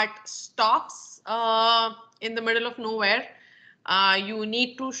a heart stops in the middle of nowhere, you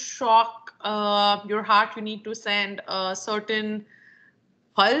need to shock your heart. You need to send a certain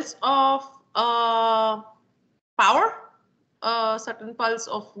pulse of power, a certain pulse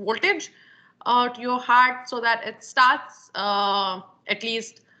of voltage to your heart so that it starts at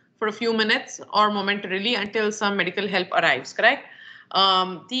least for a few minutes or momentarily until some medical help arrives, correct?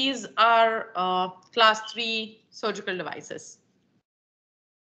 These are class 3 surgical devices.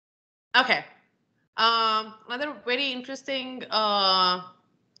 Okay. Another very interesting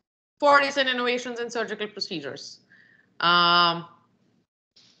 4 recent innovations in surgical procedures.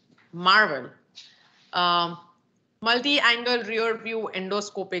 Marvel. Multi-angle rear view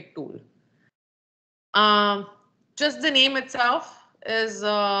endoscopic tool. Just the name itself is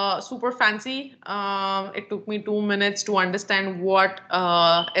super fancy. It took me 2 minutes to understand what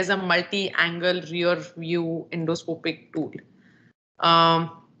is a multi-angle rear view endoscopic tool.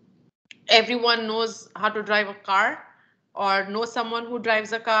 Everyone knows how to drive a car or knows someone who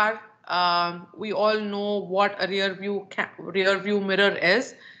drives a car. We all know what a rear view mirror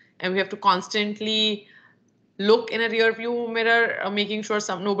is, and we have to constantly look in a rear view mirror, making sure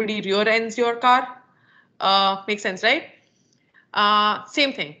nobody rear ends your car. Makes sense, right?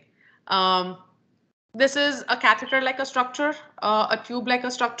 Same thing. This is a catheter-like a structure, a tube-like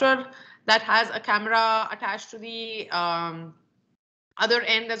a structure that has a camera attached to the other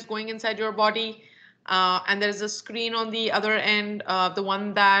end that's going inside your body. And there's a screen on the other end, the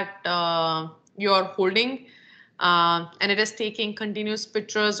one that you're holding. And it is taking continuous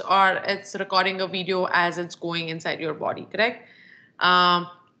pictures or it's recording a video as it's going inside your body, correct?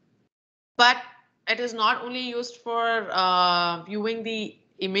 But it is not only used for viewing the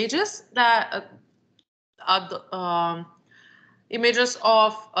images that images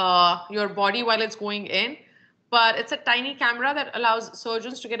of your body while it's going in, but it's a tiny camera that allows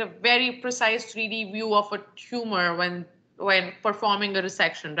surgeons to get a very precise 3D view of a tumor when performing a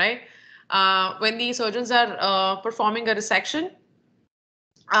resection, right? When the surgeons are performing a resection,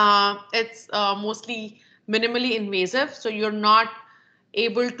 it's mostly minimally invasive, so you're not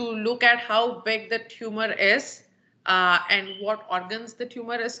able to look at how big the tumor is and what organs the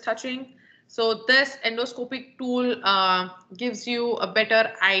tumor is touching. So this endoscopic tool gives you a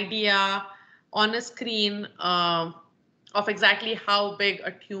better idea on a screen of exactly how big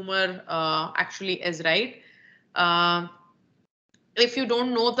a tumor actually is, right? If you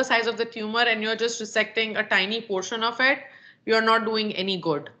don't know the size of the tumor and you're just resecting a tiny portion of it, you're not doing any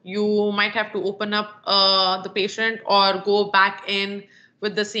good. You might have to open up the patient or go back in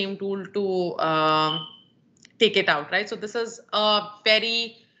with the same tool to take it out, right? So this is a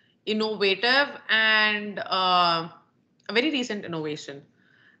very innovative and a very recent innovation.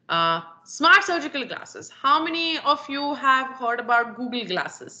 Smart surgical glasses. How many of you have heard about Google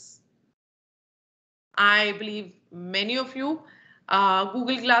Glasses? I believe many of you.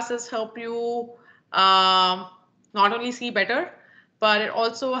 Google Glasses help you not only see better, but it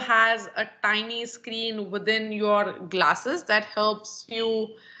also has a tiny screen within your glasses that helps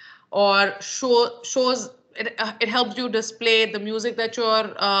you or shows it helps you display the music that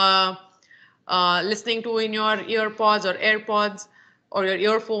you're listening to in your earpods or AirPods or your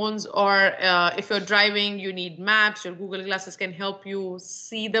earphones, or if you're driving, you need maps, your Google Glasses can help you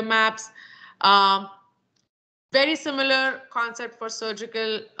see the maps. Very similar concept for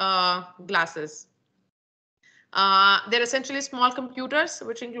surgical glasses. They're essentially small computers,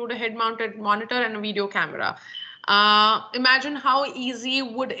 which include a head-mounted monitor and a video camera. Imagine how easy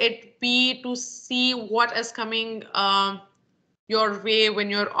would it be to see what is coming your way when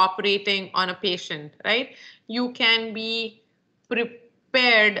you're operating on a patient, right? You can be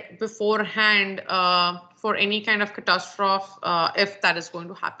prepared beforehand for any kind of catastrophe if that is going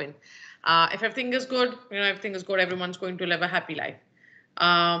to happen. If everything is good, everything is good, everyone's going to live a happy life.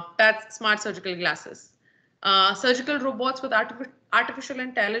 That's smart surgical glasses. Surgical robots with artificial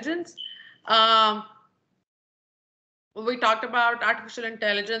intelligence. We talked about artificial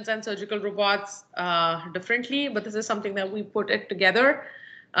intelligence and surgical robots differently, but this is something that we put it together.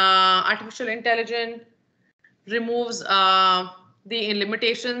 Artificial intelligence removes the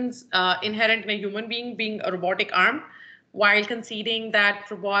limitations inherent in a human being a robotic arm, while conceding that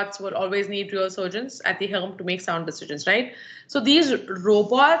robots will always need real surgeons at the helm to make sound decisions, right? So these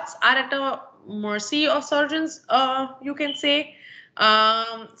robots are at the mercy of surgeons, you can say.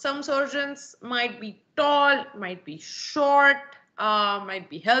 Some surgeons might be tall, might be short, might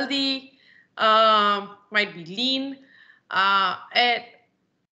be healthy, might be lean.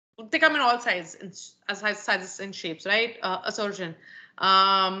 They come in all sizes and shapes, right? A surgeon.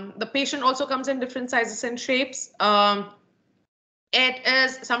 The patient also comes in different sizes and shapes. It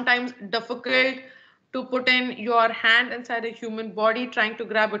is sometimes difficult to put in your hand inside a human body, trying to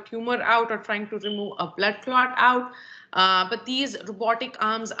grab a tumor out or trying to remove a blood clot out. But these robotic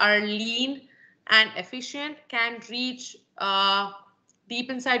arms are lean and efficient, can reach deep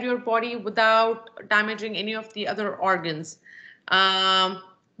inside your body without damaging any of the other organs.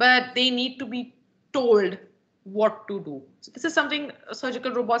 But they need to be told what to do. So this is something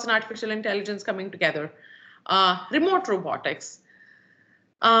surgical robots and artificial intelligence coming together. Remote robotics.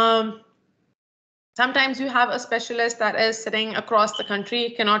 Sometimes you have a specialist that is sitting across the country,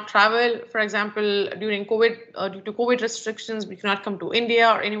 cannot travel. For example, during COVID, due to COVID restrictions, we cannot come to India,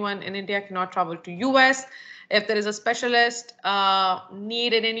 or anyone in India cannot travel to US. If there is a specialist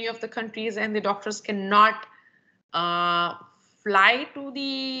need in any of the countries and the doctors cannot fly to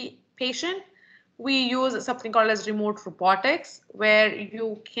the patient, we use something called as remote robotics, where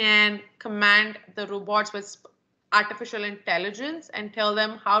you can command the robots with artificial intelligence and tell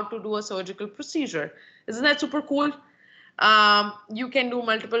them how to do a surgical procedure. Isn't that super cool? You can do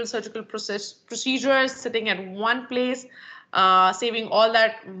multiple surgical procedures sitting at one place, saving all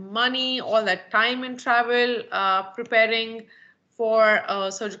that money, all that time in travel, preparing for a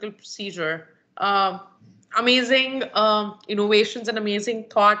surgical procedure. Amazing innovations and amazing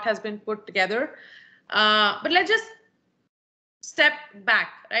thought has been put together. But let's just step back,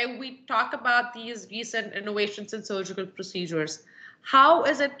 right? We talk about these recent innovations in surgical procedures. How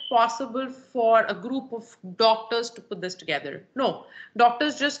is it possible for a group of doctors to put this together? No,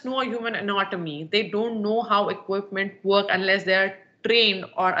 doctors just know human anatomy. They don't know how equipment work unless they're trained,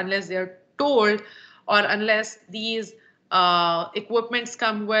 or unless they're told, or unless these equipments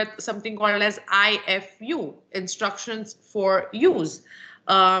come with something called as IFU, instructions for use,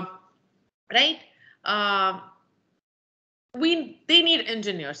 right? They need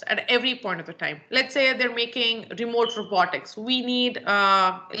engineers at every point of the time. Let's say they're making remote robotics. We need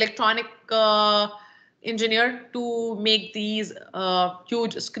electronic engineer to make these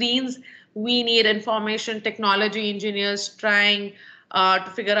huge screens. We need information technology engineers trying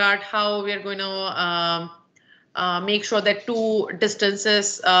to figure out how we are going to make sure that two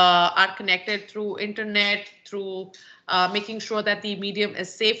distances are connected through internet, through making sure that the medium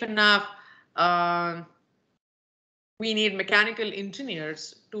is safe enough. We need mechanical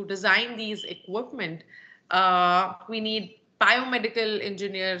engineers to design these equipment. We need biomedical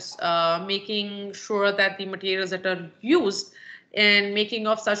engineers making sure that the materials that are used in making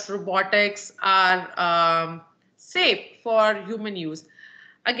of such robotics are safe for human use.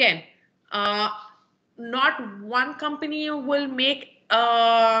 Again, not one company will make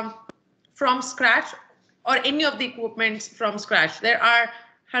from scratch, or any of the equipments from scratch. There are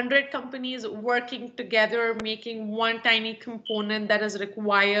 100 companies working together, making one tiny component that is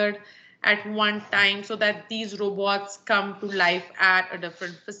required at one time, so that these robots come to life at a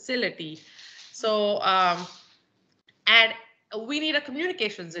different facility. So, and we need a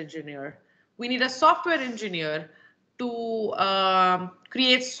communications engineer. We need a software engineer to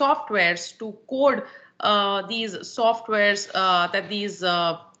create softwares, to code these softwares that these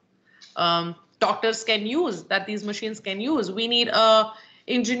doctors can use, that these machines can use. We need a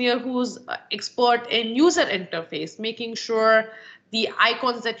engineer who's expert in user interface, making sure the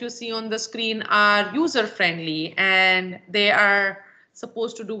icons that you see on the screen are user friendly and they are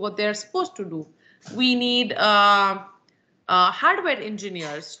supposed to do what they're supposed to do. We need hardware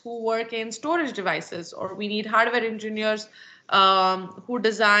engineers who work in storage devices, or we need hardware engineers who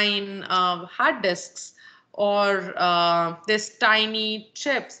design hard disks, or this tiny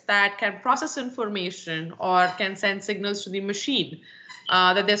chips that can process information or can send signals to the machine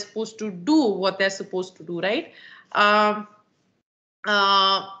that they're supposed to do what they're supposed to do, right?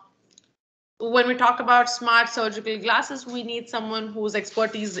 When we talk about smart surgical glasses, we need someone whose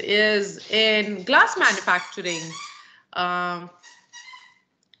expertise is in glass manufacturing.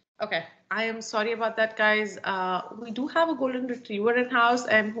 Okay, I am sorry about that, guys. We do have a golden retriever in house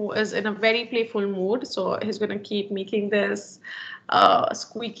and who is in a very playful mood. So he's going to keep making this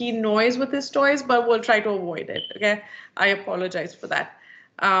squeaky noise with his toys, but we'll try to avoid it. Okay, I apologize for that.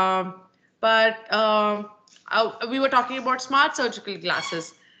 We were talking about smart surgical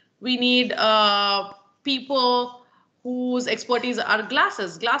glasses. We need people whose expertise are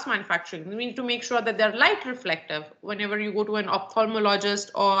glasses, glass manufacturing. We need to make sure that they're light reflective. Whenever you go to an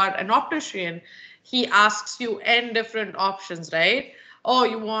ophthalmologist or an optician, he asks you N different options, right? Oh,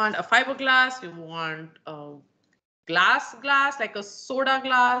 you want a fiberglass, you want a glass, like a soda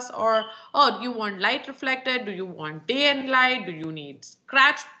glass, or oh, do you want light reflected? Do you want day and light? Do you need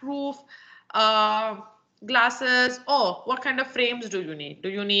scratch proof glasses? Oh, what kind of frames do you need? Do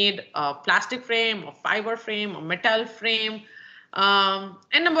you need a plastic frame, or fiber frame, or metal frame? A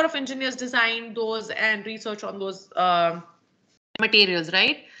number of engineers design those and research on those materials,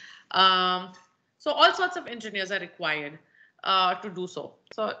 right? So all sorts of engineers are required to do so.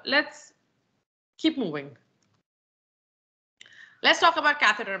 So let's keep moving. Let's talk about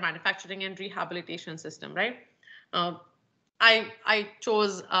catheter manufacturing and rehabilitation system, right? I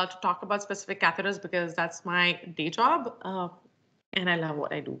chose to talk about specific catheters because that's my day job and I love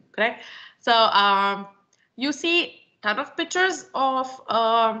what I do, correct? So you see a ton of pictures of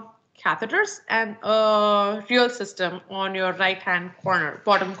catheters and a real system on your right-hand corner,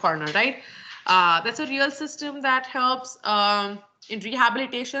 bottom corner, right? That's a real system that helps in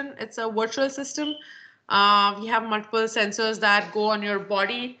rehabilitation. It's a virtual system. We have multiple sensors that go on your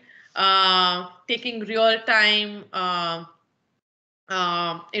body, taking real-time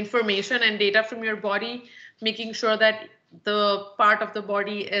information and data from your body, making sure that the part of the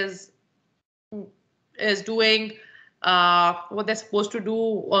body is doing what they're supposed to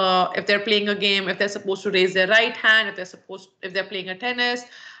do. If they're playing a game, if they're supposed to raise their right hand, if they're playing a tennis,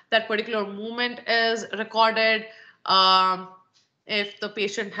 that particular movement is recorded. If the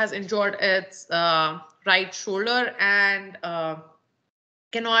patient has injured its right shoulder and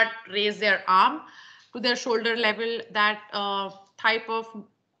cannot raise their arm to their shoulder level, that type of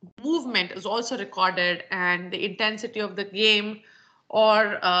movement is also recorded, and the intensity of the game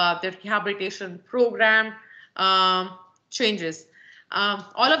or the rehabilitation program changes.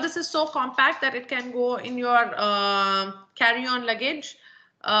 All of this is so compact that it can go in your carry-on luggage.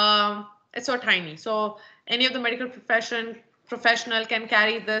 It's so tiny. So any of the medical professional can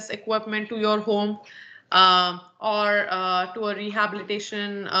carry this equipment to your home or to a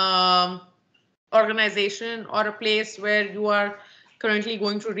rehabilitation organization or a place where you are currently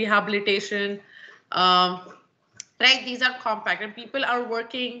going through rehabilitation. Right, these are compact, and people are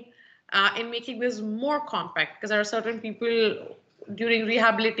working in making this more compact, because there are certain people during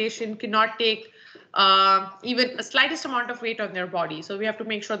rehabilitation cannot take even a slightest amount of weight on their body. So we have to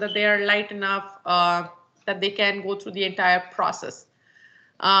make sure that they are light enough that they can go through the entire process.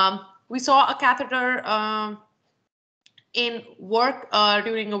 We saw a catheter in work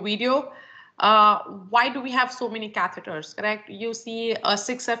during a video. Why do we have so many catheters, correct? You see a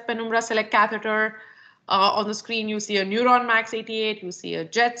 6F Penumbra Select catheter. On the screen, you see a Neuron Max 88, you see a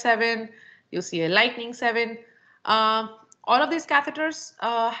Jet 7, you see a Lightning 7. All of these catheters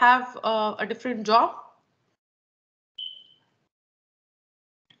have a different job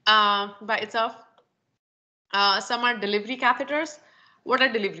by itself. Some are delivery catheters. What are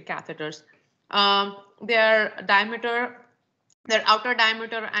delivery catheters? Their outer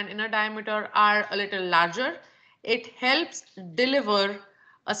diameter and inner diameter are a little larger. It helps deliver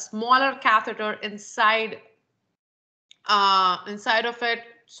a smaller catheter inside of it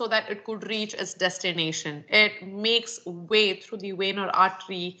so that it could reach its destination. It makes way through the vein or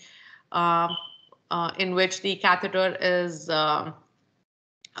artery in which the catheter is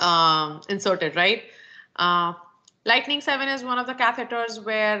inserted, right? Lightning 7 is one of the catheters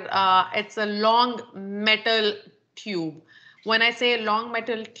where it's a long metal tube. When I say long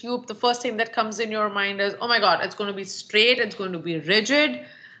metal tube, the first thing that comes in your mind is, oh my God, it's going to be straight, it's going to be rigid,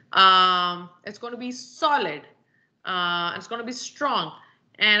 it's going to be solid, it's going to be strong.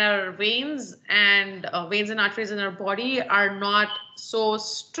 And our veins and arteries in our body are not so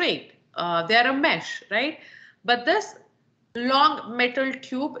straight. They're a mesh, right? But this long metal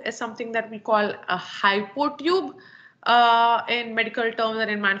tube is something that we call a hypotube in medical terms and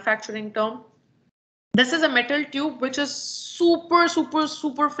in manufacturing term. This is a metal tube which is super, super,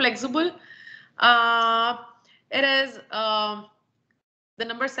 super flexible. It is the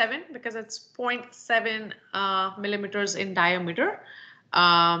number 7 because it's 0.7 millimeters in diameter.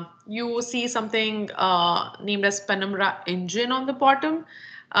 You see something named as Penumbra engine on the bottom.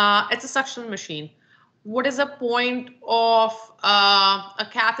 It's a suction machine. What is the point of a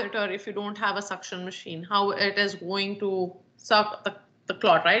catheter if you don't have a suction machine? How it is going to suck the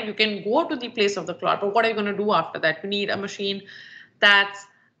clot, right? You can go to the place of the clot, but what are you going to do after that? You need a machine that's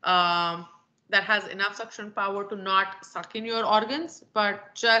that has enough suction power to not suck in your organs,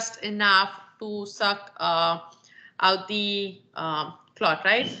 but just enough to suck out the clot,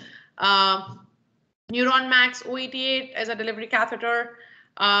 right? Neuron Max 088 is a delivery catheter.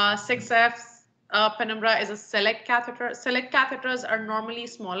 6F Penumbra is a select catheter. Select catheters are normally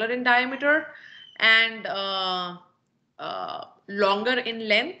smaller in diameter and longer in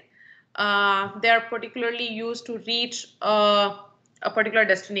length. They are particularly used to reach a particular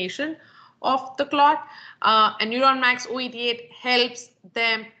destination of the clot. And Neuron Max 088 helps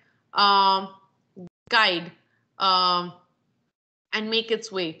them guide and make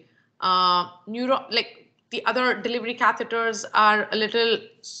its way. Like the other delivery catheters are a little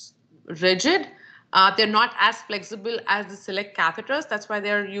rigid. They're not as flexible as the select catheters. That's why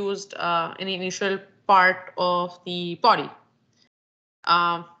they're used in the initial part of the body.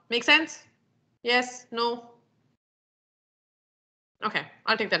 Make sense? Yes? No? Okay,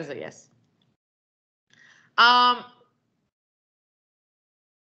 I'll take that as a yes. Are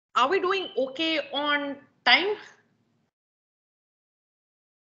we doing okay on time?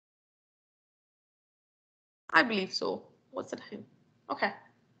 I believe so. What's the time? Okay.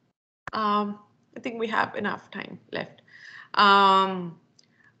 I think we have enough time left. Um,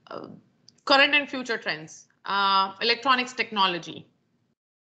 Current and future trends. Electronics technology.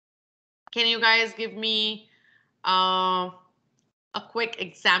 Can you guys give me a quick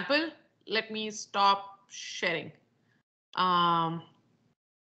example? Let me stop sharing.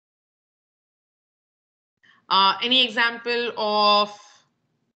 Any example of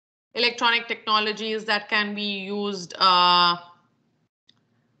electronic technologies that can be used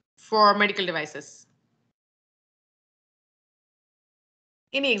for medical devices?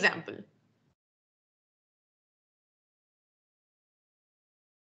 Any example?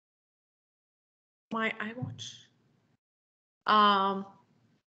 My iWatch.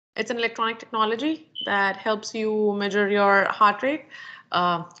 It's an electronic technology that helps you measure your heart rate.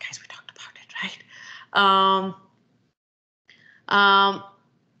 Guys, we talked about it, right?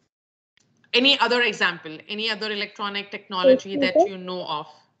 Any other example? Any other electronic technology that you know of?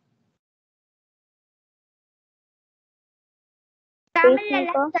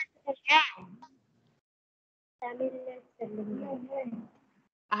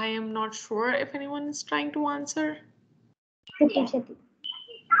 I am not sure if anyone is trying to answer.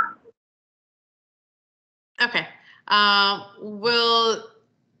 Okay. I'll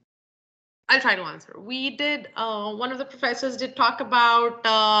try to answer. We did, one of the professors did talk about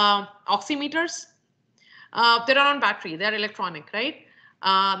oximeters. They're not on battery, they're electronic, right?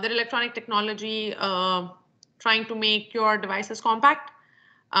 They're electronic technology trying to make your devices compact.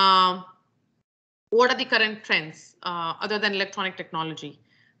 What are the current trends other than electronic technology?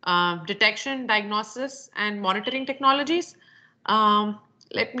 Detection, diagnosis, and monitoring technologies.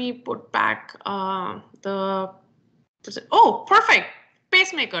 Let me put back oh, perfect.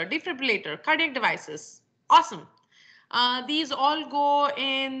 Pacemaker, defibrillator, cardiac devices. Awesome. These all go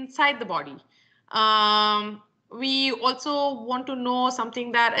inside the body. We also want to know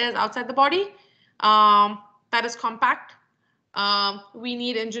something that is outside the body, that is compact. We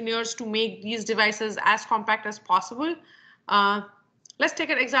need engineers to make these devices as compact as possible. Let's take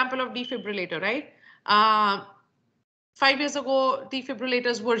an example of defibrillator, right? 5 years ago,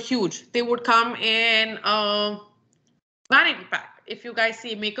 defibrillators were huge. They would come in a vanity pack. If you guys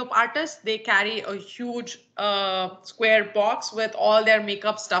see makeup artists, they carry a huge square box with all their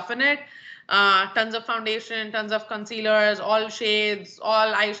makeup stuff in it. Tons of foundation, tons of concealers, all shades,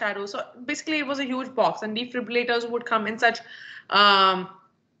 all eyeshadow. So basically it was a huge box, and defibrillators would come in such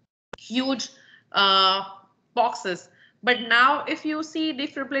huge boxes. But now if you see,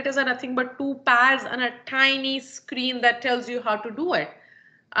 defibrillators are nothing but 2 pads and a tiny screen that tells you how to do it.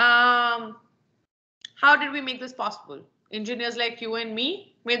 How did we make this possible? Engineers like you and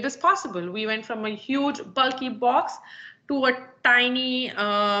me made this possible. We went from a huge bulky box to a tiny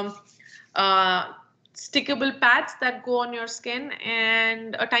stickable pads that go on your skin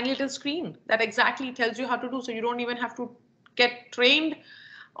and a tiny little screen that exactly tells you how to do. So you don't even have to get trained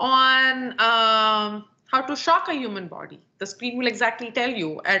on how to shock a human body. The screen will exactly tell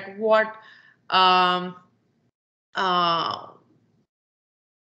you at what time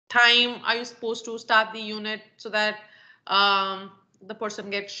are you supposed to start the unit so that the person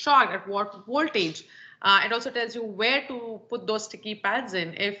gets shocked, at what voltage. It also tells you where to put those sticky pads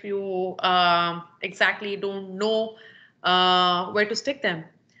in if you exactly don't know where to stick them.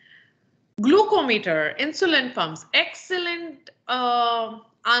 Glucometer, insulin pumps, excellent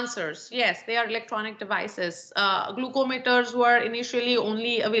answers. Yes, they are electronic devices. Glucometers were initially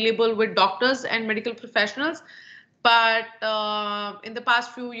only available with doctors and medical professionals, but in the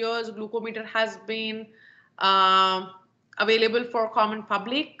past few years, glucometer has been available for common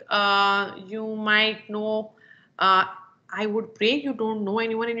public. You might know, I would pray you don't know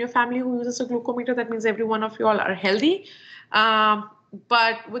anyone in your family who uses a glucometer. That means every one of you all are healthy.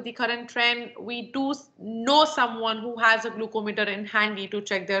 But with the current trend, we do know someone who has a glucometer in handy to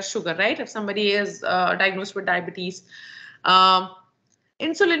check their sugar, right? If somebody is diagnosed with diabetes.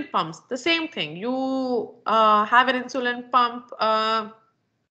 Insulin pumps, the same thing. You have an insulin pump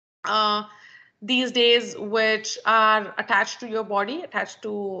these days, which are attached to your body, attached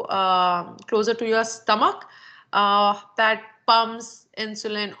to closer to your stomach, that pumps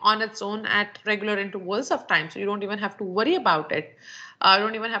insulin on its own at regular intervals of time. So you don't even have to worry about it. You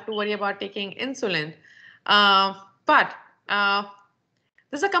don't even have to worry about taking insulin. But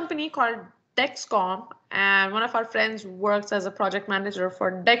there's a company called Dexcom, and one of our friends works as a project manager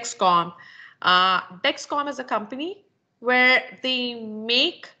for Dexcom. Dexcom is a company where they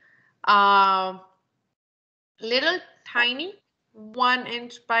make little tiny 1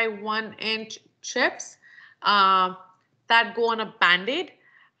 inch by 1 inch chips that go on a band-aid.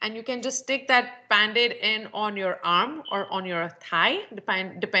 and you can just stick that Band-Aid in on your arm or on your thigh,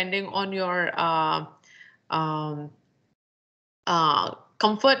 depending on your um,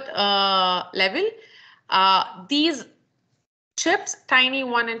 comfort level. These chips, tiny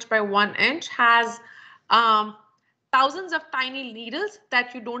 1 inch by 1 inch, has thousands of tiny needles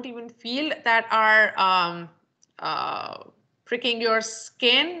that you don't even feel, that are pricking your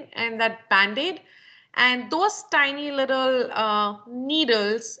skin and that Band-Aid. And those tiny little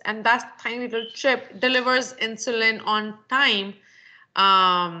needles and that tiny little chip delivers insulin on time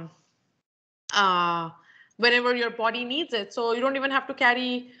whenever your body needs it. So you don't even have to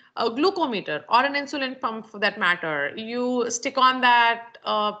carry a glucometer or an insulin pump for that matter. You stick on that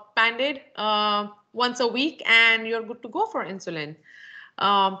Band-Aid once a week and you're good to go for insulin.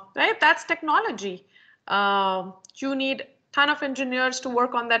 Right? That's technology. You need a ton of engineers to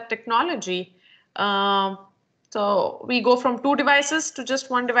work on that technology. So we go from 2 devices to just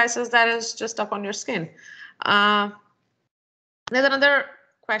 1 device that is just up on your skin. There's another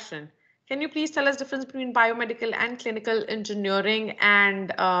question. Can you please tell us the difference between biomedical and clinical engineering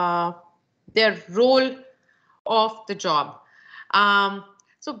and their role of the job?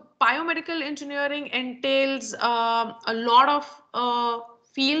 So biomedical engineering entails a lot of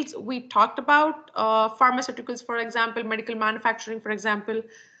fields we talked about, pharmaceuticals, for example, medical manufacturing, for example.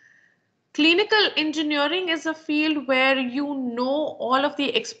 Clinical engineering is a field where you know all of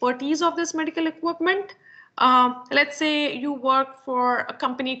the expertise of this medical equipment. Let's say you work for a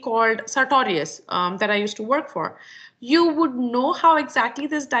company called Sartorius that I used to work for. You would know how exactly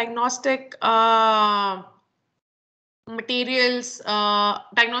this diagnostic materials,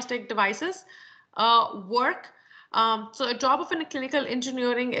 diagnostic devices work. So a job of a clinical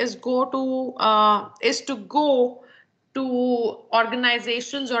engineering is to go to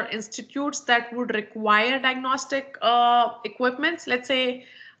organizations or institutes that would require diagnostic equipments. Let's say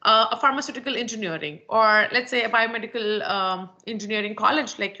a pharmaceutical engineering, or let's say a biomedical engineering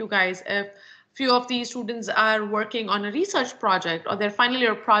college like you guys. If few of these students are working on a research project or their final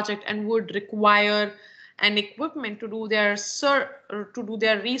year project and would require an equipment to do their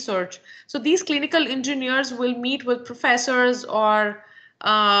research. So these clinical engineers will meet with professors or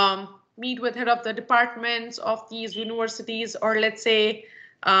meet with head of the departments of these universities, or let's say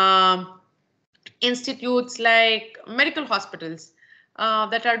institutes like medical hospitals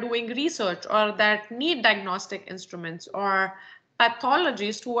that are doing research or that need diagnostic instruments, or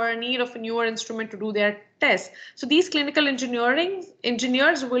pathologists who are in need of a newer instrument to do their tests. So these clinical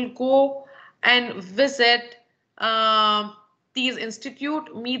engineers will go and visit these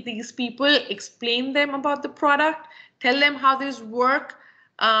institute, meet these people, explain them about the product, tell them how these work,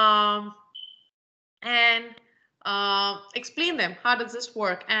 and explain them how does this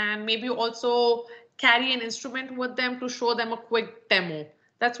work, and maybe also carry an instrument with them to show them a quick demo.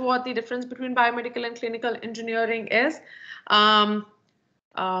 That's what the difference between biomedical and clinical engineering is. But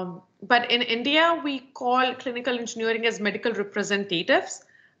in India, we call clinical engineering as medical representatives.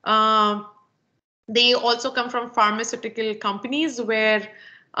 They also come from pharmaceutical companies where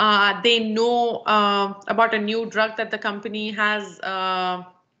they know about a new drug that the company has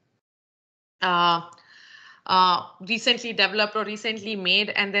recently developed or recently made,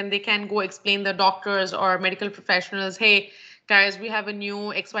 and then they can go explain the doctors or medical professionals, hey guys, we have a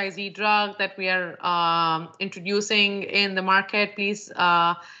new XYZ drug that we are introducing in the market. Please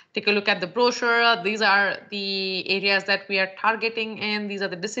take a look at the brochure. These are the areas that we are targeting in. These are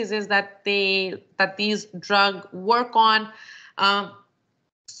the diseases that these drugs work on.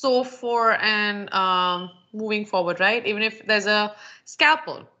 So for and moving forward, right? Even if there's a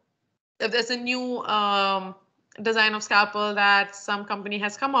scalpel, if there's a new design of scalpel that some company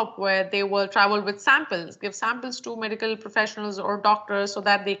has come up with, they will travel with samples, give samples to medical professionals or doctors so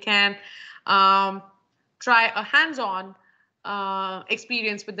that they can try a hands-on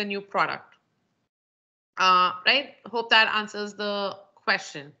experience with the new product. Right? Hope that answers the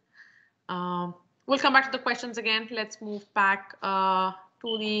question. We'll come back to the questions again. Let's move back to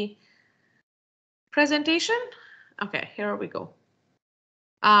the presentation. Okay, here we go.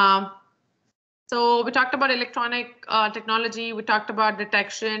 So we talked about electronic technology. We talked about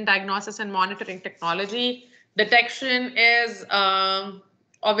detection, diagnosis, and monitoring technology. Detection is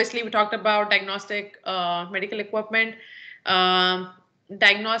obviously we talked about diagnostic medical equipment.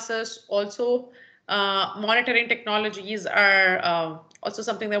 Diagnosis also. Monitoring technologies are also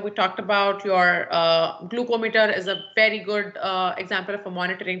something that we talked about. Your glucometer is a very good example of a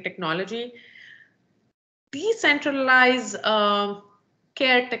monitoring technology. Decentralized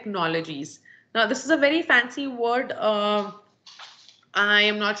care technologies. Now, this is a very fancy word. I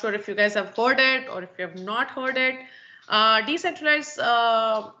am not sure if you guys have heard it or if you have not heard it. Decentralized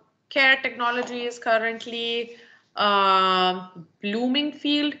care technology is currently blooming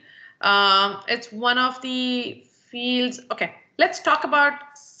field. It's one of the fields. Okay, let's talk about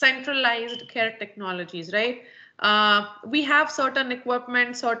centralized care technologies, right? We have certain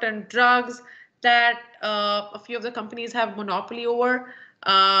equipment, certain drugs that a few of the companies have monopoly over.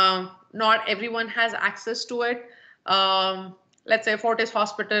 Not everyone has access to it. Let's say Fortis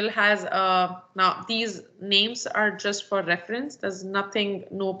Hospital has, now these names are just for reference. There's nothing,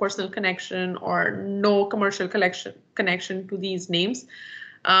 no personal connection or no commercial connection to these names,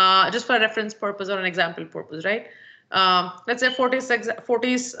 just for reference purpose or an example purpose, right? Let's say Fortis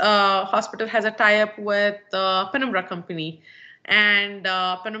Hospital has a tie-up with Penumbra company, and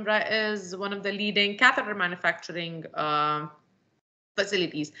Penumbra is one of the leading catheter manufacturing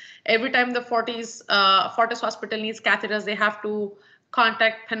facilities. Every time the Fortis Hospital needs catheters, they have to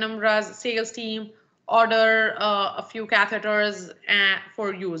contact Penumbra's sales team, order a few catheters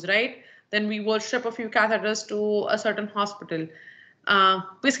for use, right? Then we will ship a few catheters to a certain hospital.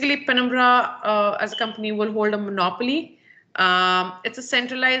 Basically, Penumbra as a company will hold a monopoly. It's a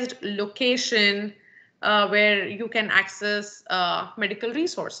centralized location where you can access medical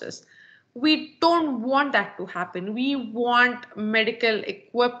resources. We don't want that to happen. We want medical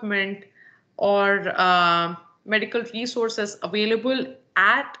equipment or medical resources available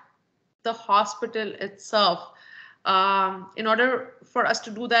at the hospital itself. In order for us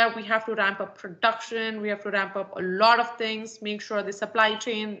to do that, we have to ramp up production. We have to ramp up a lot of things, make sure the supply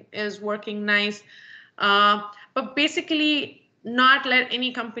chain is working nice. But basically, not let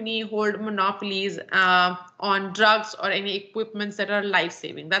any company hold monopolies on drugs or any equipments that are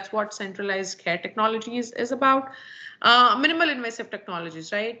life-saving. That's what centralized care technologies is about. Minimal invasive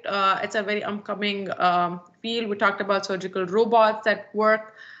technologies, right? It's a very upcoming field. We talked about surgical robots that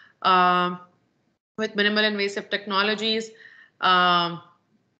work with minimal invasive technologies,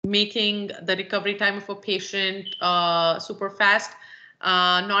 making the recovery time of a patient super fast,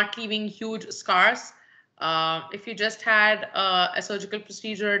 not leaving huge scars. If you just had a surgical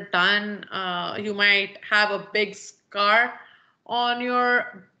procedure done, you might have a big scar on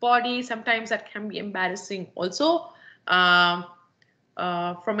your body. Sometimes that can be embarrassing also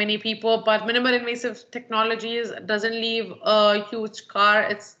for many people, but minimal invasive technologies doesn't leave a huge scar.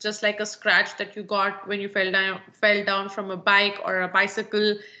 It's just like a scratch that you got when you fell down from a bike or a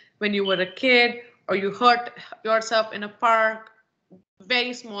bicycle when you were a kid, or you hurt yourself in a park.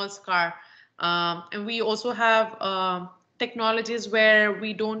 Very small scar. And we also have technologies where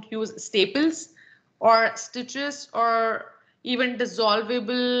we don't use staples or stitches or even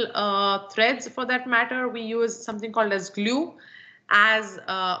dissolvable threads for that matter. We use something called as glue, as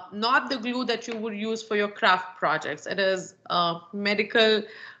not the glue that you would use for your craft projects. It is medical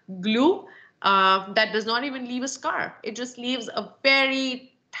glue that does not even leave a scar. It just leaves a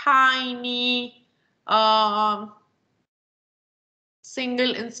very tiny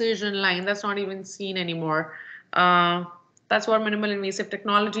single incision line that's not even seen anymore. That's what minimal invasive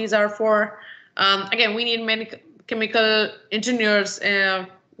technologies are for. Again, we need many chemical engineers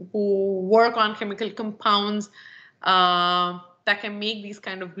who work on chemical compounds that can make these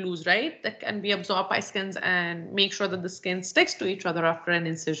kind of glues, right? That can be absorbed by skins and make sure that the skin sticks to each other after an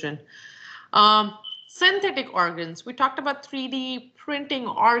incision. Synthetic organs. We talked about 3D printing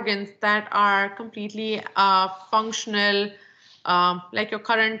organs that are completely functional, like your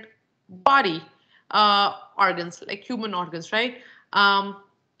current body organs, like human organs, right?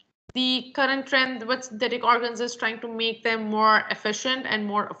 The current trend with synthetic organs is trying to make them more efficient and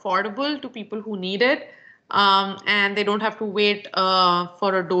more affordable to people who need it. And they don't have to wait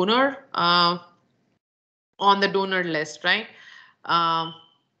for a donor on the donor list, right?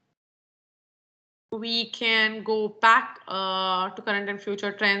 We can go back to current and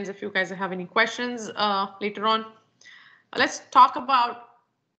future trends if you guys have any questions later on. Let's talk about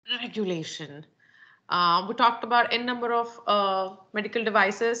regulation. We talked about n number of medical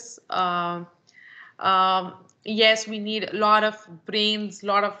devices. Yes, we need a lot of brains, a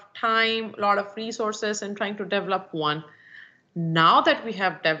lot of time, a lot of resources in trying to develop one. Now that we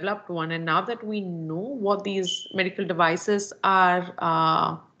have developed one, and now that we know what these medical devices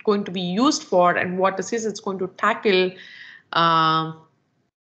are going to be used for and what disease it's going to tackle,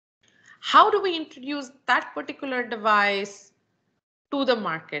 how do we introduce that particular device to the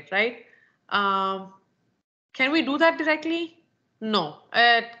market, right? Can we do that directly? No,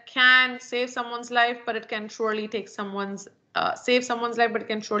 it can save someone's life, but it can surely take someone's but it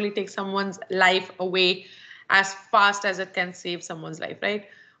can surely take someone's life away as fast as it can save someone's life, right?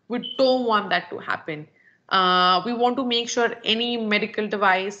 We don't want that to happen. We want to make sure any medical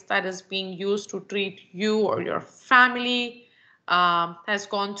device that is being used to treat you or your family has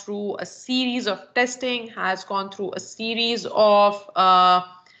gone through a series of testing, has gone through a series of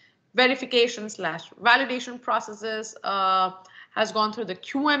verification slash validation processes, has gone through the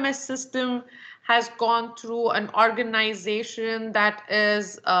QMS system, has gone through an organization that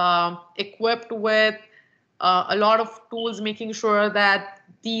is equipped with a lot of tools, making sure that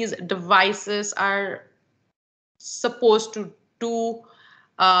these devices are supposed to do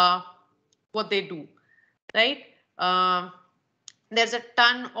what they do, right? There's a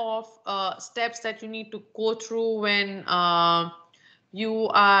ton of steps that you need to go through when you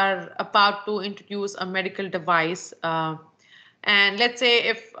are about to introduce a medical device. And let's say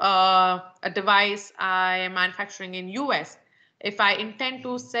if a device I am manufacturing in US, if I intend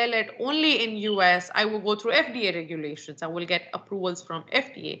to sell it only in US, I will go through FDA regulations. I will get approvals from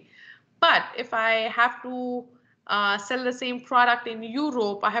FDA. But if I have to sell the same product in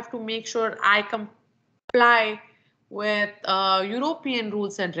Europe, I have to make sure I comply with European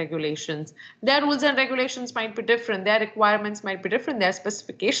rules and regulations. Their rules and regulations might be different. Their requirements might be different. Their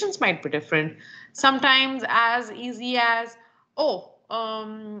specifications might be different. Sometimes as easy as, oh,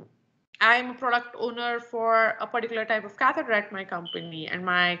 I'm a product owner for a particular type of catheter at my company, and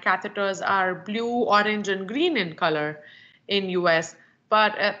my catheters are blue, orange, and green in color in US.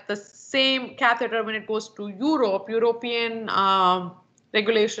 But the same catheter, when it goes to Europe, European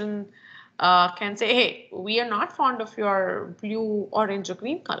regulation can say, hey, we are not fond of your blue, orange, or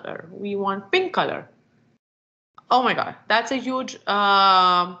green color. We want pink color. Oh my God, that's a huge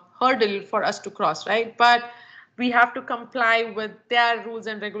hurdle for us to cross, right? But we have to comply with their rules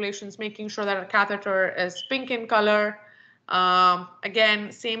and regulations, making sure that our catheter is pink in color.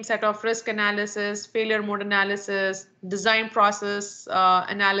 Again, same set of risk analysis, failure mode analysis, design process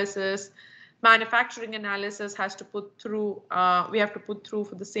analysis, manufacturing analysis has to put through, we have to put through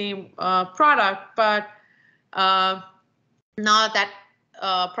for the same product, but now that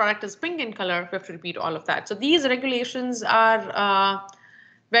product is pink in color, we have to repeat all of that. So these regulations are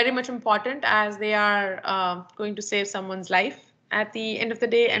very much important, as they are going to save someone's life at the end of the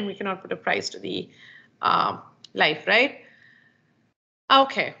day, and we cannot put a price to the life, right?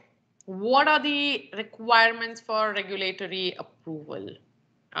 Okay, what are the requirements for regulatory approval?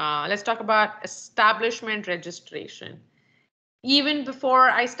 Let's talk about establishment registration. Even before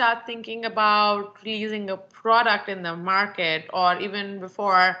I start thinking about releasing a product in the market, or even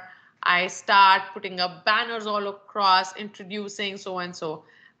before I start putting up banners all across, introducing so and so,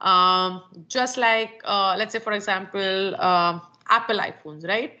 just like, let's say, for example, Apple iPhones,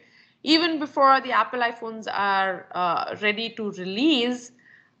 right? Even before the Apple iPhones are ready to release,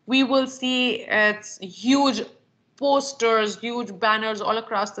 we will see its huge posters, huge banners all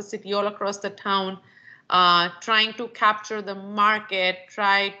across the city, all across the town, trying to capture the market,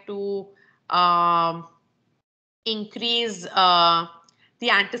 try to increase the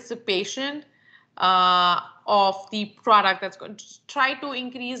anticipation of the product that's going to try to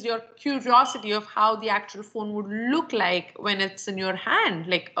increase your curiosity of how the actual phone would look like when it's in your hand,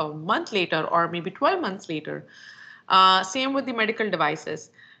 like a month later or maybe 12 months later. Same with the medical devices.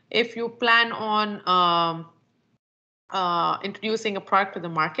 If you plan on introducing a product to the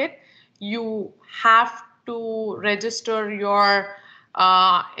market, you have to register your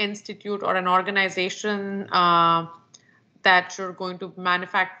institute or an organization that you're going to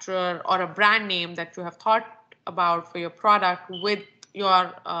manufacture, or a brand name that you have thought about for your product, with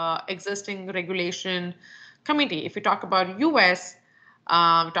your existing regulation committee. If you talk about US,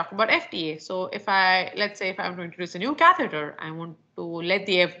 we talk about FDA. So if let's say if I'm to introduce a new catheter, I want to let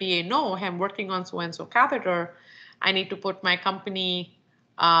the FDA know, hey, I'm working on so and so catheter. I need to put my company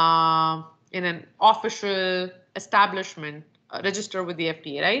in an official establishment, register with the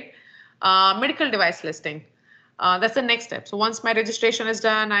FDA, right? Medical device listing. That's the next step. So once my registration is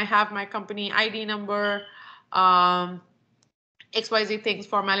done, I have my company ID number, XYZ things,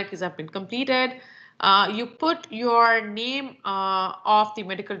 formalities have been completed. You put your name of the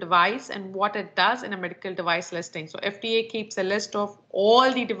medical device and what it does in a medical device listing. So FDA keeps a list of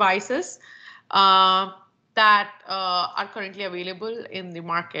all the devices that are currently available in the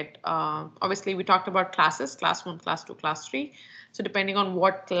market. Obviously, we talked about classes, class 1, class 2, class 3. So depending on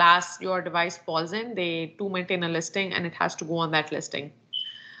what class your device falls in, they do maintain a listing, and it has to go on that listing.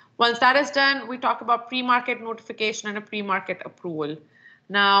 Once that is done, we talk about pre-market notification and a pre-market approval.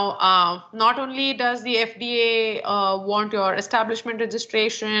 Now, not only does the FDA want your establishment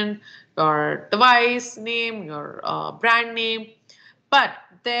registration, your device name, your brand name, but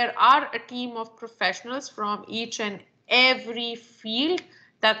there are a team of professionals from each and every field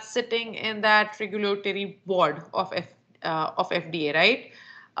that's sitting in that regulatory board of FDA, right?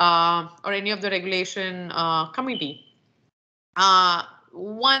 Or any of the regulation committee.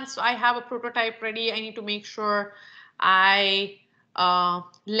 Once I have a prototype ready, I need to make sure I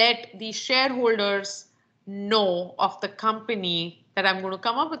let the shareholders know of the company that I'm going to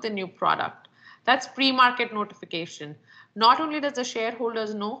come up with a new product. That's pre-market notification. Not only does the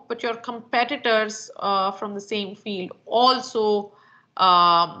shareholders know, but your competitors from the same field also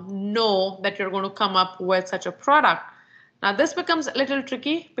know that you're going to come up with such a product. Now, this becomes a little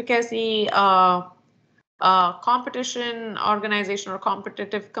tricky because the competition organization or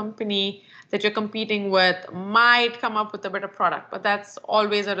competitive company that you're competing with might come up with a better product, but that's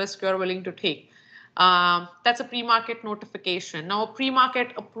always a risk you're willing to take. That's a pre-market notification. Now, a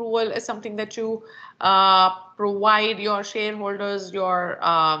pre-market approval is something that you provide your shareholders, your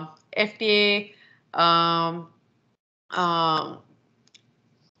FDA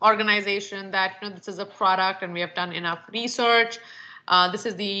organization that this is a product and we have done enough research. This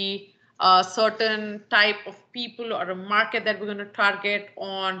is the certain type of people or a market that we're going to target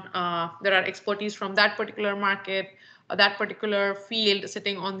on. There are expertise from that particular market or that particular field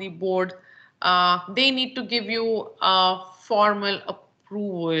sitting on the board. They need to give you a formal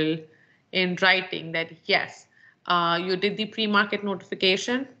approval in writing that yes, you did the pre-market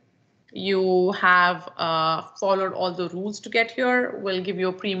notification. You have followed all the rules to get here. We'll give you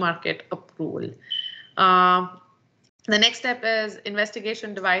a pre-market approval. The next step is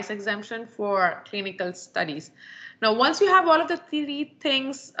investigation device exemption for clinical studies. Now, once you have all of the three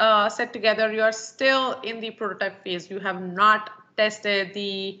things set together, you are still in the prototype phase. You have not tested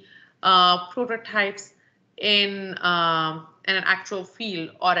the prototypes in an actual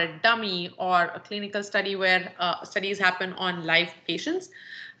field or a dummy or a clinical study where studies happen on live patients.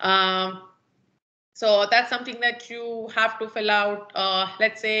 So that's something that you have to fill out.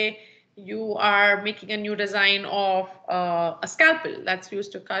 Let's say you are making a new design of a scalpel that's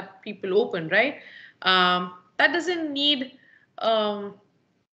used to cut people open, right? That doesn't need a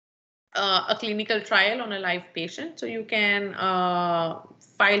clinical trial on a live patient, so you can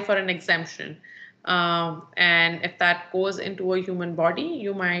file for an exemption. And if that goes into a human body,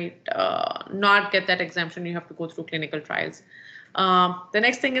 you might not get that exemption. You have to go through clinical trials. The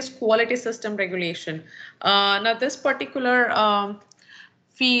next thing is quality system regulation. Now, this particular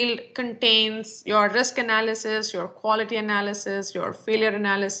field contains your risk analysis, your quality analysis, your failure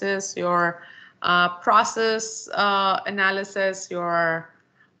analysis, your process analysis, your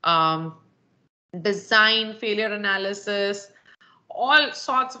design failure analysis, all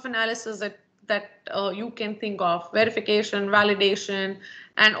sorts of analysis that you can think of, verification, validation,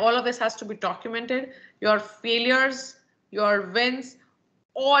 and all of this has to be documented. Your failures, your wins,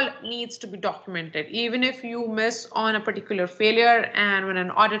 all needs to be documented. Even if you miss on a particular failure and when an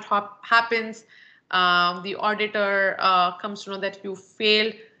audit happens, the auditor comes to know that you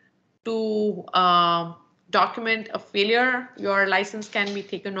failed to document a failure, your license can be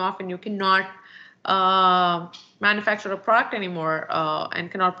taken off and you cannot manufacture a product anymore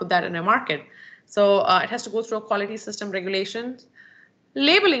and cannot put that in a market. So it has to go through a quality system regulations.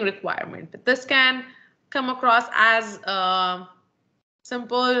 Labeling requirement. This can come across as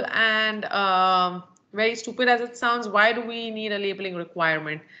simple and very stupid as it sounds. Why do we need a labeling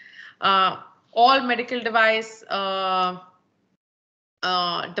requirement? All medical devices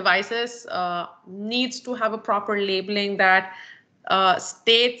needs to have a proper labeling that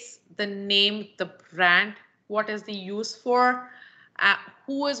states the name, the brand, what is the use for,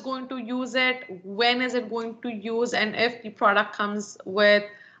 who is going to use it, when is it going to use, and if the product comes with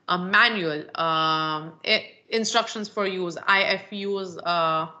a manual, instructions for use, IFUs,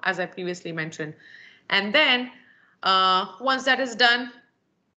 as I previously mentioned. And then once that is done,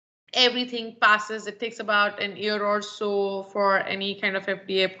 everything passes. It takes about an year or so for any kind of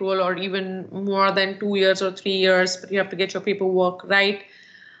FDA approval, or even more than 2 years or 3 years, but you have to get your paperwork right.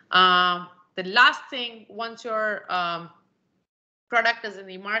 The last thing, once your product is in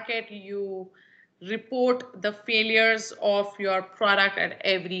the market, you report the failures of your product at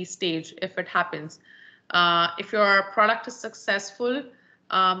every stage if it happens. If your product is successful,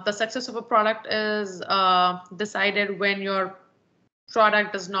 the success of a product is decided when your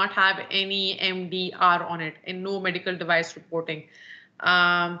product does not have any MDR on it and no medical device reporting.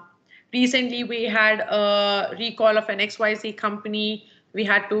 Recently, we had a recall of an XYZ company. We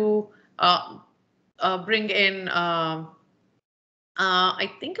had to bring in, I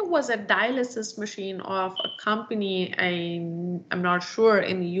think it was a dialysis machine of a company. I'm not sure,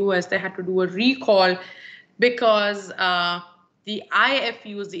 in the US. They had to do a recall because the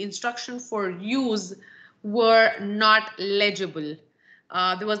IFUs, the instruction for use, were not legible.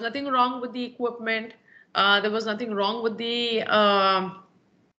 There was nothing wrong with the equipment. There was nothing wrong with the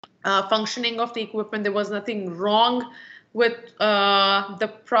functioning of the equipment. There was nothing wrong with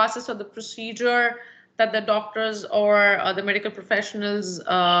the process or the procedure that the doctors or the medical professionals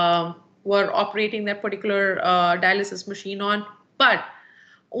were operating that particular dialysis machine on. But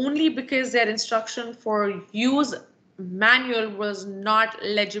only because their instruction for use manual was not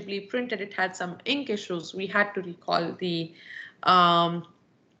legibly printed, it had some ink issues, we had to recall um,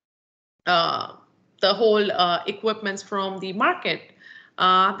 the whole equipments from the market.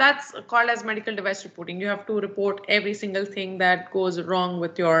 That's called as medical device reporting. You have to report every single thing that goes wrong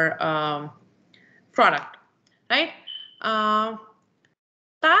with your product, right?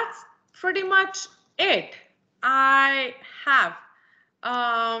 That's pretty much it. I have.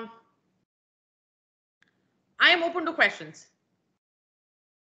 I am open to questions.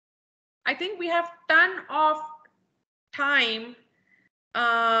 I think we have ton of time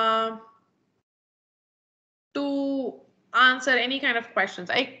to answer any kind of questions.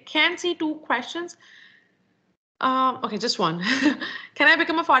 I can see 2 questions. Okay, just one. Can I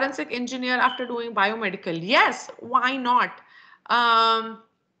become a forensic engineer after doing biomedical? Yes, why not?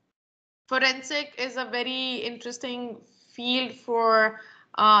 Forensic is a very interesting field for,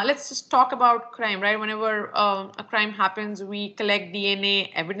 let's just talk about crime, right? Whenever a crime happens, we collect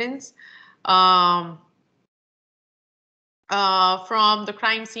DNA evidence. From the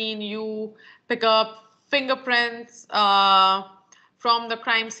crime scene, you pick up fingerprints. From the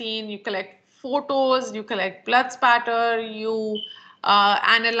crime scene, you collect photos, you collect blood spatter, you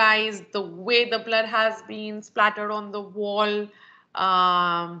analyze the way the blood has been splattered on the wall.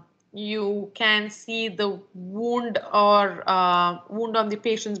 You can see the wound or wound on the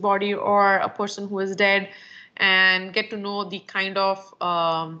patient's body or a person who is dead, and get to know the kind of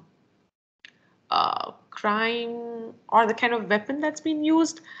crime or the kind of weapon that's been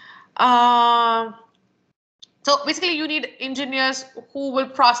used. So basically, you need engineers who will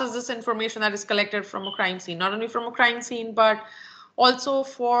process this information that is collected from a crime scene, not only from a crime scene, but also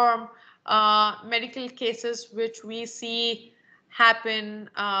for medical cases which we see happen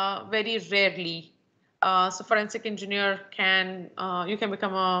very rarely. So forensic engineer you can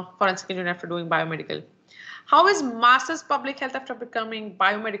become a forensic engineer after doing biomedical. How is master's public health after becoming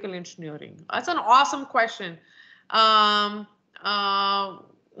biomedical engineering? That's an awesome question.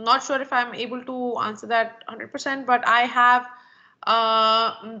 Not sure if I'm able to answer that 100%, but I have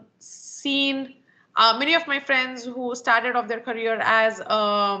seen many of my friends who started off their career as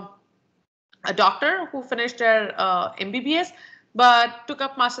a doctor who finished their MBBS, but took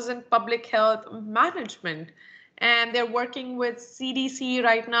up masters in public health management. And they're working with CDC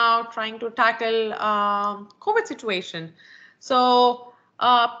right now, trying to tackle COVID situation. So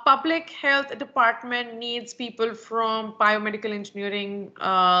public health department needs people from biomedical engineering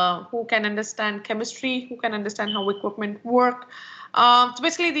who can understand chemistry, who can understand how equipment work. So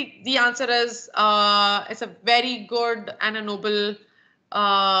basically the answer is it's a very good and a noble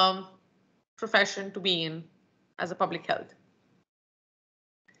profession to be in as a public health.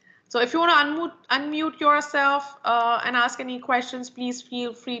 So if you want to unmute yourself and ask any questions, please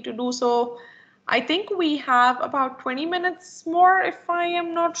feel free to do so. I think we have about 20 minutes more, if I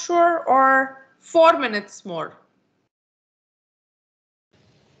am not sure, or 4 minutes more.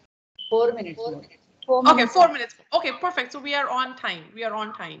 4 minutes more. Okay, 4 minutes. Okay, perfect. So we are on time. We are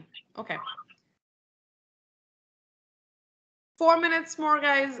on time. Okay. 4 minutes more,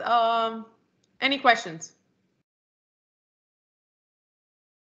 guys. Any questions?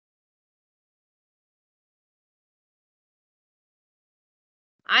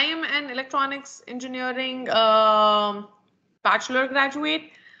 I am an electronics engineering bachelor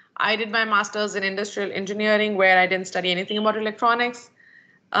graduate. I did my master's in industrial engineering where I didn't study anything about electronics.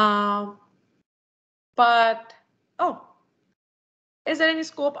 But, oh, is there any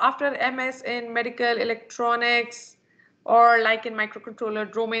scope after MS in medical electronics or like in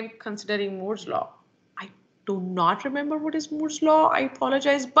microcontroller domain considering Moore's law? I do not remember what is Moore's law. I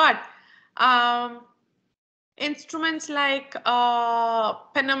apologize, but instruments like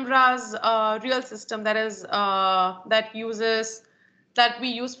Penumbra's real system that we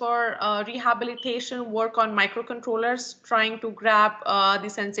use for rehabilitation work on microcontrollers, trying to grab the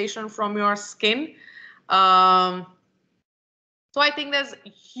sensation from your skin. So I think there's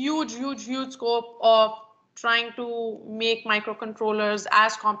huge scope of trying to make microcontrollers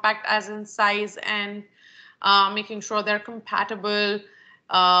as compact as in size and making sure they're compatible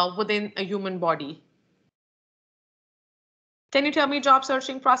within a human body. Can you tell me job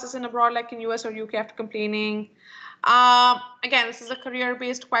searching process in abroad, like in US or UK after completing Again, this is a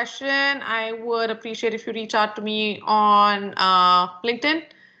career-based question. I would appreciate if you reach out to me on LinkedIn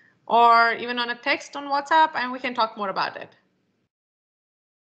or even on a text on WhatsApp, and we can talk more about it.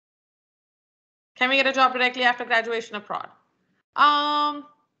 Can we get a job directly after graduation abroad?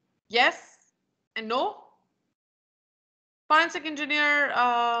 Yes and no. Forensic engineer,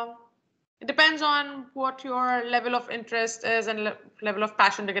 it depends on what your level of interest is and level of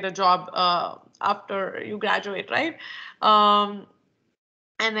passion to get a job after you graduate, right? And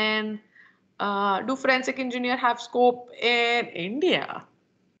then, do forensic engineer have scope in India?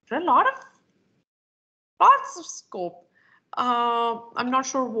 There are lots of scope. I'm not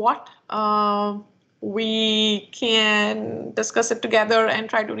sure what. We can discuss it together and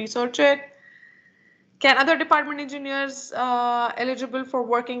try to research it. Can other department engineers eligible for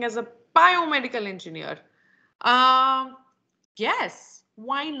working as a biomedical engineer? Yes,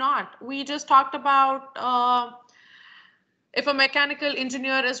 why not? We just talked about if a mechanical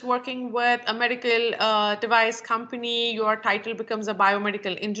engineer is working with a medical device company, your title becomes a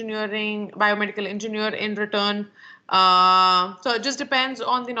biomedical engineer in return. So it just depends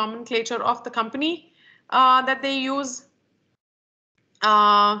on the nomenclature of the company that they use.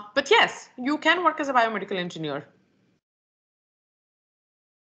 But yes, you can work as a biomedical engineer.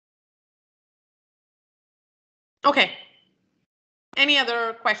 Okay. Any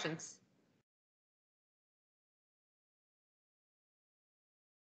other questions?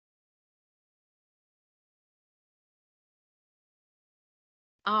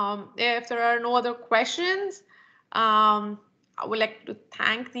 If there are no other questions, I would like to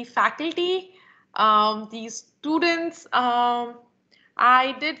thank the faculty, the students.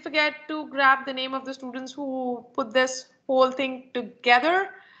 I did forget to grab the name of the students who put this whole thing together.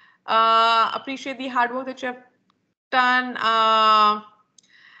 Appreciate the hard work that you have done.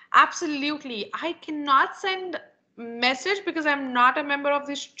 Absolutely. I cannot send message because I'm not a member of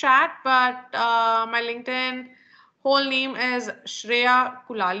this chat, but my LinkedIn whole name is Shreya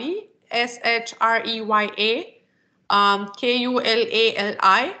Kulali, Shreya,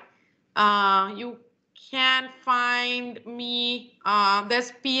 Kulali. You can find me,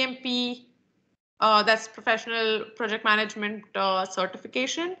 there's PMP, that's Professional Project Management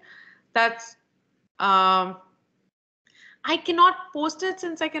certification. That's I cannot post it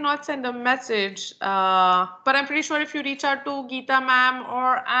since I cannot send a message. But I'm pretty sure if you reach out to Geeta ma'am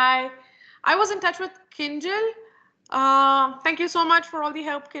or I was in touch with Kinjal. Thank you so much for all the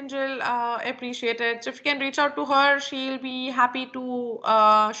help, Kinjal. Appreciate it. So if you can reach out to her, she'll be happy to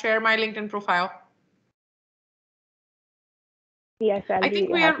share my LinkedIn profile. Yes, I'll I think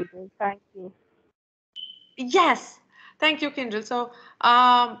be we are. happy to. Thank you. Yes. Thank you, Kinjal. So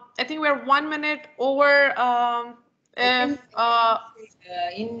I think we're 1 minute over. If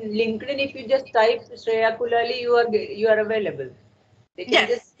in LinkedIn, if you just type Shreya Kulali, you are available. They can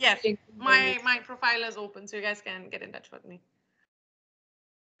yes, just my profile is open, so you guys can get in touch with me.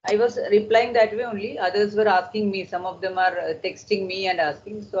 I was replying that way only. Others were asking me. Some of them are texting me and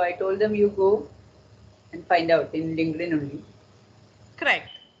asking. So I told them you go and find out in LinkedIn only. Correct.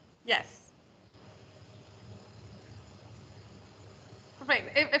 Yes.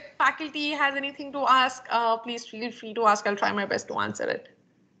 Perfect. If faculty has anything to ask, please feel free to ask. I'll try my best to answer it.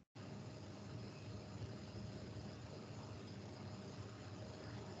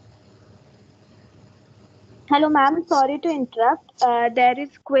 Hello, ma'am. Sorry to interrupt. There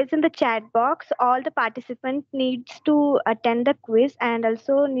is quiz in the chat box. All the participants needs to attend the quiz and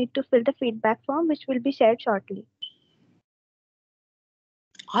also need to fill the feedback form, which will be shared shortly.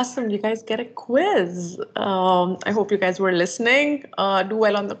 Awesome. You guys get a quiz. I hope you guys were listening. Do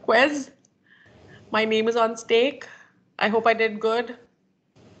well on the quiz. My name is on stake. I hope I did good.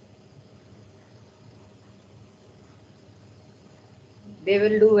 They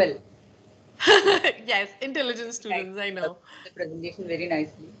will do well. Yes, intelligent students, I know. The presentation very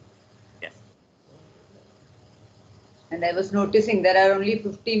nicely. Yes. And I was noticing there are only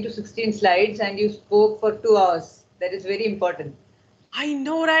 15 to 16 slides and you spoke for 2 hours. That is very important. I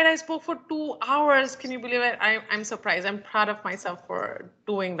know, right? I spoke for 2 hours. Can you believe it? I'm surprised. I'm proud of myself for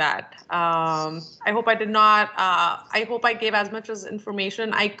doing that. I hope I did not. I hope I gave as much as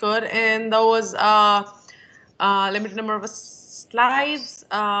information I could in those limited number of slides.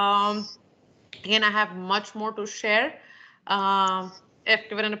 Again, I have much more to share. If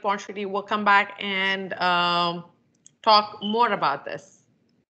given an opportunity, we'll come back and talk more about this.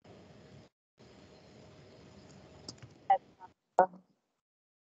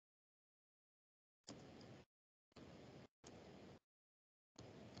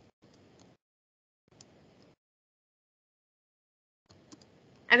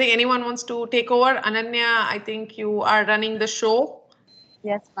 I think anyone wants to take over. Ananya, I think you are running the show.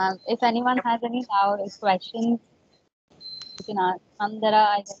 Yes, ma'am. If anyone has any doubt or questions, you can ask. There are,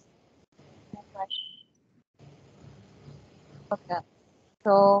 I guess, no questions. Okay.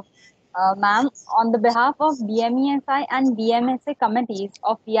 So, ma'am, on the behalf of BMESI and BMSA committees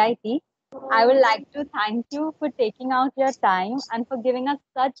of VIT, I would like to thank you for taking out your time and for giving us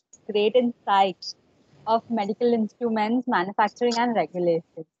such great insights of medical instruments, manufacturing, and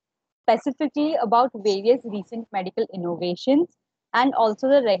regulation, specifically about various recent medical innovations and also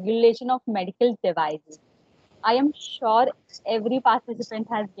the regulation of medical devices. I am sure every participant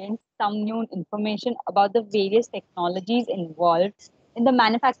has gained some new information about the various technologies involved in the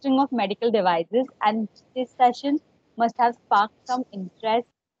manufacturing of medical devices, and this session must have sparked some interest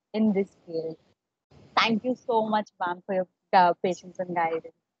in this field. Thank you so much, ma'am, for your patience and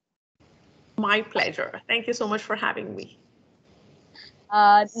guidance. My pleasure. Thank you so much for having me.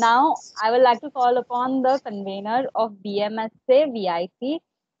 Now, I would like to call upon the convener of BMSA VIT,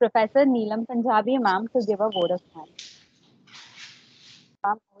 Professor Neelam Punjabi, ma'am, to give a word of thanks.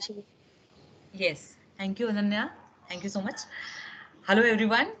 Ma'am, over to you. Yes, thank you, Ananya. Thank you so much. Hello,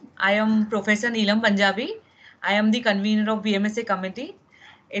 everyone. I am Professor Neelam Punjabi. I am the convener of BMSA committee.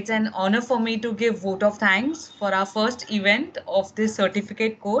 It's an honor for me to give vote of thanks for our first event of this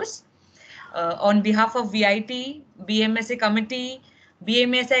certificate course. On behalf of VIT, BMSA committee,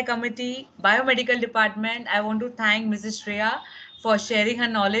 BMSI committee, Biomedical department, I want to thank Mrs. Shreya for sharing her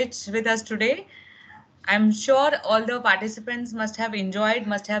knowledge with us today. I'm sure all the participants must have enjoyed,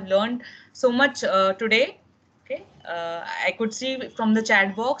 must have learned so much today. Okay, I could see from the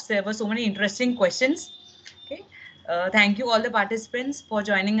chat box there were so many interesting questions. Okay, thank you all the participants for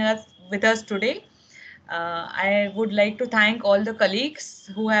joining us with us today. I would like to thank all the colleagues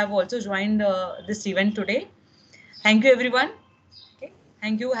who have also joined this event today. Thank you, everyone. Okay,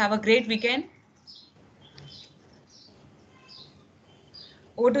 thank you. Have a great weekend.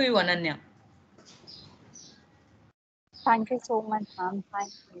 Over to you, Ananya. Thank you so much, ma'am.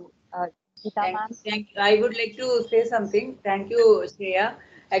 Thank you. Geeta, ma'am. I would like to say something. Thank you, Shreya.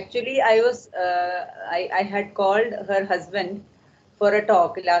 Actually, I had called her husband for a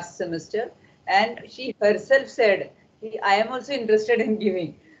talk last semester, and she herself said, I am also interested in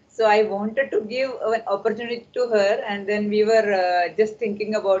giving. So I wanted to give an opportunity to her, and then we were just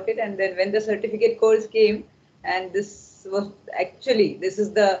thinking about it. And then when the certificate course came, and this was actually, this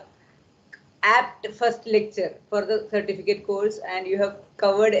is the apt first lecture for the certificate course, and you have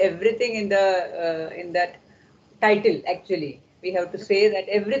covered everything in that title. Actually, we have to say that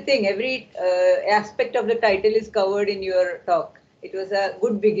every aspect of the title is covered in your talk. It was a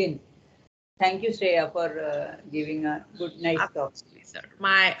good begin. Thank you, Shreya, for giving a good, nice talk. Sir.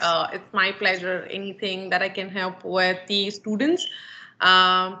 It's my pleasure. Anything that I can help with the students.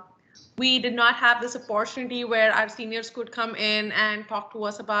 We did not have this opportunity where our seniors could come in and talk to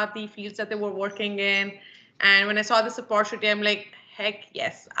us about the fields that they were working in. And when I saw this opportunity, I'm like, heck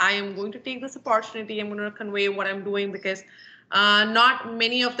yes, I am going to take this opportunity. I'm going to convey what I'm doing, because not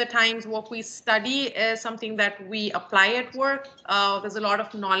many of the times what we study is something that we apply at work. There's a lot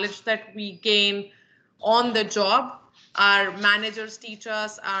of knowledge that we gain on the job. Our managers teach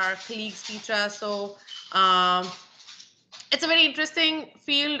us, our colleagues teach us. So it's a very interesting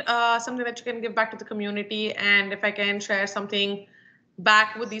field, something that you can give back to the community. And if I can share something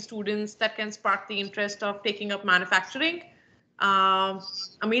back with these students that can spark the interest of taking up manufacturing,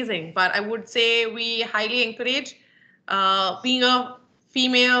 amazing. But I would say we highly encourage being a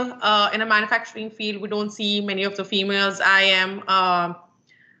female in a manufacturing field. We don't see many of the females. I am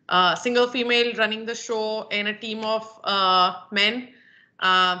a single female running the show in a team of men.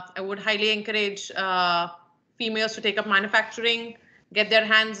 I would highly encourage females to take up manufacturing, get their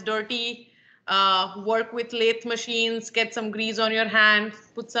hands dirty, work with lathe machines, get some grease on your hand,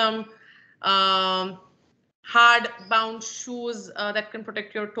 put some hard bound shoes that can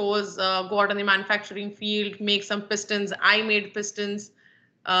protect your toes, go out on the manufacturing field, make some pistons. I made pistons.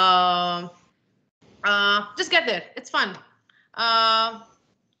 Just get there. It's fun.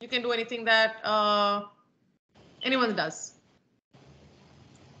 You can do anything that anyone does.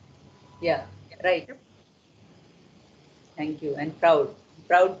 Yeah, right. Thank you, and proud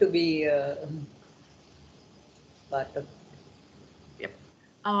to be part of. Yep.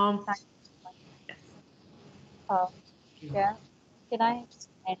 Yeah. Can I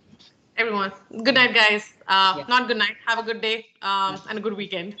end? Everyone, good night, guys. Not good night. Have a good day and a good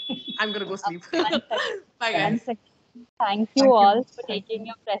weekend. I'm gonna go sleep. Bye, guys. Thank you all for taking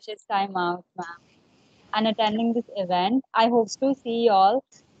your precious time out, ma'am, and attending this event. I hope to see you all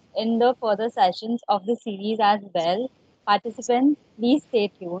in the further sessions of the series as well. Participants, please stay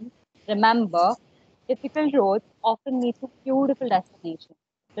tuned. Remember, difficult roads often lead to beautiful destinations.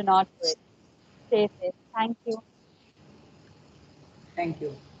 Do not quit. Stay safe. Thank you. Thank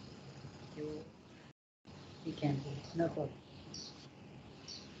you. We can do it. No problem.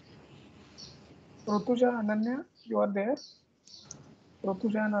 Rotuja, Ananya, you are there?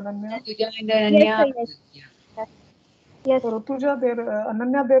 Rotuja and Ananya? Yes, Yes, sir, yes. Yes. Rotuja,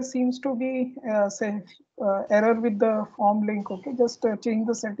 Ananya, there seems to be error with the form link. Okay, just change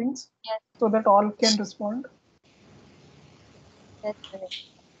the settings so that all can respond. Yes, sir.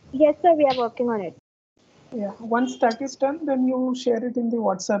 Yes, sir, we are working on it. Yeah, once that is done, then you share it in the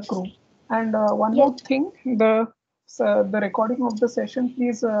WhatsApp group. And one Yes. more thing, the recording of the session,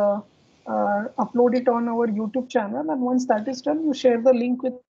 please upload it on our YouTube channel. And once that is done, you share the link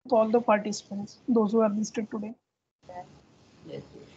with all the participants, those who are listed today. Yes.